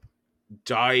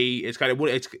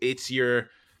it's your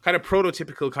kind of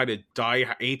prototypical kind of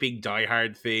aping Die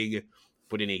Hard thing,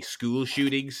 but in a school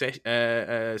shooting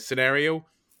scenario,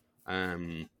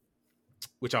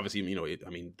 which obviously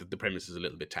the premise is a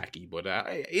little bit tacky, but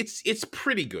it's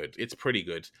pretty good. It's pretty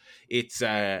good. It's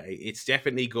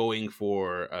definitely going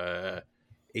for a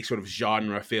sort of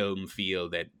genre film feel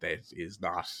that is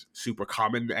not super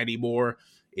common anymore.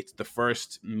 It's the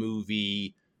first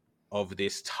movie of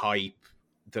this type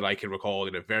that I can recall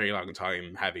in a very long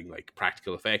time having like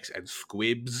practical effects and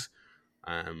squibs,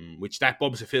 which that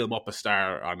bumps a film up a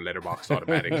star on Letterboxd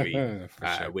automatically sure.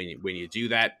 when you do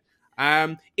that.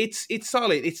 It's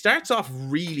solid. It starts off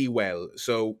really well.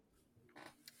 So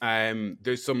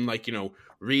There's some like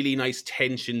really nice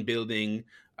tension building.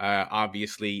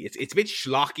 Obviously, it's a bit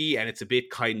schlocky and it's a bit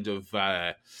kind of.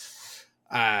 There's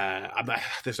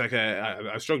like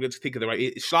I'm struggling to think of the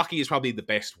right. Schlocky is probably the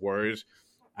best word.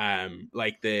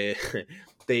 Like the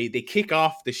they kick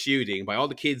off the shooting by all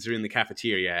the kids are in the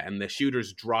cafeteria and the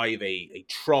shooters drive a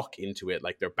truck into it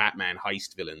like they're Batman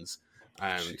heist villains.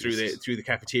 Through the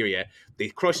cafeteria, they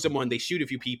crush someone, they shoot a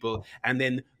few people, and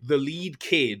then the lead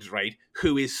kid, right,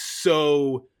 who is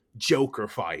so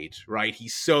Joker-fied, right?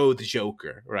 He's so the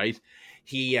Joker, right?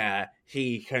 He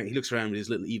looks around with his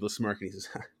little evil smirk and he says,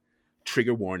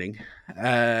 "Trigger warning,"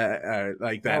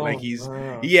 like that. Like he's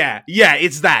yeah,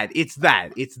 it's that.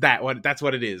 That's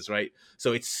what it is, right?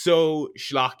 So it's so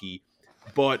schlocky,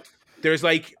 but there is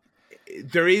like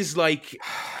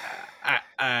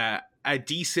a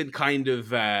decent kind of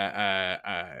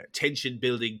tension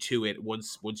building to it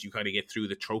once you kind of get through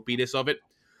the tropiness of it,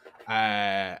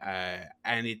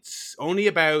 and it's only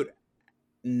about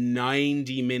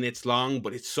 90 minutes long,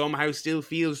 but it somehow still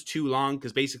feels too long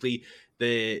because basically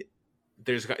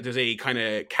there's a kind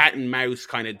of cat and mouse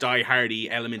kind of die-hardy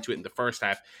element to it in the first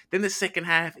half. Then the second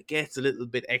half, it gets a little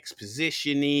bit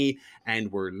exposition-y,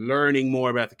 and we're learning more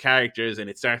about the characters, and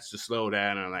it starts to slow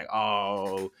down, and I'm like,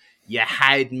 oh, you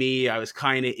had me. I was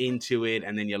kind of into it,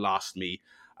 and then you lost me.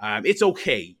 It's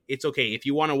okay. It's okay. If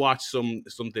you want to watch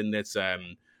something that's,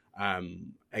 again,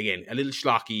 a little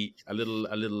schlocky, a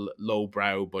little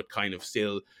lowbrow, but kind of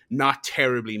still not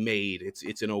terribly made,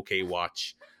 it's an okay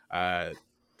watch.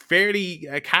 Fairly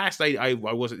cast. I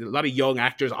was a lot of young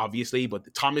actors, obviously,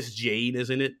 but Thomas Jane is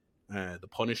in it, the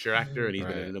Punisher actor, and he's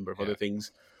been in a number of other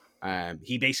things.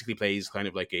 He basically plays kind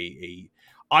of like a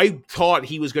I thought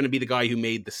he was going to be the guy who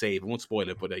made the save. I won't spoil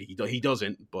it, but he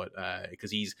doesn't. But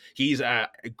because he's a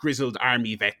grizzled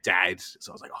army vet dad,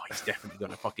 so I was like, oh, he's definitely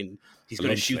going to he's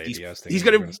going to shoot these. He's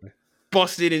going to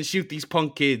bust in and shoot these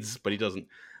punk kids, but he doesn't.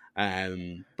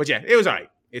 But yeah, it was alright.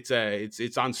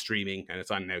 It's on streaming and it's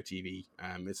on Now TV.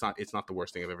 It's not the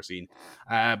worst thing I've ever seen.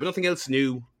 But nothing else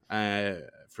new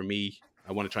for me.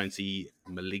 I want to try and see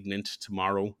Malignant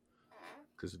tomorrow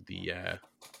because of the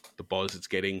buzz it's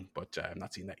getting, but I'm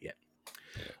not seeing that yet.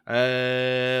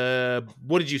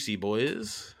 What did you see,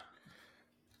 boys?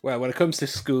 Well, when it comes to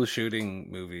school shooting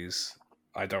movies,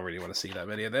 I don't really want to see that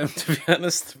many of them, to be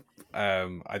honest.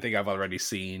 I think I've already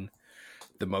seen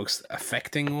the most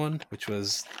affecting one, which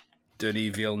was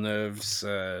Denis Villeneuve's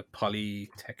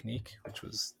Polytechnique, which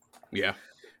was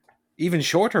even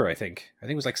shorter. I think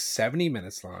it was like 70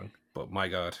 minutes long. But my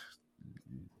God,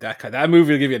 that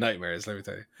movie will give you nightmares. Let me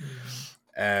tell you.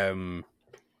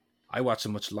 I watched a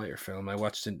much lighter film. I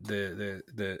watched the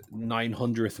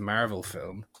 900th Marvel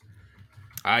film.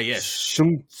 Ah, yes,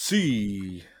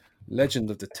 Shang-Chi,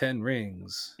 Legend of the Ten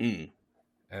Rings.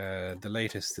 The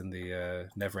latest in the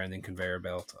never-ending conveyor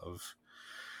belt of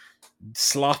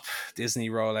slop Disney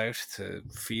rollout to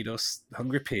feed us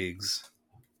hungry pigs.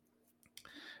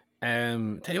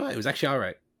 Tell you what, it was actually all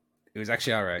right.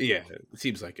 Yeah, it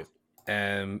seems like it.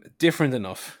 Different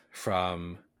enough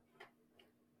from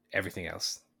everything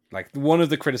else. Like, one of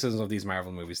the criticisms of these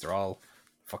Marvel movies, they're all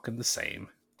fucking the same.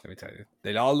 Let me tell you,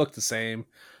 they all look the same.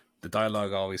 The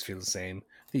dialogue always feels the same.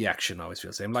 The action always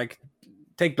feels the same. Like,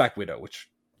 take Black Widow, which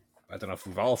I don't know if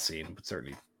we've all seen, but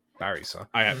certainly Barry saw.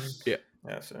 I have, yeah.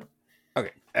 So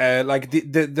Okay, like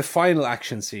the final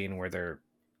action scene where they're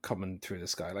coming through the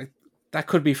sky, like that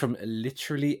could be from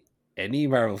literally any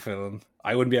Marvel film.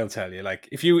 I wouldn't be able to tell you. Like,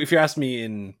 if you asked me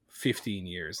in 15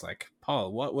 years, like,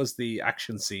 Paul, what was the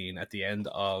action scene at the end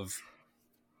of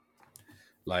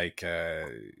like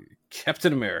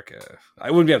Captain America?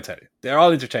 I wouldn't be able to tell you. They're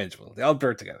all interchangeable. They all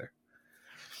blur together.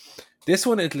 This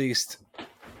one, at least,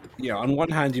 on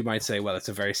one hand, you might say, well, it's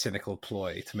a very cynical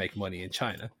ploy to make money in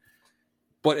China.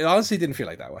 But it honestly didn't feel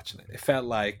like that watching it. It felt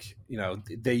like,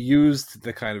 they used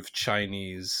the kind of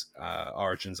Chinese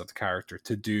origins of the character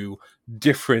to do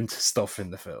different stuff in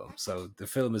the film. So the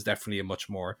film is definitely a much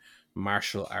more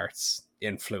martial arts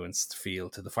influenced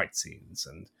feel to the fight scenes.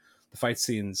 And the fight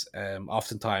scenes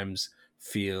oftentimes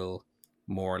feel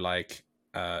more like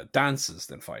dances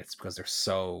than fights because they're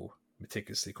so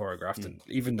meticulously choreographed. And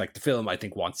even like the film, I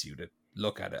think, wants you to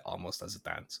look at it almost as a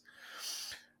dance.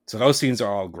 So those scenes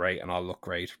are all great and all look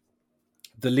great.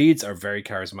 The leads are very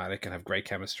charismatic and have great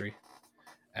chemistry.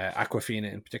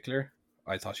 Awkwafina in particular,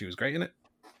 I thought she was great in it.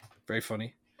 Very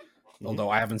funny. Mm-hmm. Although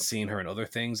I haven't seen her in other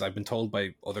things. I've been told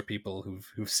by other people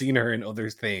who've seen her in other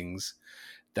things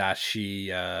that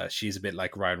she's a bit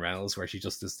like Ryan Reynolds, where she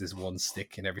just does this one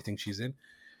stick in everything she's in.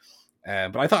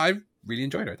 But I really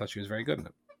enjoyed her. I thought she was very good in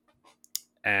it.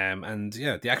 And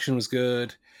yeah, the action was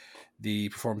good. The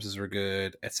performances were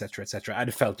good, etc., etc., and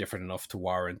it felt different enough to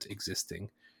warrant existing.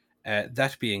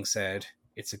 That being said,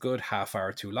 it's a good half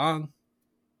hour too long.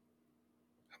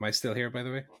 Am I still here, by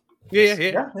the way?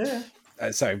 Yeah.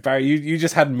 Sorry, Barry, you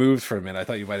just hadn't moved for a minute. I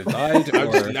thought you might have died. I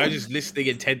was just listening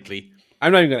intently.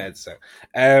 I'm not even going to edit this out.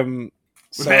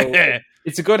 So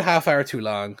it's a good half hour too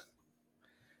long,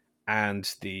 and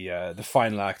the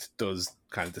final act does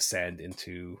kind of descend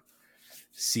into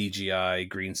CGI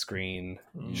green screen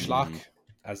schlock,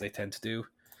 as they tend to do.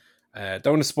 Don't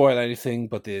want to spoil anything,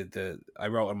 but I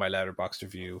wrote on my Letterboxd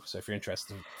review, so if you're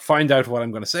interested to find out what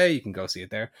I'm going to say, you can go see it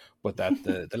there. But that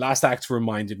the last act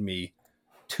reminded me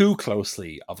too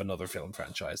closely of another film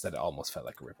franchise that it almost felt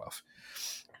like a ripoff.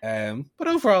 But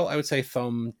overall, I would say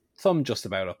thumb just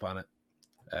about up on it.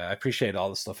 I appreciate all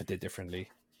the stuff it did differently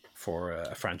for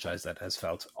a franchise that has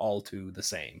felt all too the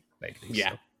same lately.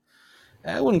 Yeah. So,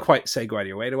 I wouldn't quite say go out of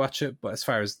your way to watch it, but as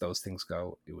far as those things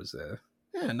go, it was a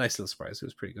nice little surprise. It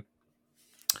was pretty good.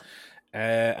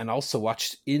 And also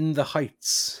watched In the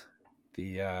Heights,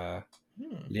 the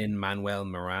Lin-Manuel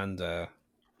Miranda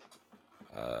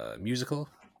musical.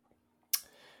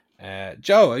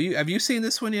 Joe, have you seen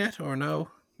this one yet, or no?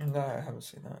 No, I haven't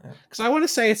seen that yet. Because I want to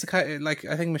say it's a kind of, like,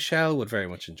 I think Michelle would very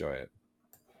much enjoy it.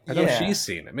 I know she's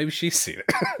seen it. Maybe she's seen it.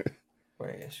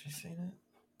 Wait, has she seen it?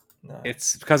 No.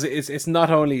 It's because it's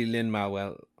not only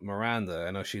Lin-Manuel Miranda.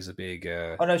 I know she's a big.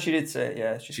 Oh no, she did see it.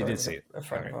 Yeah, she did see it. A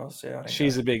friend of ours. Yeah,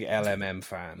 she's a big LMM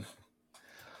fan.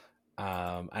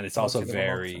 And it's also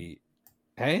very,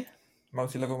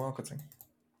 multi-level marketing.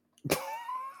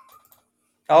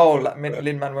 Oh,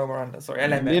 Lin-Manuel Miranda. Sorry,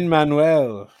 LMM.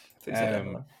 Lin-Manuel.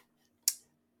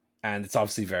 And it's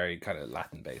obviously very kind of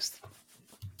Latin based.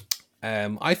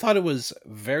 I thought it was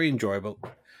very enjoyable.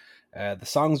 The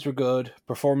songs were good.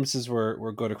 Performances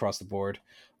were good across the board.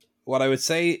 What I would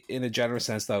say, in a general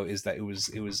sense, though, is that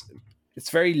it's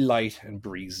very light and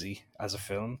breezy as a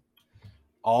film,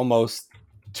 almost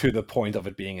to the point of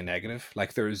it being a negative.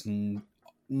 Like there's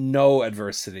no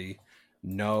adversity,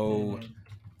 no,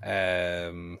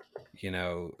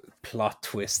 plot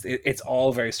twist. It's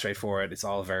all very straightforward. It's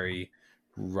all very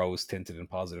rose tinted and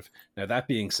positive. Now, that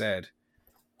being said,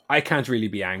 I can't really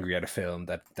be angry at a film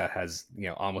that has,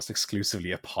 almost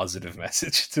exclusively a positive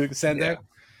message to send out.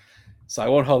 So I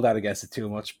won't hold that against it too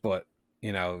much, but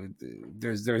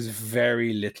there's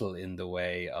very little in the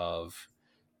way of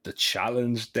the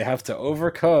challenge they have to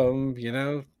overcome.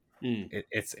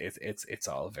 It's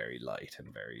all very light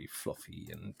and very fluffy,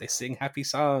 and they sing happy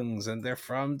songs, and they're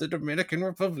from the Dominican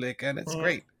Republic, and it's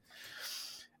great.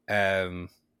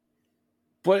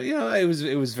 But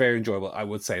it was very enjoyable. I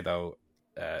would say, though,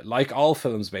 like all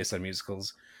films based on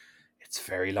musicals, it's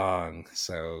very long.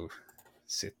 So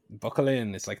buckle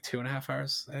in. It's like 2.5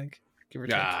 hours, I think, give or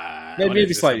take.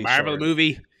 Maybe slightly Marvel shorter.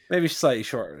 movie. Maybe slightly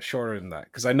shorter than that,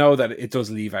 because I know that it does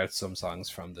leave out some songs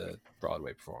from the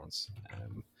Broadway performance.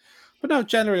 But no,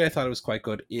 generally I thought it was quite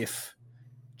good, if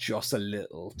just a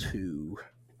little too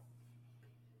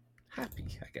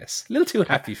happy, I guess. A little too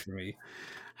happy for me.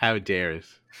 How dare it?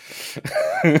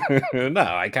 No,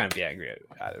 I can't be angry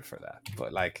at it for that.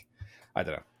 But, like, I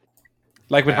don't know.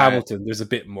 Like with Hamilton, there's a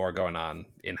bit more going on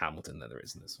in Hamilton than there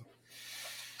is in this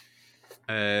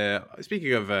one.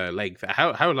 Speaking of length,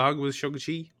 how long was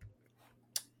Shang-Chi?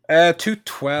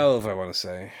 2:12, I want to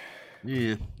say.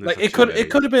 Yeah, like it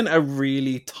could have been a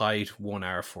really tight 1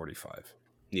 hour 45.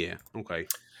 Yeah, okay.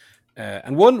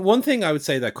 And one thing I would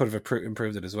say that could have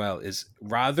improved it as well is,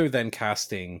 rather than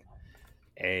casting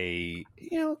a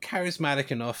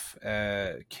charismatic enough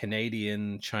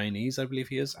Canadian Chinese, I believe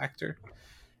he is, actor,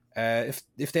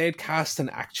 if they had cast an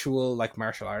actual like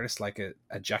martial artist, like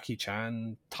a Jackie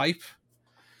Chan type.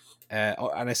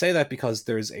 And I say that because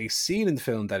there's a scene in the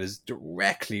film that is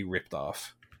directly ripped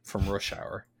off from Rush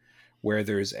Hour, where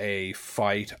there's a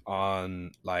fight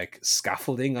on like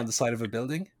scaffolding on the side of a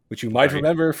building, which you might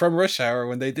remember from Rush Hour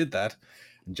when they did that.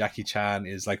 And Jackie Chan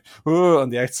is like on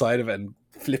the outside of it and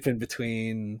flipping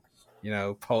between,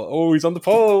 pole. Oh, he's on the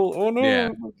pole. Oh no. Yeah.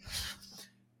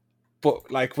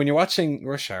 But like when you're watching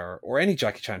Rush Hour or any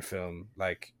Jackie Chan film,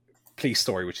 like Police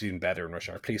Story, which is even better in Rush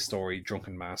Hour, Police Story,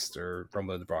 Drunken Master,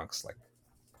 Rumble in the Bronx, like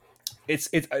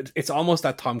it's almost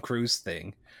that Tom Cruise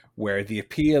thing where the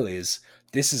appeal is,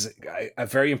 this is a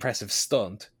very impressive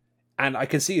stunt, and I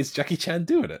can see it's Jackie Chan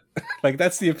doing it. Like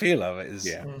that's the appeal of it.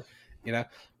 Is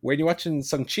when you're watching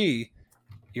Shang-Chi,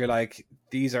 you're like,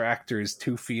 these are actors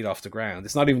 2 feet off the ground.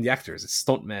 It's not even the actors; it's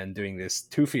stuntmen doing this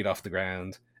 2 feet off the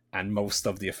ground, and most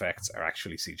of the effects are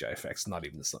actually CGI effects, not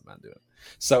even the stuntman doing it.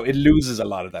 So it loses a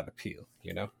lot of that appeal,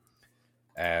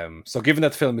 So given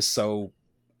that the film is so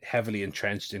heavily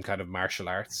entrenched in kind of martial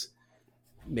arts,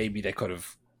 maybe they could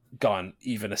have gone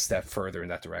even a step further in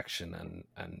that direction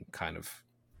and kind of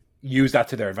use that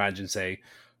to their advantage and say,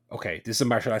 okay, this is a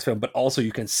martial arts film, but also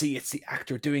you can see it's the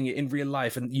actor doing it in real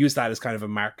life, and use that as kind of a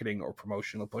marketing or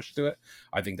promotional push to it.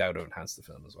 I think that would have enhanced the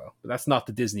film as well. But that's not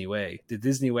the Disney way. The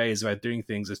Disney way is about doing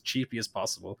things as cheaply as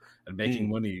possible and making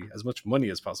money, as much money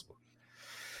as possible.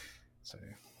 So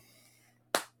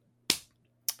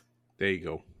there you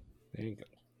go. There you go.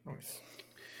 Nice.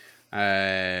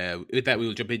 With that, we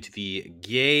will jump into the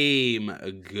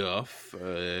game guff.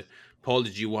 Paul,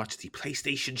 did you watch the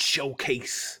PlayStation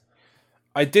Showcase?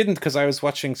 I didn't, because I was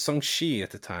watching Shang-Chi at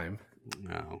the time.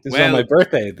 No. This was on my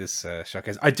birthday, this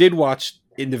showcase. I did watch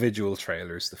individual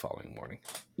trailers the following morning.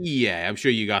 Yeah, I'm sure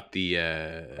you got the...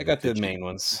 I got the main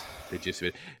ones. The gist of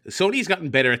it. Sony's gotten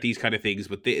better at these kind of things,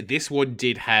 but this one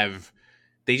did have...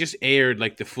 They just aired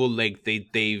like the full length.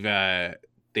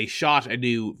 They shot a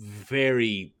new,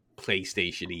 very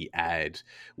PlayStation-y ad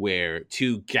where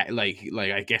two like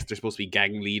I guess they're supposed to be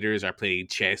gang leaders are playing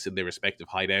chess in their respective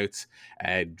hideouts,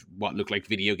 and what look like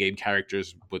video game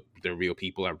characters, but they're real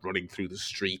people, are running through the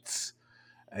streets.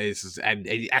 And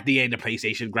at the end, a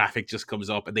PlayStation graphic just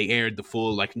comes up, and they aired the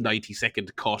full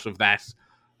 90-second cut of that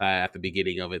at the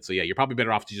beginning of it. So yeah, you're probably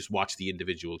better off to just watch the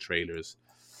individual trailers.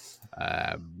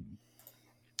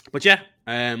 But yeah,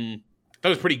 that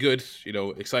was pretty good.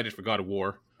 Excited for God of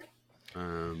War.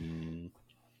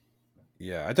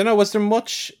 Yeah, I don't know. Was there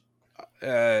much?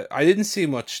 I didn't see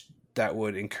much that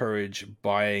would encourage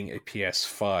buying a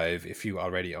PS5 if you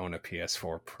already own a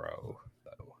PS4 Pro.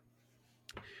 Though.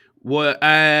 Well,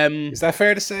 is that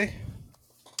fair to say?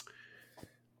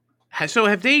 So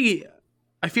have they?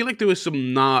 I feel like there was a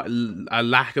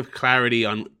lack of clarity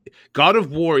on God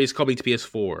of War is coming to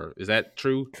PS4. Is that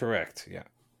true? Correct. Yeah.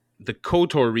 The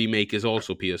KOTOR remake is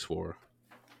also PS4.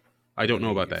 I don't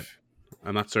know about that.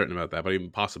 I'm not certain about that, but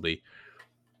even possibly.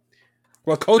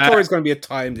 Well, KOTOR is going to be a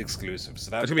timed exclusive,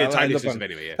 so that's going to be a timed exclusive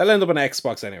anyway. Yeah. That'll end up on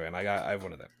Xbox anyway, and I have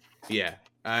one of them. Yeah.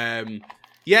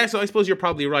 Yeah. So I suppose you're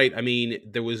probably right. I mean,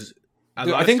 there was a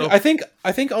lot of stuff.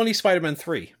 I think only Spider-Man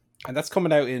 3, and that's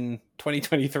coming out in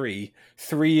 2023,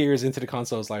 3 years into the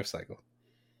console's life cycle.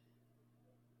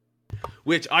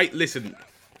 Which I'm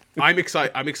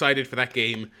excited for that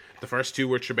game. The first two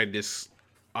were tremendous.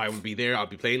 I will be there. I'll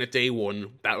be playing it day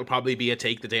one. That will probably be a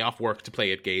take the day off work to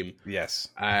play it game. Yes.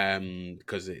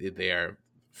 Because they are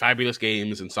fabulous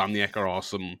games. Insomniac are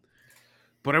awesome.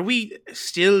 But are we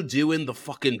still doing the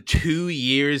fucking 2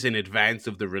 years in advance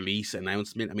of the release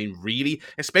announcement? I mean, really?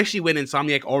 Especially when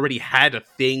Insomniac already had a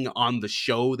thing on the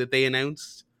show that they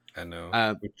announced. I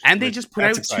know. And they just put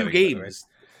out 2 games.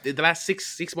 The last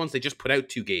six months, they just put out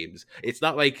 2 games. It's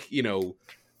not like,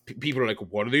 people are like,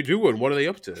 what are they doing? What are they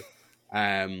up to?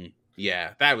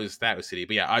 Yeah, that was silly.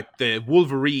 But yeah, the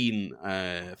Wolverine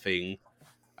thing,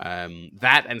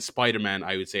 that and Spider-Man,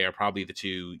 I would say, are probably the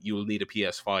two. You will need a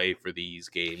PS5 for these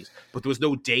games. But there was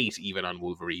no date even on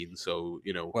Wolverine, so,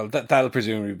 Well, that'll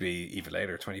presumably be even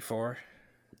later, 24?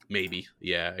 Maybe,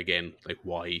 yeah. Again,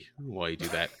 why do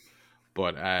that?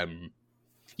 But,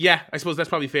 yeah, I suppose that's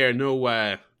probably fair.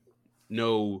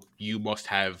 No, you must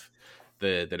have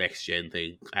the next gen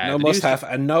thing. No must have,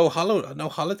 and no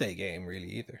holiday game really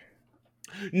either.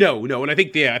 No, and I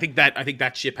think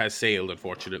that ship has sailed,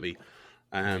 unfortunately.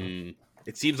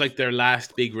 It seems like their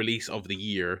last big release of the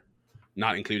year,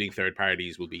 not including third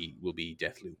parties, will be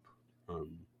Deathloop,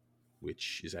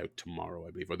 which is out tomorrow,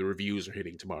 I believe, or the reviews are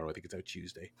hitting tomorrow. I think it's out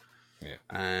Tuesday. Yeah.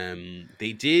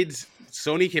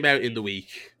 Sony came out in the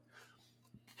week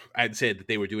and said that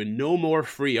they were doing no more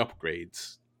free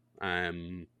upgrades,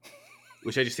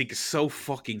 which I just think is so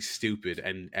fucking stupid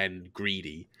and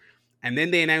greedy. And then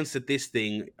they announced that this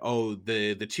thing,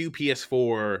 the 2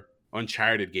 PS4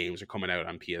 Uncharted games are coming out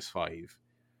on PS5,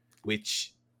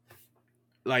 which,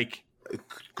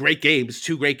 great games,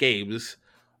 2 great games,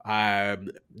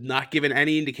 not given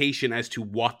any indication as to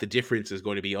what the difference is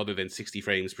going to be other than 60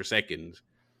 frames per second.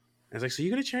 I was like, so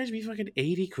you're going to charge me fucking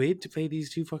 80 quid to play these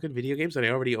 2 fucking video games that I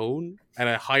already own at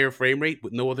a higher frame rate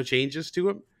with no other changes to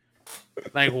them?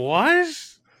 What?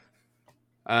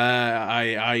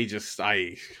 I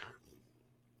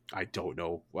don't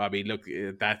know. I mean, look,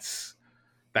 that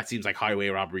seems like highway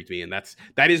robbery to me, and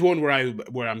that is one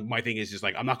where my thing is just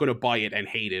I'm not going to buy it and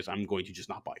hate it. I'm going to just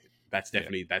not buy it. That's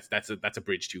definitely that's a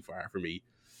bridge too far for me.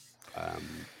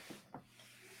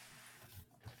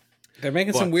 They're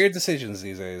making some weird decisions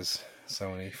these days,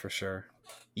 Sony, for sure.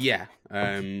 Yeah.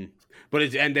 But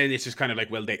then it's just kind of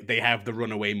well, they have the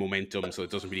runaway momentum, so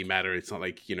it doesn't really matter. It's not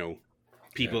like,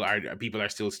 people are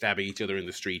still stabbing each other in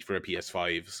the street for a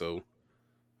PS5, so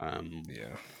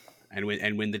yeah. And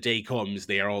when the day comes,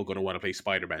 they are all going to want to play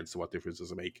Spider-Man. So what difference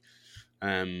does it make?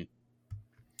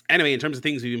 Anyway, in terms of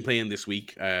things we've been playing this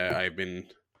week, I've been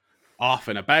off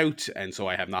and about, and so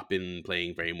I have not been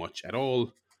playing very much at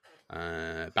all.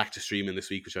 Back to streaming this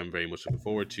week, which I'm very much looking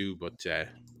forward to, but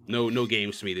no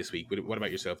games for me this week. What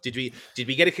about yourself? Did we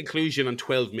get a conclusion on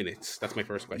 12 minutes? That's my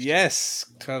first question.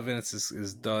 Yes, 12 minutes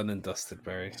is done and dusted,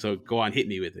 Barry. So go on, hit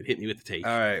me with it. Hit me with the take.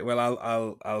 All right.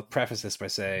 Well, I'll preface this by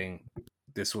saying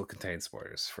this will contain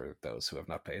spoilers for those who have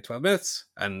not played 12 minutes,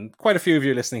 and quite a few of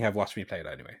you listening have watched me play it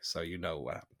anyway, so you know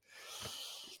what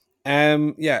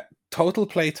happened. Yeah, total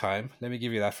play time. Let me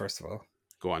give you that first of all.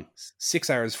 Go on. 6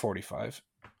 hours 45.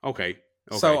 Okay.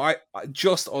 So I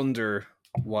just under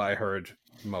what I heard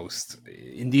most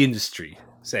in the industry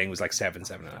saying was like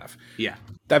 7.5. Yeah.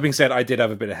 That being said, I did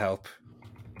have a bit of help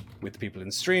with the people in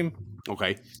the stream.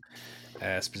 Okay.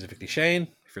 Specifically Shane.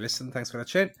 If you're listening, thanks for that,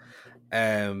 Shane.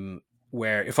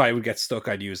 Where if I would get stuck,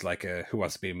 I'd use like a Who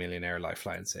Wants to Be a Millionaire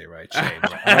lifeline. Say, right, Shane,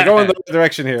 am I going the right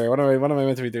direction here? What am I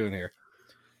meant to be doing here?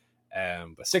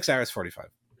 But 6 hours 45.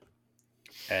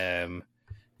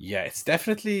 Yeah, it's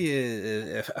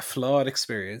definitely a flawed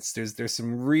experience. There's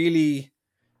some really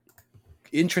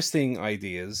interesting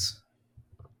ideas,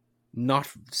 not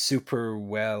super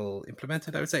well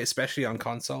implemented, I would say, especially on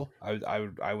console.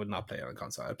 I would not play it on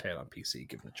console. I'd play it on PC,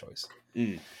 given the choice.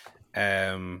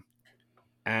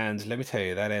 And let me tell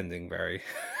you that ending, Barry.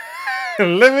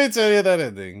 Let me tell you that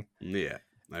ending. Yeah.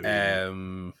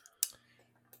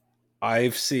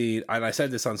 I've seen, and I said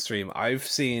this on stream, I've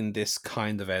seen this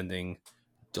kind of ending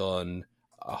done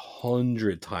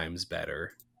 100 times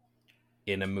better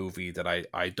in a movie that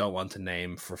I don't want to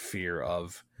name for fear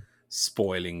of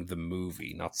spoiling the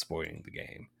movie, not spoiling the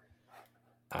game.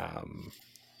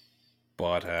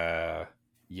 But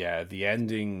yeah, the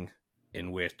ending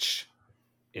in which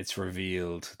it's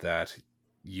revealed that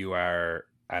you are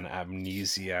an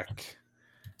amnesiac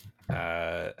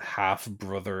half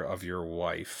brother of your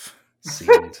wife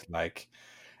seemed like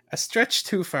a stretch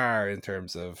too far in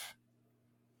terms of,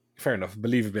 fair enough,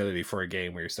 believability for a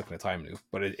game where you're stuck in a time loop,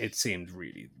 but it seemed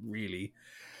really, really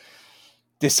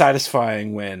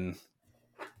dissatisfying when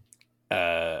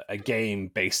a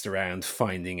game based around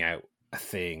finding out a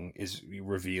thing is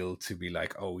revealed to be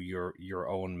like, oh, your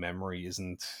own memory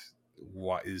isn't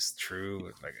what is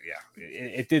true. Like, yeah,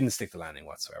 it didn't stick the landing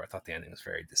whatsoever. I thought the ending was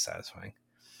very dissatisfying.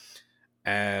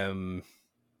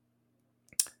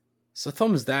 So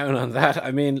thumbs down on that.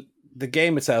 I mean, the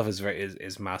game itself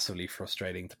is massively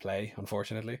frustrating to play,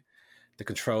 unfortunately. The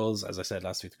controls, as I said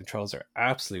last week, the controls are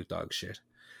absolute dog shit.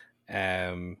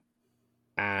 And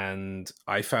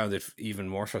I found it even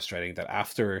more frustrating that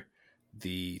after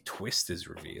the twist is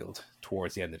revealed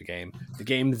towards the end of the game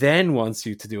then wants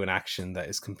you to do an action that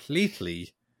is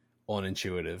completely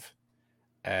unintuitive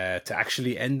to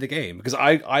actually end the game. Because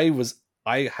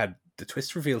I had the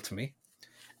twist revealed to me,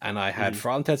 and I had,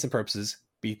 for all intents and purposes,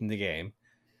 beaten the game.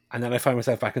 And then I find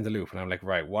myself back in the loop, and I'm like,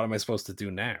 right, what am I supposed to do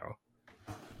now?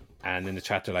 And in the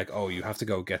chat, they're like, oh, you have to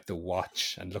go get the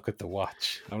watch and look at the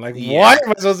watch. I'm like, why am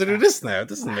I supposed to do this now? It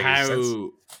doesn't make any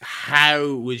sense.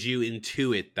 How would you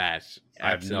intuit that?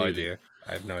 I have no idea.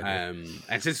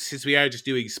 And since we are just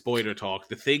doing spoiler talk,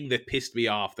 the thing that pissed me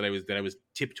off that I was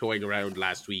tiptoeing around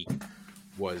last week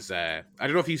was I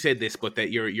don't know if you said this, but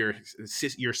that your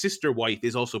sister wife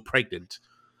is also pregnant.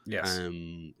 Yes.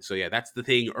 So yeah, that's the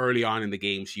thing. Early on in the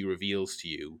game, she reveals to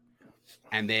you,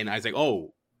 and then I was like,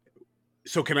 oh,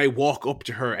 so can I walk up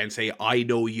to her and say, I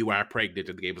know you are pregnant?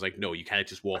 And the game was like, no, you can't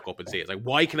just walk up and say it. It's like,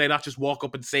 why can I not just walk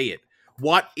up and say it?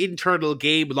 What internal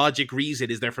game logic reason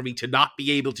is there for me to not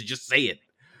be able to just say it?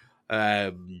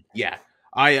 Yeah.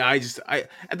 And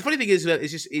the funny thing is that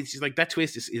it's just like that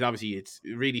twist is obviously it's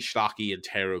really schlocky and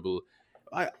terrible.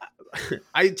 I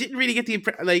didn't really get the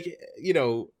impression, like, you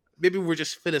know, maybe we're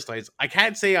just Philistines. I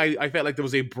can't say I felt like there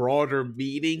was a broader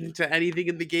meaning to anything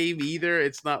in the game either.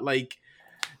 It's not like,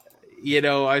 you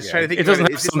know, I was trying to think. It doesn't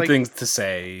have something to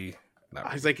say.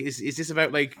 I was like, is this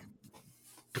about like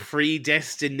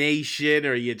predestination,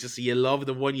 or you love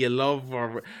the one you love,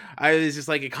 or I was just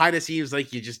like, it kind of seems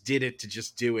like you just did it to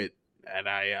just do it, and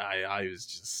I was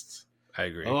just. I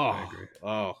agree.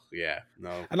 Oh, yeah,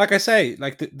 no. And like I say,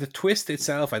 like the twist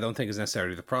itself, I don't think is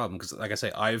necessarily the problem, because like I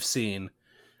say, I've seen,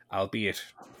 albeit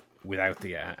without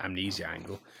the amnesia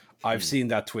angle, I've seen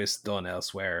that twist done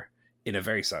elsewhere in a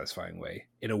very satisfying way,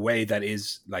 in a way that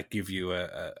is like give you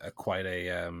a quite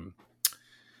a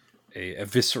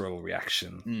visceral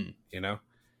reaction, you know,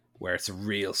 where it's a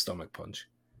real stomach punch.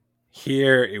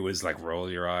 Here it was like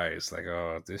roll your eyes, like,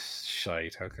 oh, this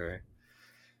shite, okay.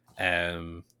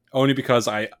 Only because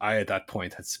I at that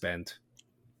point had spent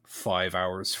 5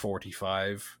 hours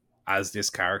 45 as this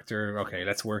character. Okay,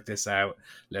 let's work this out.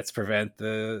 Let's prevent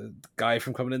the guy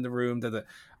from coming in the room.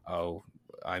 Oh,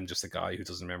 I'm just a guy who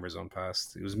doesn't remember his own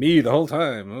past. It was me the whole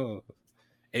time. Oh.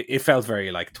 It felt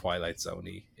very like Twilight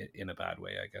Zone-y in a bad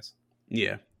way, I guess.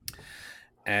 Yeah.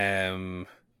 And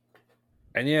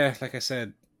yeah, like I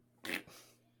said,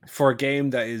 for a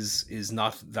game that is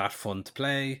not that fun to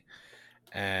play,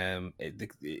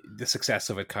 the success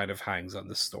of it kind of hangs on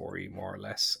the story more or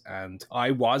less. And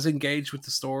I was engaged with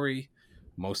the story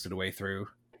most of the way through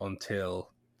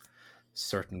until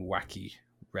certain wacky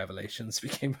revelations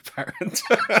became apparent.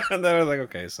 And then I was like,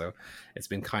 okay, so it's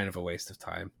been kind of a waste of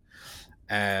time.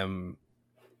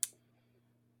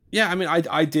 Yeah, I mean,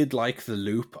 I did like the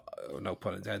loop, no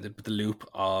pun intended, but the loop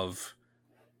of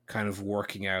kind of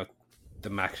working out the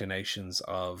machinations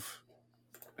of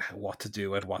what to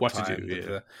do at what time. To do,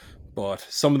 yeah. But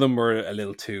some of them were a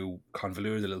little too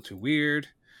convoluted, a little too weird.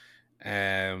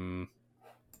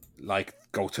 Like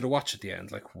go to the watch at the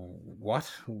end. Like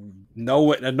what?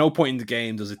 No, at no point in the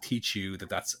game does it teach you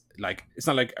that's like, it's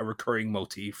not like a recurring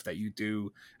motif that you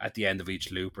do at the end of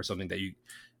each loop or something that you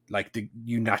like.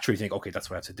 You naturally think, okay, that's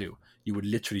what I have to do. You would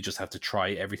literally just have to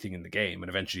try everything in the game, and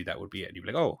eventually that would be it. And you'd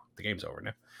be like, oh, the game's over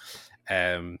now.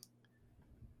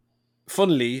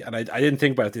 Funnily, and I didn't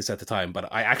think about this at the time,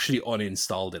 but I actually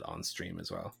uninstalled it on stream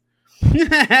as well.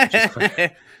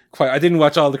 Quite. I didn't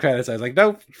watch all the credits. I was like,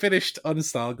 nope, finished,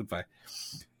 uninstall, goodbye.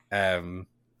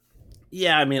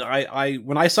 Yeah, I mean, I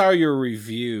when I saw your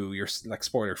review, your like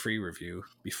spoiler-free review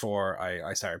before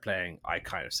I started playing, I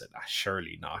kind of said,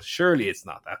 surely not. Surely it's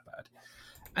not that bad.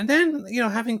 And then,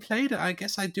 having played it, I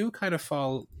guess I do kind of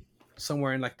fall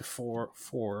somewhere in like the 4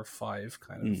 or 5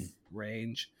 kind of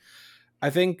range. I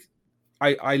think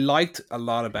I liked a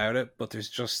lot about it, but there's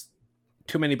just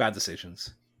too many bad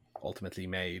decisions ultimately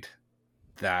made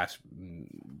that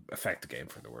affect the game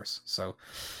for the worse. So,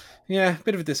 yeah, a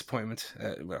bit of a disappointment.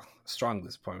 Strong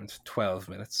disappointment. 12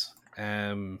 minutes.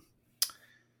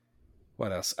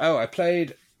 What else? Oh, I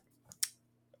played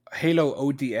Halo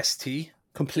ODST.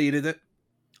 Completed it.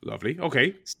 Lovely.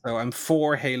 Okay. So I'm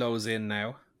 4 Halos in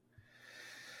now.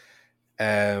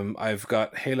 I've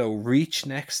got Halo Reach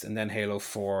next, and then Halo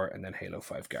 4, and then Halo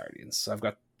 5 Guardians. So I've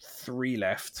got 3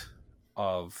 left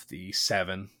of the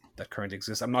 7 that currently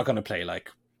exist. I'm not going to play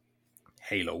like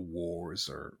Halo Wars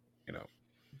or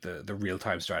the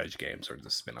real-time strategy games or the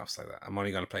spin-offs like that. I'm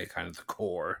only going to play kind of the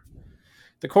core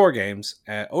games.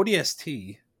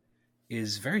 ODST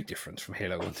is very different from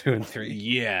Halo 1, 2, and 3.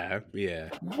 Yeah.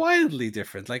 Wildly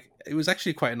different. Like, it was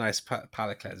actually quite a nice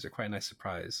palate cleanser, quite a nice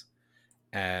surprise.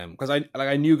 Because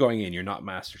I knew going in, you're not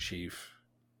Master Chief,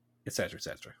 etc.,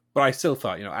 etc. But I still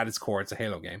thought, at its core, it's a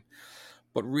Halo game.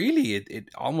 But really, it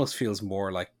almost feels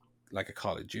more like a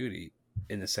Call of Duty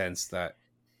in the sense that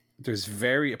there's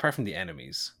apart from the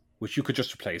enemies, which you could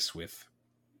just replace with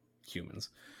humans,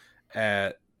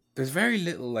 there's very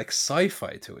little like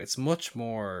sci-fi to it. It's much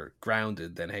more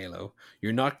grounded than Halo.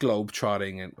 You're not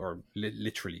globe-trotting or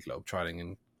literally globe-trotting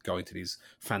and going to these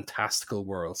fantastical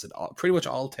worlds. It pretty much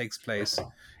all takes place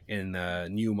in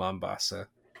New Mombasa,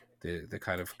 the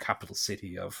kind of capital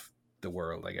city of the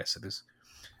world, I guess it is.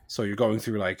 So you're going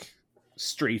through like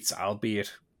streets,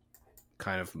 albeit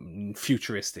kind of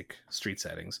futuristic street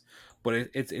settings, but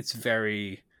it's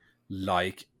very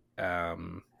like what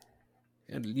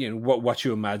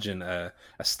you imagine a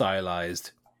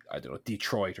stylized, I don't know,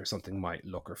 Detroit or something might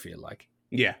look or feel like.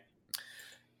 Yeah.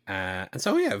 And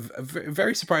so, yeah,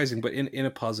 very surprising, but in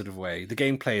a positive way. The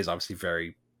gameplay is obviously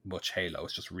very much Halo.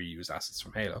 It's just reused assets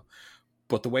from Halo.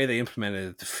 But the way they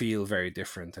implemented it to feel very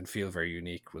different and feel very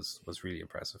unique was really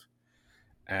impressive.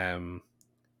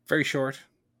 Very short,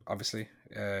 obviously.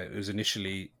 It was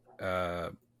initially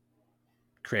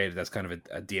created as kind of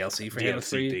a DLC for Halo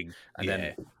 3, and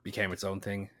then became its own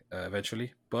thing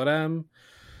eventually. But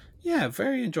yeah,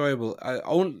 very enjoyable.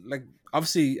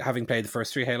 Obviously, having played the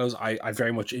first 3 Halos, I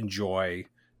very much enjoy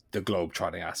the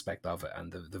globe-trotting aspect of it and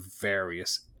the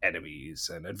various enemies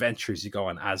and adventures you go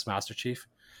on as Master Chief.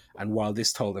 And while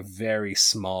this told a very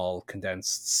small,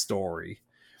 condensed story,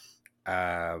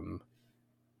 I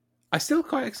still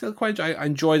quite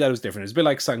enjoy that it was different. It's a bit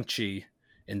like Shang-Chi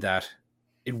in that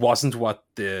it wasn't what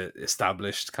the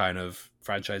established kind of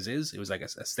franchise is. It was like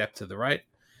a step to the right.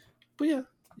 But yeah,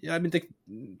 I mean,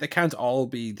 they can't all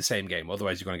be the same game.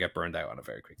 Otherwise, you're going to get burned out on it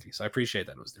very quickly. So I appreciate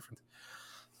that it was different.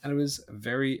 And it was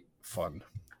very fun.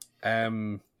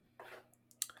 So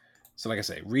like I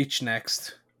say, Reach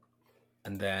next,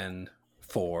 and then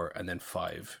 4, and then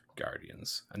 5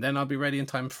 Guardians. And then I'll be ready in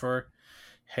time for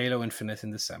Halo Infinite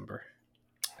in December,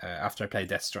 after I play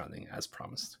Death Stranding, as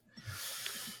promised.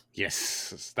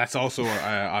 Yes, that's also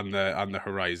on the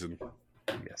horizon.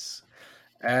 Yes.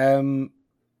 And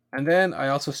then I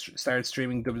also started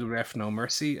streaming WWF No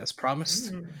Mercy as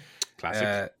promised,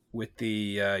 Classic. with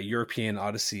the European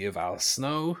Odyssey of Al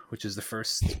Snow, which is the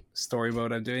first story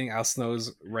mode I'm doing. Al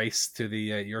Snow's race to the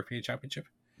European Championship.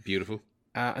 Beautiful.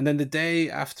 And then the day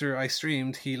after I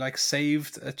streamed, he like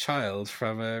saved a child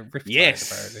from a riptide.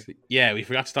 Yes. Apparently. Yeah, we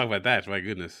forgot to talk about that. My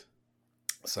goodness.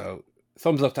 So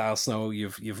thumbs up to Al Snow.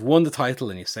 You've won the title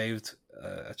and you saved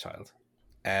a child.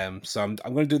 So I'm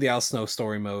going to do the Al Snow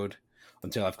story mode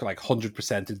until I've like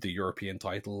 100%ed the European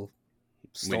title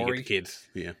story. When you get the kids,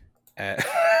 yeah.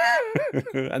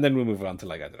 And then we'll move on to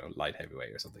like, I don't know, light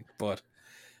heavyweight or something. But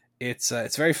it's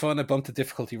very fun. I bumped the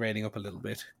difficulty rating up a little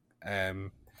bit.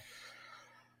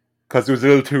 Because it was a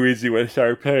little too easy when I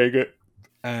started playing it.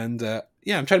 And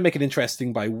yeah, I'm trying to make it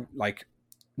interesting by like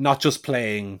not just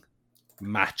playing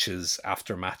matches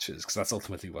after matches, because that's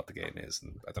ultimately what the game is,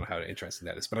 and I don't know how interesting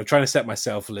that is, but I'm trying to set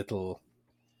myself little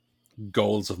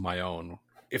goals of my own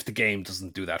if the game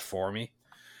doesn't do that for me,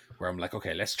 where I'm like,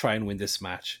 okay, let's try and win this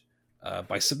match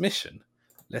by submission,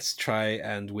 let's try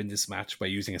and win this match by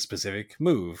using a specific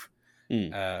move.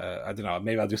 I don't know,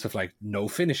 maybe I'll do stuff like no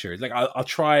finisher. Like I'll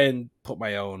try and put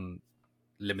my own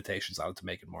limitations on it to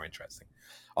make it more interesting.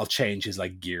 I'll change his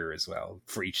like gear as well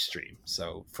for each stream,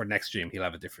 so for next stream he'll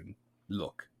have a different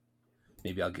look.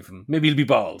 Maybe I'll give him, maybe he'll be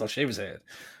bald, I'll shave his head,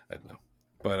 I don't know.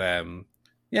 But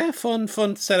yeah, fun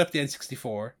to set up the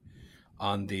N64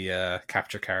 on the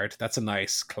capture card. That's a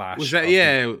nice clash. Was that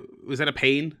was that a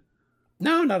pain?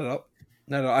 No, not at all.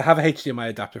 No, I have a HDMI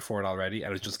adapter for it already,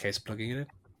 and it's just a case of plugging it in.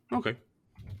 Okay.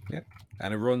 Yeah,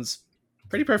 and it runs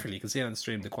pretty perfectly. You can see it on the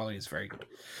stream. The quality is very good.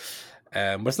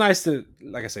 But it's nice to,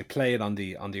 like I say, play it on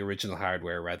the original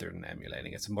hardware rather than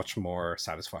emulating. It's a much more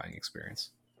satisfying experience.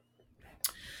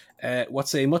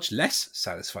 What's a much less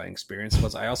satisfying experience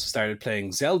was I also started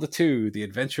playing Zelda 2, The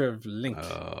Adventure of Link.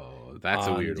 Oh, that's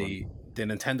a weird one. The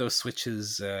Nintendo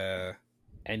Switch's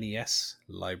NES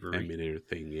library. Emulator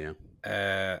thing,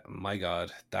 yeah. My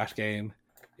God, that game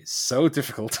is so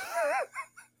difficult.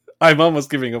 I'm almost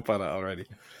giving up on it already.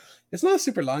 It's not a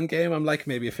super long game. I'm like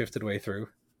maybe a fifth of the way through.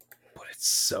 But it's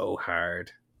so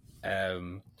hard.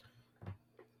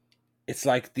 It's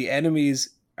like the enemies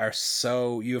are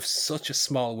you have such a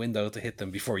small window to hit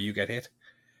them before you get hit.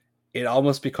 It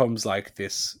almost becomes like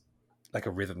this, like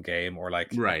a rhythm game, or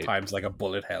like at times like a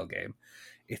bullet hell game.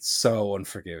 It's so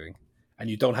unforgiving, and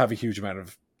you don't have a huge amount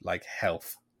of like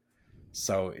health.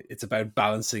 So it's about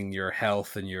balancing your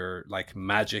health and your like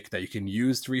magic that you can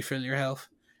use to refill your health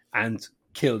and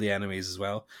kill the enemies as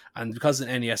well. And because it's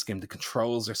an NES game, the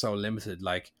controls are so limited.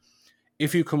 Like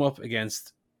if you come up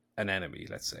against an enemy,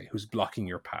 let's say, who's blocking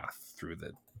your path through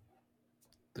the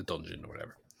dungeon or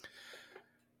whatever,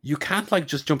 you can't like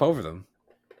just jump over them.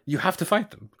 You have to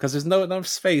fight them because there's no enough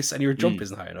space and your jump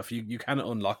isn't high enough. You cannot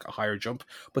unlock a higher jump,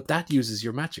 but that uses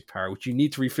your magic power, which you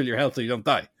need to refill your health so you don't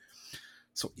die.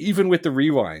 So even with the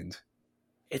rewind,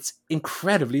 it's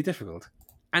incredibly difficult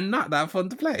and not that fun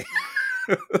to play.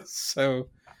 So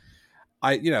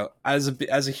I, as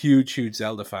a huge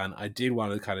Zelda fan, I did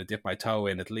want to kind of dip my toe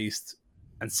in at least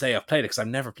and say I've played it, because I've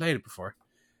never played it before.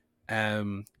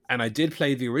 And I did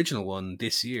play the original one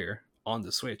this year on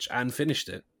the Switch and finished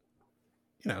it.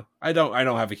 I don't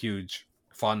have a huge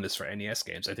fondness for NES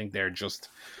games. I think they're just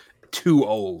too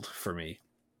old for me.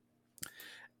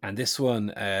 And this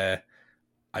one, I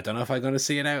don't know if I'm going to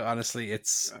see it out. Honestly,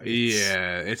 that's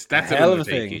an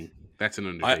undertaking. That's an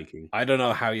undertaking. I don't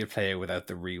know how you play it without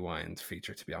the rewind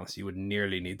feature. To be honest, you would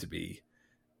nearly need to be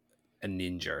a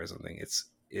ninja or something.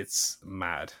 It's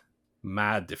mad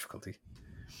difficulty.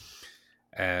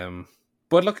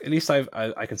 But look, at least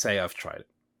I can say I've tried it.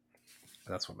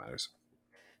 And that's what matters.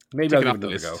 Maybe I'll give it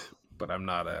another go, but I'm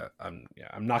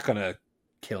not gonna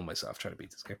kill myself trying to beat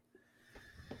this game.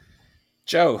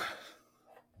 Joe,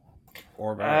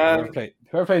 or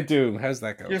whoever played Doom, how's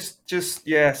that going? Just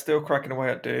still cracking away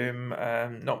at Doom.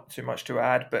 Not too much to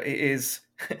add, but it is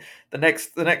the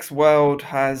next world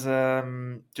has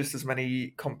just as many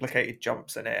complicated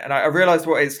jumps in it, and I realized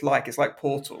what it's like. It's like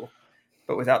Portal,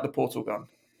 but without the portal gun.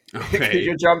 Okay.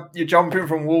 You're jumping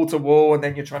from wall to wall, and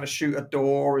then you're trying to shoot a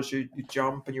door as you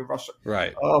jump, and you rush.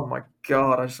 Right. Oh my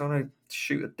God! I just want to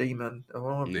shoot a demon. I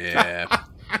want to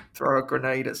throw a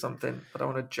grenade at something. I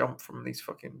don't want to jump from these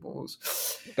fucking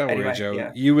walls. Don't worry, Joe.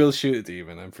 Yeah. You will shoot a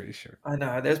demon. I'm pretty sure. I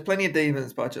know. There's plenty of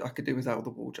demons, but I could do without the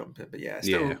wall jumping. But having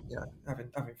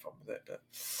fun with it. But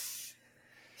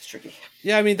It's tricky.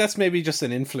 Yeah, I mean, that's maybe just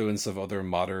an influence of other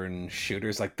modern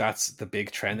shooters. Like, that's the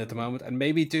big trend at the moment. And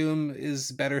maybe Doom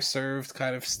is better served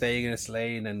kind of staying in its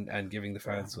lane and giving the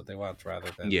fans what they want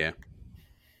rather than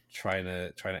trying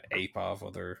to ape off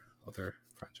other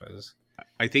franchises.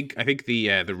 I think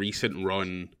the recent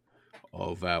run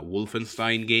of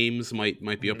Wolfenstein games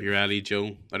might be up your alley, Joe.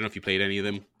 I don't know if you played any of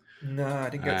them. No, I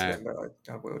didn't get to them, but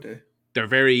I will do. They're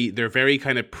very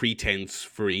kind of pretense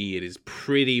free. It is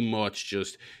pretty much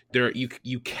just there.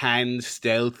 You can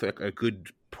stealth a good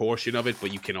portion of it,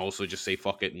 but you can also just say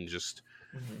fuck it and just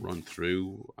run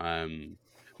through. Well,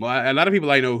 a lot of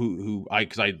people I know who I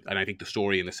think the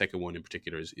story in the second one in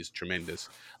particular is tremendous.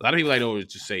 A lot of people I know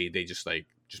just say they just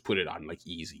put it on like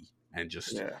easy and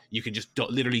just you can just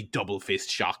literally double fist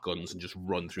shotguns and just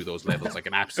run through those levels like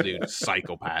an absolute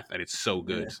psychopath, and it's so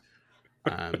good.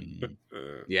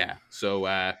 So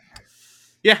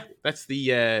that's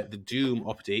the Doom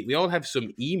update. We all have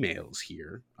some emails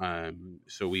here,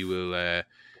 so we will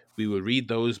read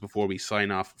those before we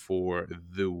sign off for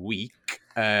the week.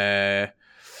 I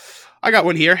got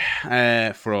one here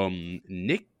from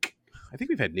Nick. I think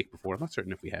we've had Nick before. I'm not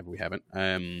certain if we have or we haven't.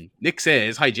 Nick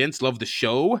says, "Hi, gents. Love the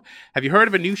show. Have you heard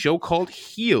of a new show called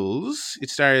Heels? It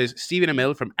stars Stephen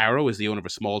Amell from Arrow as the owner of a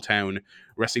small-town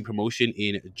wrestling promotion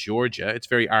in Georgia. It's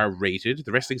very R-rated.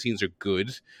 The wrestling scenes are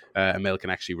good. Amell can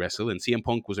actually wrestle, and CM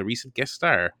Punk was a recent guest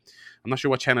star. I'm not sure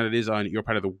what channel it is on your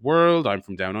part of the world. I'm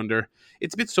from down under.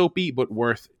 It's a bit soapy, but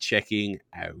worth checking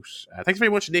out." Thanks very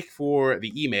much, Nick, for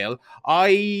the email.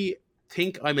 I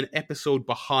think I'm an episode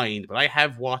behind, but I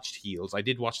have watched Heels. I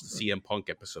did watch the CM Punk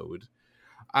episode.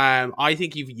 I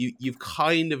think you've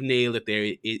kind of nailed it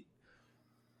there. It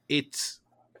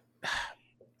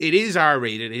is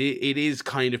R-rated. It is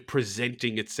kind of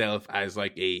presenting itself as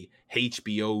like a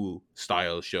HBO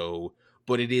style show,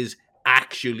 but it is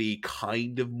actually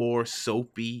kind of more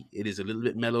soapy. It is a little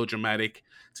bit melodramatic.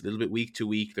 It's a little bit week to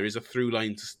week. There is a through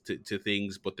line to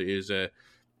things, but there is a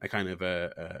kind of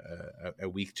a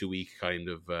week to week kind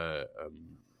of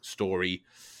story.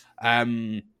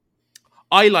 I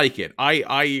like it.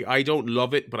 I don't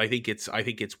love it, but I think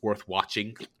it's worth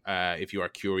watching if you are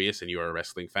curious and you are a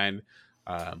wrestling fan.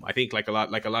 I think like a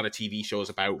lot of TV shows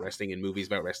about wrestling and movies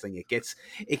about wrestling, it gets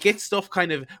stuff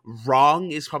kind of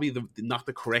wrong is probably not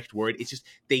the correct word. It's just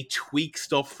they tweak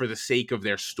stuff for the sake of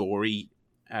their story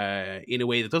in a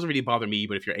way that doesn't really bother me.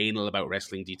 But if you're anal about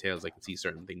wrestling details, I can see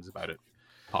certain things about it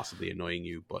possibly annoying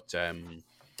you. But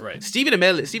right, Stephen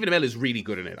Amell is really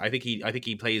good in it. I think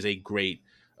he plays a great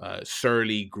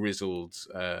surly, grizzled,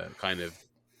 kind of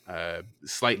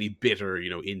slightly bitter,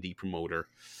 indie promoter.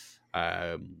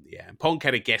 And Punk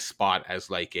had a guest spot as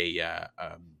like he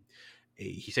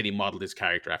said he modeled his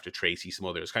character after Tracy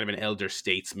Smothers, kind of an elder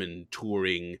statesman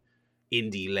touring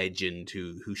indie legend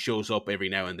who shows up every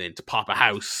now and then to pop a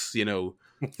house,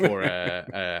 for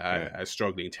a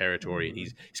struggling territory. And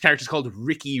his character's called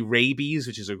Ricky Rabies,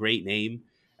 which is a great name.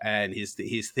 And his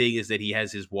thing is that he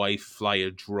has his wife fly a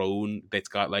drone that's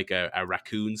got like a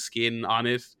raccoon skin on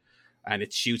it, and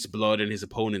it shoots blood in his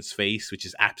opponent's face, which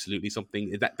is absolutely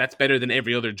something that's better than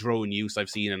every other drone use I've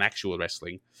seen in actual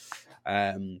wrestling.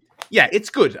 It's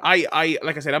good. I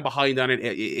like I said, I'm behind on it.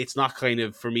 It's not kind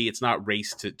of, for me, it's not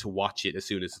race to watch it as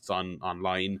soon as it's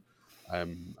online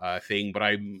thing, but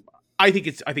I think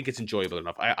it's enjoyable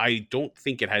enough. I don't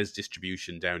think it has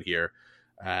distribution down here.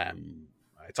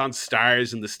 It's on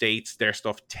Stars in the States. Their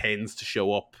stuff tends to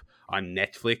show up on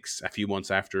Netflix a few months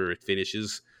after it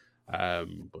finishes.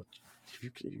 But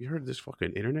you heard this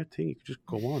fucking internet thing? You can just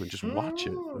go on and just watch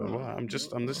it. I'm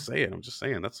just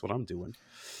saying. That's what I'm doing.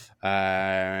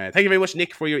 Thank you very much,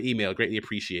 Nick, for your email. Greatly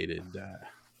appreciated.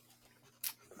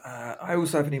 I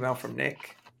also have an email from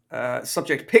Nick.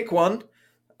 Subject: pick one.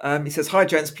 He says, "Hi,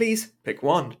 gents. Please pick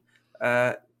one.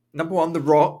 Number 1, The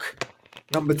Rock.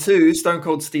 Number 2, Stone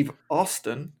Cold Steve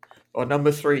Austin. Or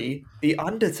number 3, The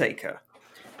Undertaker.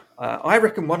 I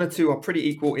reckon 1 and 2 are pretty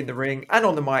equal in the ring and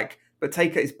on the mic, but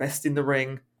Taker is best in the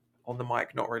ring. On the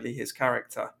mic, not really his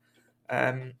character."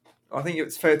 I think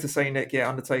it's fair to say, Nick,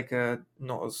 Undertaker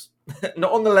not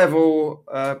on the level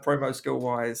promo skill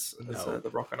wise as The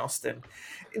Rock and Austin.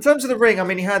 In terms of the ring, I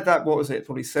mean, he had that, what was it,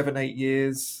 probably 7-8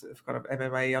 years of kind of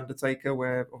MMA Undertaker,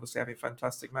 where obviously having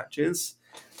fantastic matches.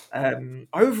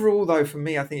 Overall, though, for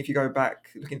me, I think if you go back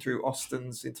looking through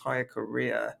Austin's entire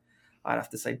career, I'd have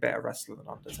to say better wrestler than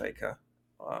Undertaker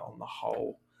on the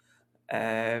whole.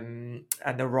 And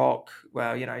The Rock,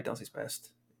 well, he does his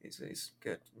best. He's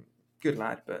good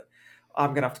lad, but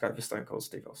I'm going to have to go for Stone Cold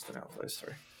Steve Austin out of those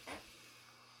 3.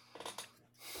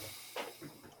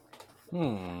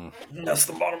 That's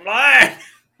the bottom line.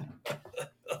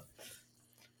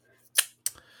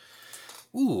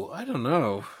 Ooh, I don't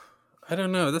know.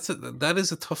 That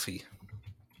is a toughie.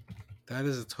 That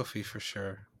is a toughie for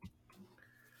sure.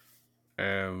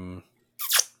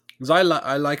 Because I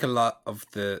like a lot of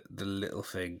the little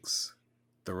things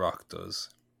The Rock does,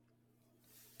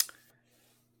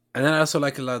 and then I also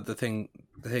like a lot of the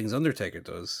things Undertaker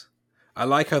does. I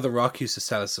like how The Rock used to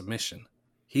sell a submission.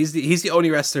 He's the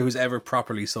only wrestler who's ever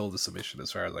properly sold a submission,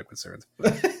 as far as I'm concerned.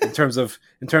 In terms of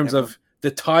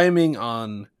the timing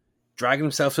on dragging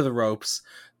himself to the ropes.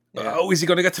 Yeah. Oh, is he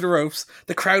going to get to the ropes?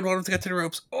 The crowd want him to get to the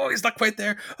ropes. Oh, he's not quite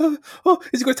there. Oh,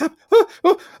 is he going to tap?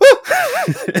 Oh,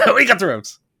 he got the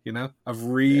ropes. You know, I've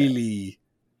really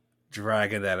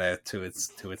dragging that out to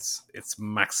its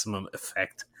maximum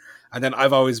effect. And then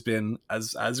I've always been,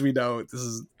 as we know, this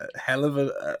is a hell of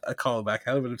a callback,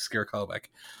 hell of an obscure callback.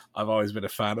 I've always been a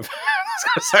fan of.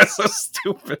 It's gonna sound so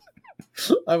stupid.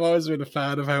 I've always been a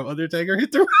fan of how Undertaker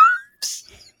hit the ropes.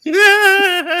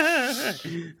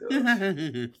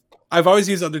 I've always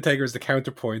used Undertaker as the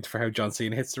counterpoint for how John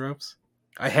Cena hits the ropes.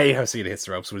 I hate how Cena hits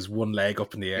the ropes with his one leg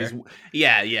up in the air.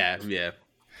 Yeah.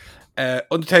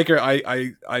 Undertaker,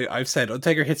 I've said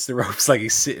Undertaker hits the ropes like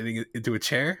he's sitting into a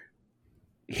chair.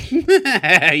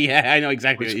 Yeah, I know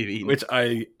exactly what you mean. Which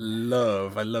I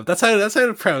love. That's how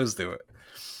the pros do it.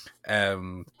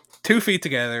 2 feet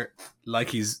together, like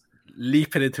he's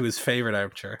leaping into his favorite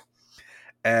armchair.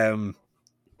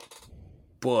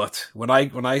 But when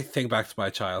I think back to my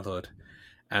childhood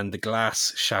and the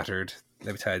glass shattered,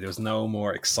 let me tell you, there was no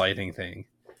more exciting thing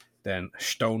than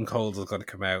Stone Cold was going to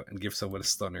come out and give someone a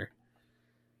stunner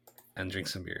and drink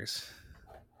some beers.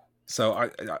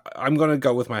 So I'm going to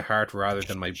go with my heart rather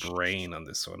than my brain on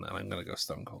this one, and I'm going to go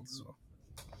Stone Cold as well.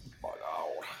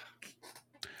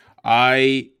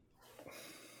 I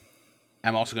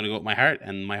am also going to go with my heart,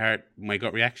 and my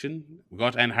gut reaction,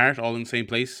 gut and heart, all in the same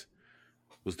place,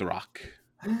 was The Rock.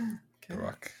 Okay. The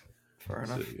Rock. Fair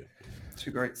enough.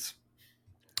 Two greats.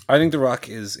 I think The Rock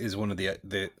is one of the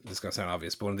this is going to sound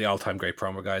obvious, but one of the all-time great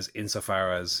promo guys,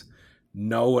 insofar as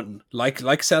no one,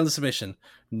 like selling the submission,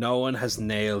 no one has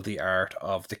nailed the art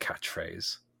of the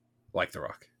catchphrase like The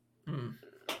Rock.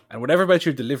 And whatever about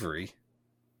your delivery,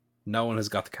 no one has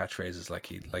got the catchphrases like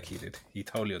he did. He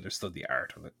totally understood the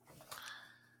art of it.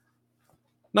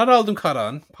 Not all of them caught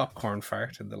on, popcorn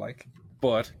fart and the like,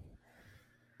 but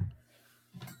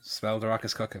smell The Rock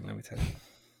is cooking, let me tell you.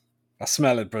 I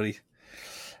smell it, buddy.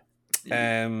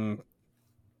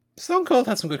 Stone Cold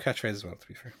had some good catchphrases as well, to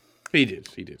be fair. He did.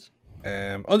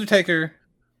 Undertaker,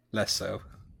 less so.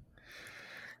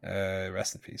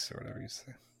 Rest in peace, or whatever you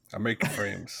say. American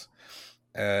frames.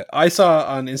 I saw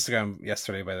on Instagram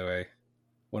yesterday, by the way,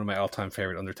 one of my all-time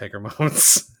favorite Undertaker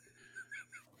moments,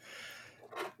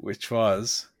 which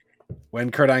was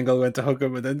when Kurt Angle went to hug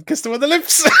him and then kissed him on the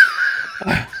lips. Oh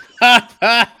my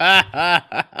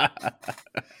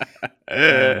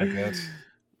god.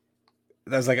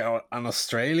 That was like an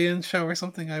Australian show or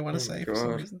something, I want to say, for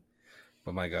some reason.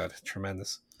 But my god,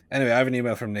 tremendous. Anyway, I have an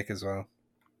email from Nick as well.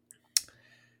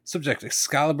 Subject,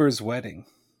 Excalibur's wedding.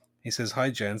 He says,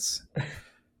 "Hi, gents."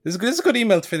 This is a good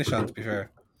email to finish on, to be fair.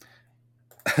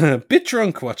 Bit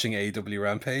drunk watching AEW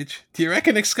Rampage. Do you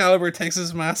reckon Excalibur takes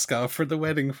his mask off for the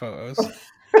wedding photos?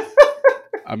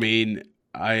 I mean,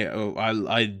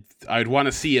 I'd want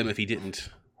to see him if he didn't.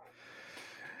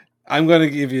 I'm going to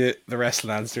give you the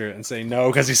wrestling answer and say no,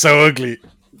 because he's so ugly.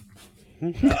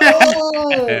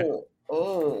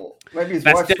 Oh, maybe his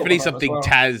That's wife's definitely got one on something as well.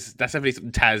 Taz. That's definitely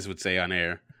something Taz would say on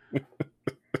air.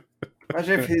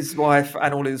 Imagine if his wife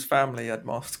and all his family had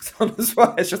masks on as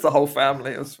well. It's just the whole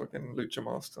family has fucking lucha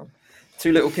masks on.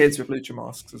 2 little kids with lucha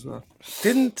masks as well.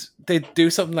 Didn't they do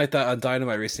something like that on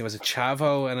Dynamite recently? Was it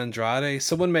Chavo and Andrade?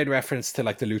 Someone made reference to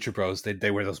like the Lucha Bros.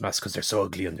 They wear those masks because they're so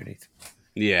ugly underneath.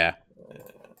 Yeah.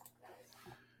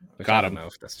 Which Got I him. don't know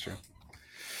if that's true.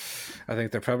 I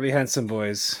think they're probably handsome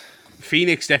boys.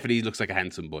 Phoenix definitely looks like a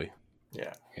handsome boy.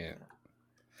 Yeah.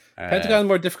 Pentagon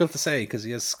more difficult to say because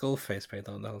he has skull face paint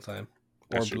on the whole time.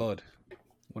 Or That's true. blood.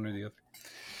 One or the other.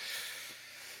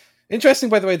 Interesting,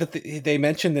 by the way, that they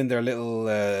mentioned in their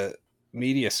little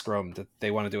media scrum that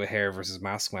they want to do a hair versus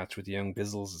mask match with the Young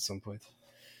Bizzles at some point.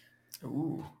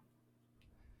 Ooh.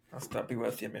 That'd be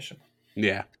worth the admission.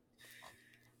 Yeah.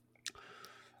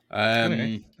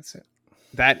 Anyway, that's it.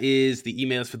 That is the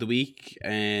emails for the week,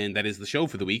 and that is the show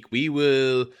for the week. We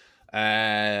will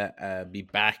be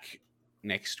back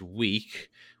next week.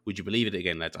 Would you believe it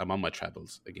again, lads? I'm on my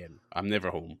travels again. I'm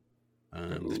never home.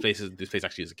 This place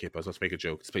actually is a kip. I was supposed to make a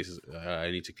joke. This place is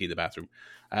I need to clean the bathroom.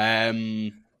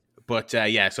 But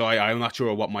so I'm not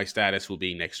sure what my status will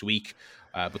be next week.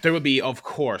 But there will be, of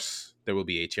course,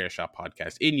 a Chair Shot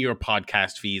podcast in your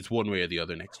podcast feeds one way or the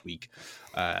other next week,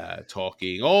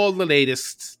 talking all the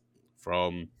latest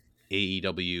from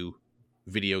AEW,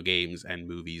 video games, and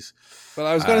movies. Well,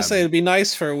 I was going to say it'd be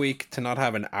nice for a week to not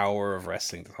have an hour of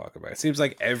wrestling to talk about. It seems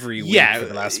like every week for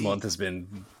the last month has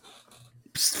been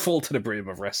full to the brim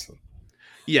of wrestling.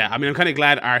 Yeah, I mean, I'm kind of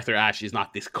glad Arthur Ashe is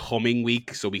not this coming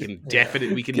week, so we can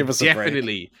definitely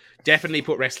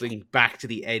put wrestling back to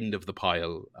the end of the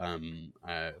pile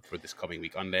for this coming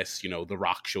week, unless The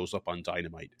Rock shows up on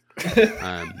Dynamite,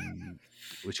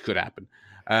 which could happen.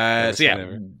 We'll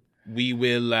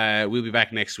be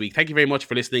back next week. Thank you very much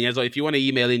for listening. As if you want to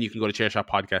email in, you can go to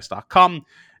chairshotpodcast.com,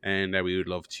 and we would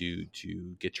love to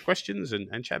get your questions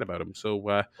and chat about them.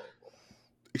 So.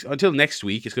 Until next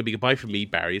week, it's going to be goodbye from me,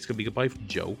 Barry. It's going to be goodbye from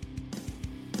Joe.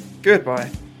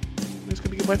 Goodbye. It's going to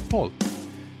be goodbye from Paul.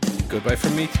 Goodbye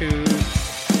from me too.